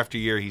 Year after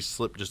year, he's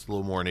slipped just a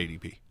little more in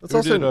ADP.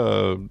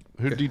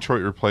 Who did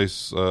Detroit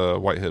replace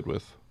Whitehead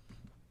with?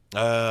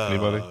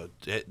 Anybody?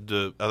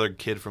 The other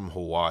kid from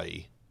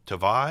Hawaii.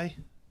 Jelani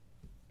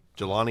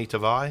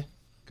Tavai?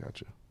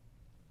 Gotcha.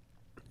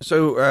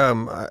 So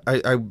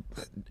I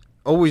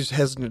always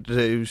hesitant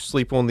to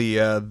sleep on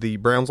the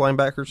Browns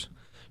linebackers.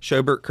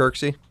 Schobert,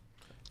 Kirksey.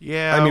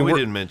 Yeah, I mean, we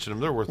didn't mention them.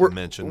 They're worth a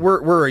mention.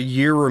 We're a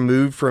year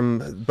removed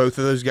from both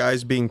of those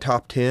guys being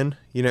top 10.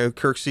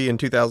 Kirksey in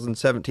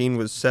 2017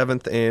 was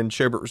 7th, and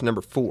Schobert was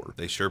number 4.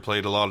 They sure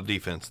played a lot of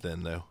defense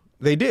then, though.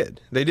 They did.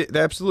 They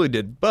absolutely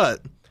did.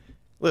 But,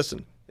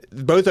 listen,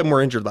 both of them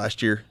were injured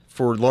last year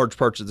for large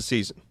parts of the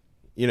season.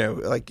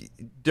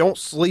 Don't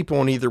sleep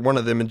on either one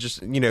of them and just,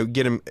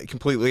 get them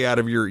completely out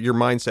of your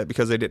mindset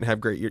because they didn't have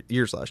great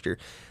years last year.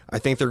 I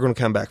think they're going to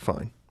come back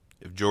fine.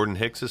 If Jordan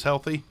Hicks is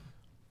healthy,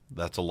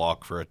 that's a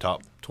lock for a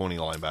top 20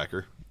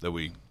 linebacker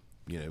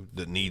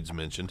that needs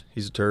mentioned.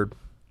 He's a turd.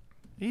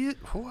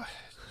 What?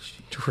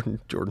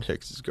 Jordan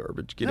Hicks is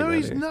garbage. Get no, him out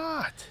he's of here.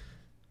 not.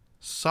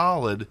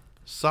 Solid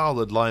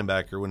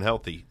linebacker when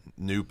healthy.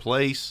 New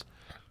place,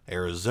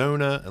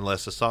 Arizona,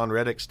 unless Hassan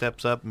Reddick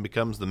steps up and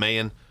becomes the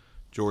man.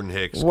 Jordan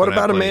Hicks. What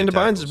about Amanda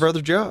Bynes'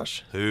 brother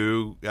Josh?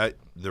 Who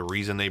the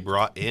reason they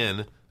brought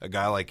in a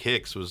guy like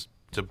Hicks was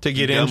to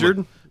get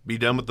injured? Be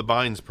done with the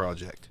Bynes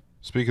project.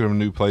 Speaking of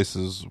new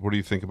places, what do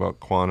you think about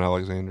Quan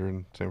Alexander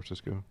in San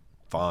Francisco?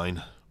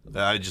 Fine.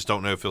 I just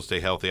don't know if he'll stay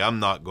healthy. I'm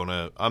not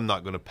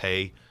gonna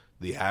pay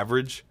the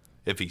average.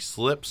 If he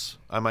slips,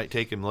 I might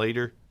take him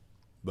later,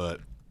 but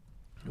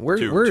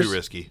too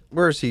risky.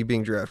 Where is he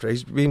being drafted?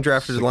 He's being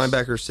drafted as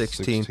linebacker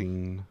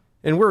 16.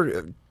 And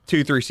we're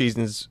 2-3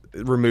 seasons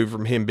removed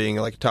from him being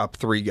like a top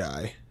 3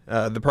 guy.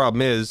 The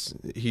problem is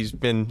he's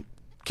been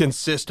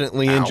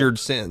consistently injured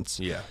since.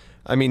 Yeah.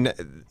 I mean,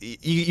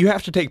 you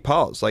have to take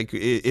pause. Like,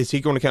 is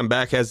he going to come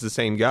back as the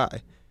same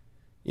guy?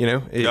 You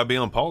know? You got to be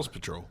on Paul's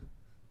patrol.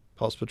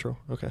 Paul's patrol?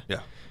 Okay.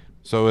 Yeah.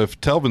 So if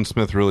Telvin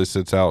Smith really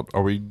sits out,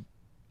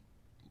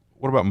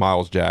 what about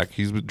Miles Jack?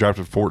 He's been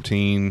drafted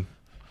 14.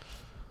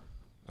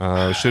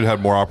 Should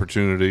have more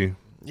opportunity.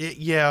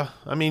 Yeah.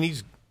 I mean,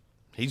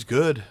 he's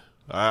good.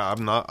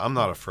 I'm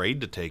not afraid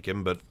to take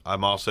him, but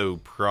I'm also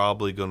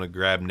probably going to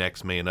grab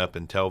next man up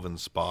in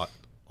Telvin's spot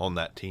on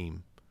that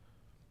team.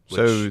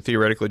 So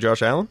theoretically,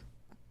 Josh Allen?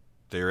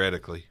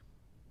 Theoretically.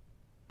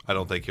 I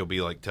don't think he'll be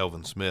like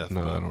Telvin Smith.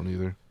 No, I don't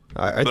either.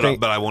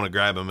 But I want to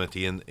grab him at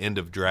the end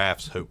of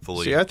drafts,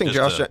 hopefully. See, I think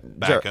just to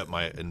back up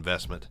my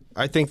investment.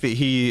 I think that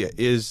he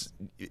is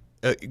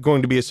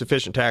going to be a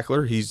sufficient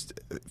tackler. He's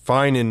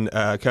fine in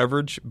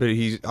coverage, but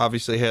he's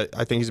obviously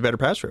I think he's a better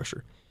pass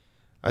rusher.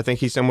 I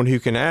think he's someone who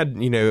can add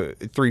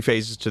 3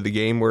 phases to the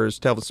game, whereas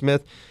Telvin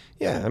Smith,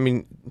 I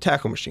mean,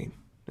 tackle machine.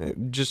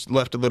 Just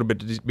left a little bit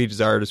to be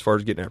desired as far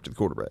as getting after the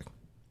quarterback.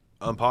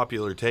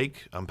 Unpopular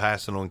take, I'm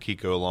passing on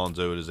Kiko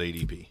Alonso at his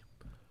ADP.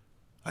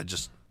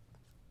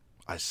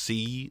 I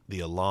see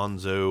the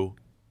Alonso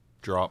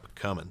drop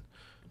coming.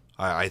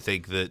 I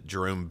think that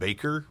Jerome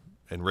Baker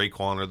and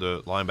Raekwon are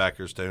the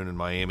linebackers down in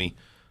Miami.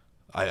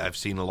 I've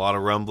seen a lot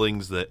of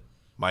rumblings that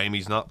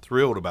Miami's not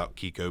thrilled about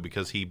Kiko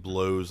because he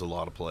blows a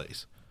lot of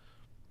plays.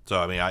 So,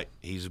 I mean,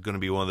 he's going to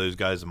be one of those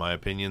guys, in my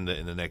opinion, that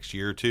in the next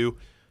year or two,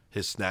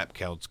 his snap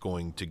count's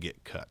going to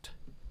get cut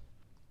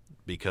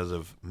because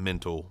of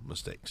mental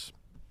mistakes.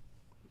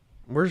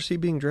 Where's he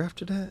being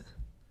drafted at?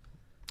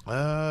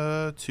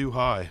 Too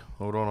high.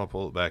 Hold on, I'll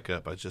pull it back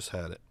up. I just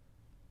had it.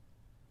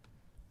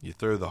 You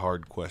throw the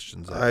hard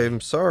questions at me.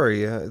 I'm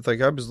sorry. I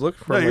was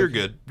looking for. No, you're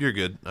good. You're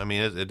good. I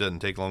mean, it doesn't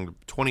take long.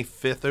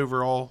 25th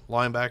overall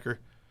linebacker.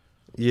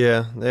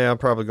 Yeah. I'm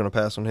probably going to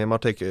pass on him. I'll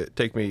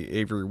take me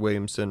Avery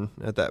Williamson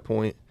at that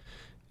point.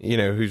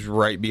 Who's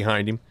right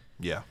behind him.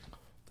 Yeah.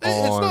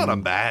 It's not a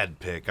bad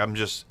pick. I'm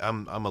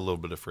a little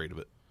bit afraid of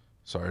it.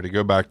 Sorry, to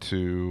go back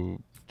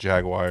to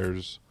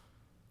Jaguars,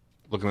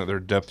 looking at their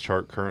depth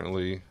chart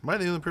currently. Am I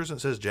the only person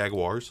that says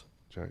Jaguars?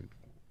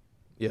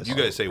 Yes. You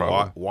guys say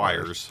Probably.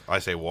 wires. I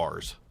say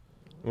wars.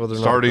 Well, they're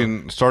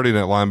starting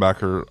at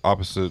linebacker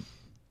opposite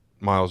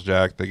Miles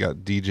Jack, they got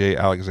DJ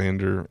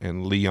Alexander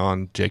and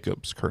Leon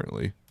Jacobs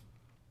currently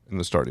in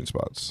the starting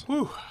spots.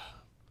 Whew.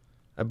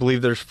 I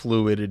believe there's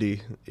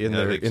fluidity in I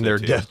their think so,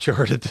 too. depth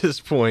chart at this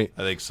point.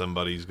 I think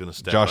somebody's going to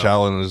step Josh up.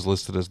 Allen is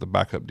listed as the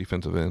backup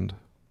defensive end.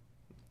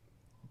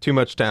 Too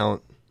much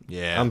talent.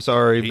 Yeah. I'm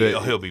sorry,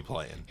 but he'll be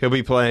playing. he'll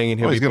be playing,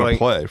 and He's going to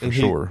play for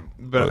sure.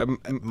 But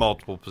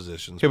Multiple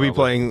positions. he'll be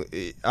probably.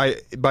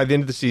 playing. By the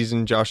end of the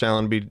season, Josh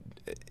Allen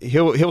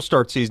he'll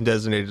start season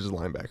designated as a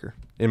linebacker,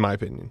 in my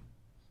opinion.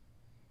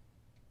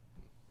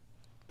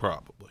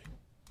 Probably.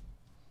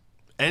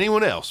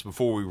 Anyone else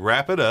before we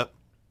wrap it up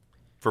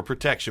for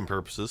protection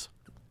purposes?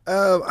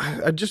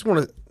 I just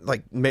want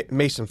to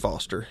Mason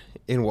Foster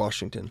in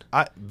Washington.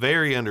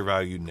 Very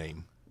undervalued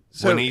name.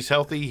 So- when he's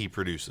healthy, he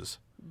produces.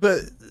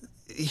 But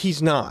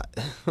he's not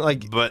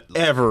But-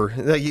 ever.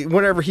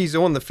 Whenever he's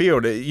on the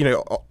field,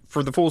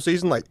 for the full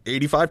season,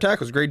 85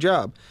 tackles, great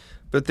job.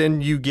 But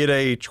then you get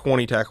a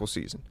 20 tackle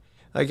season.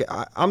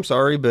 I'm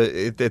sorry, but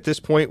at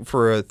this point,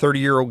 for a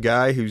 30-year-old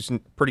guy who's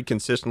pretty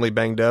consistently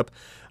banged up,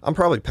 I'm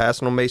probably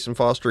passing on Mason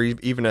Foster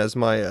even as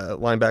my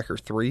linebacker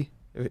 3.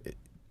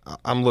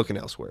 I'm looking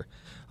elsewhere.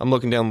 I'm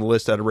looking down the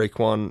list out of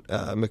Raekwon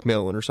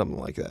McMillan or something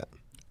like that.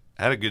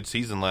 Had a good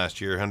season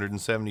last year,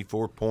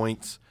 174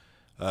 points.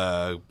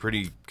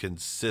 Pretty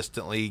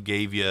consistently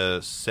gave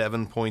you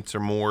 7 points or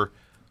more,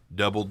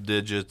 double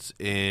digits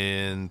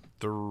in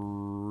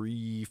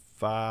 3,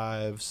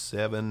 5,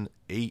 7,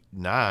 8,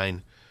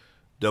 9.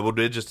 Double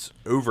digits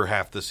over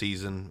half the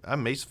season.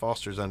 Mace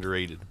Foster's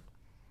underrated.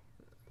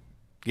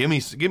 Give me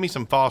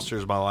some Foster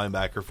as my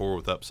linebacker 4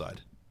 with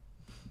upside.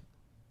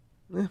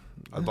 Yeah.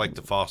 I'd like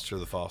to foster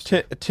the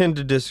Foster. Tend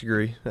to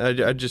disagree.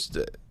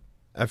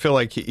 I feel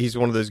like he's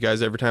one of those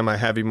guys. Every time I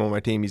have him on my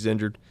team, he's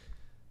injured.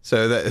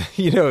 So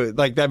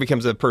that that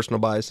becomes a personal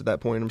bias at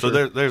that point. I'm So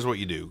sure. there's what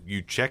you do.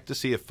 You check to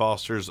see if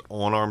Foster's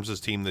on Arms'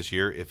 team this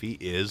year. If he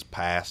is,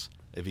 pass.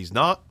 If he's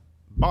not,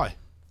 buy.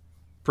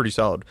 Pretty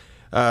solid.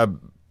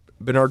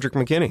 Benardrick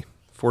McKinney,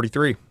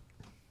 43.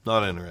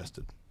 Not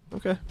interested.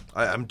 Okay.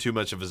 I'm too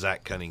much of a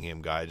Zach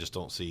Cunningham guy. I just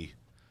don't see.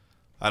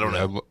 I don't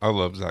know. I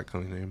love Zach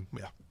Cunningham.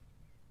 Yeah.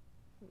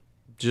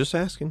 Just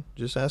asking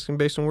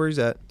based on where he's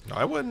at.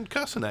 I wasn't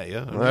cussing at you.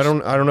 I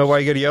don't know why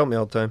you got to yell at me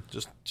all the time.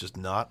 Just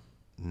not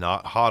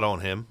hot on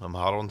him. I'm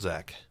hot on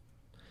Zach.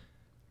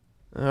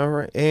 All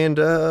right, and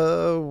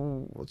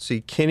let's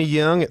see, Kenny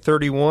Young at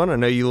 31. I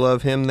know you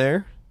love him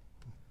there.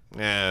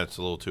 Yeah, it's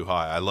a little too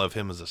high. I love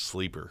him as a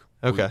sleeper.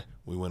 Okay.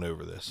 We went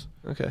over this.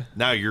 Okay.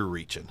 Now you're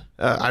reaching.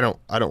 I don't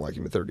like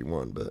him at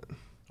 31, but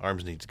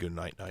Arms needs to go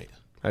night.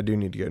 I do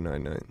need to go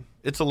 9-9.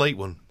 It's a late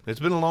one. It's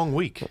been a long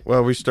week.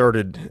 Well, we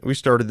started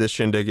this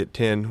shindig at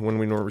 10 when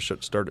we normally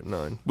should start at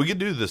 9. We could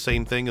do the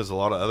same thing as a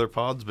lot of other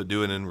pods, but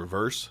do it in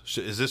reverse.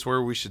 Is this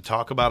where we should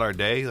talk about our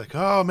day? Like,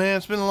 oh, man,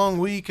 it's been a long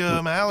week.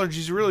 My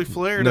allergies really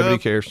flared up.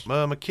 Nobody cares.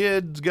 My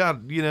kid's got,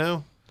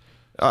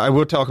 I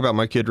will talk about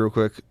my kid real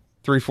quick.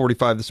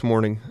 3:45 this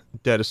morning,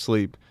 dead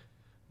asleep.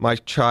 My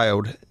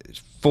child,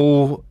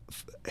 full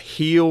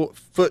heel,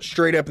 foot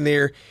straight up in the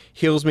air,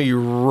 heels me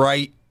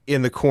right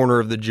in the corner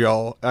of the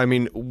jaw. I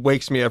mean,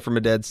 wakes me up from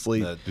a dead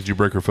sleep. Did you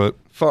break her foot?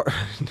 I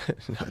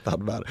thought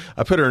about it.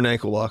 I put her in an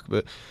ankle lock,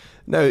 but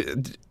no,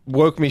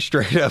 woke me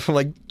straight up. I'm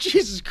like,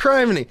 Jesus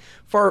criminy.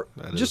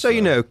 Just so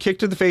you know, kick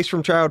to the face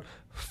from child,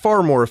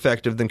 far more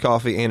effective than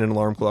coffee and an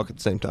alarm clock at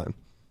the same time.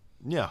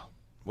 Yeah.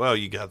 Well,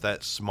 you got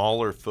that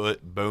smaller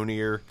foot,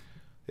 bonier.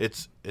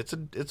 It's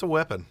a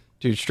weapon.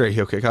 Dude, straight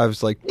heel kick. I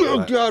was like,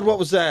 oh, God, what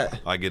was that?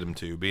 I get them,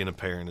 too. Being a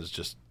parent is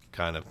just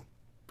kind of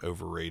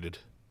overrated.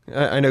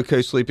 I know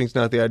co-sleeping's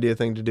not the idea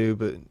thing to do,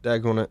 but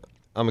daggone it,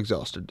 I'm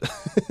exhausted.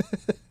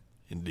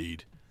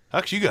 Indeed.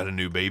 Hucks, you got a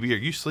new baby. Are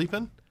you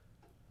sleeping?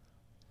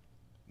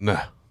 No.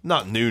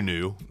 Not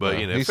new, but,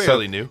 He's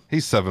fairly new.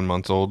 He's 7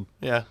 months old.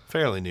 Yeah,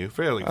 fairly new.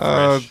 Fairly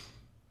fresh.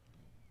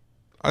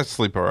 I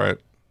sleep all right.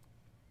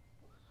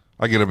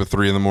 I get up at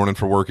 3 a.m.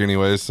 for work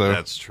anyways, so.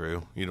 That's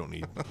true. You don't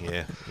need,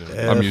 yeah.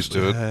 I'm used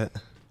to it.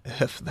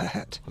 F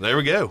that. Well, there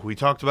we go. We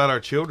talked about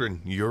our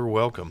children. You're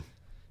welcome.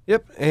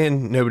 Yep,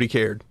 and nobody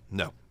cared.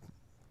 No.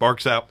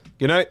 Barks out.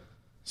 Good night.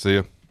 See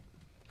ya.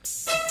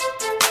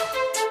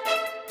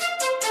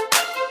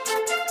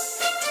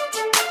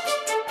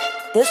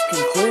 This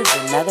concludes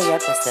another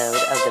episode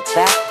of the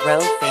Back Row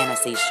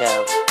Fantasy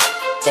Show.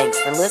 Thanks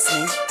for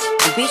listening,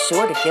 and be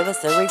sure to give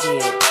us a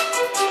review.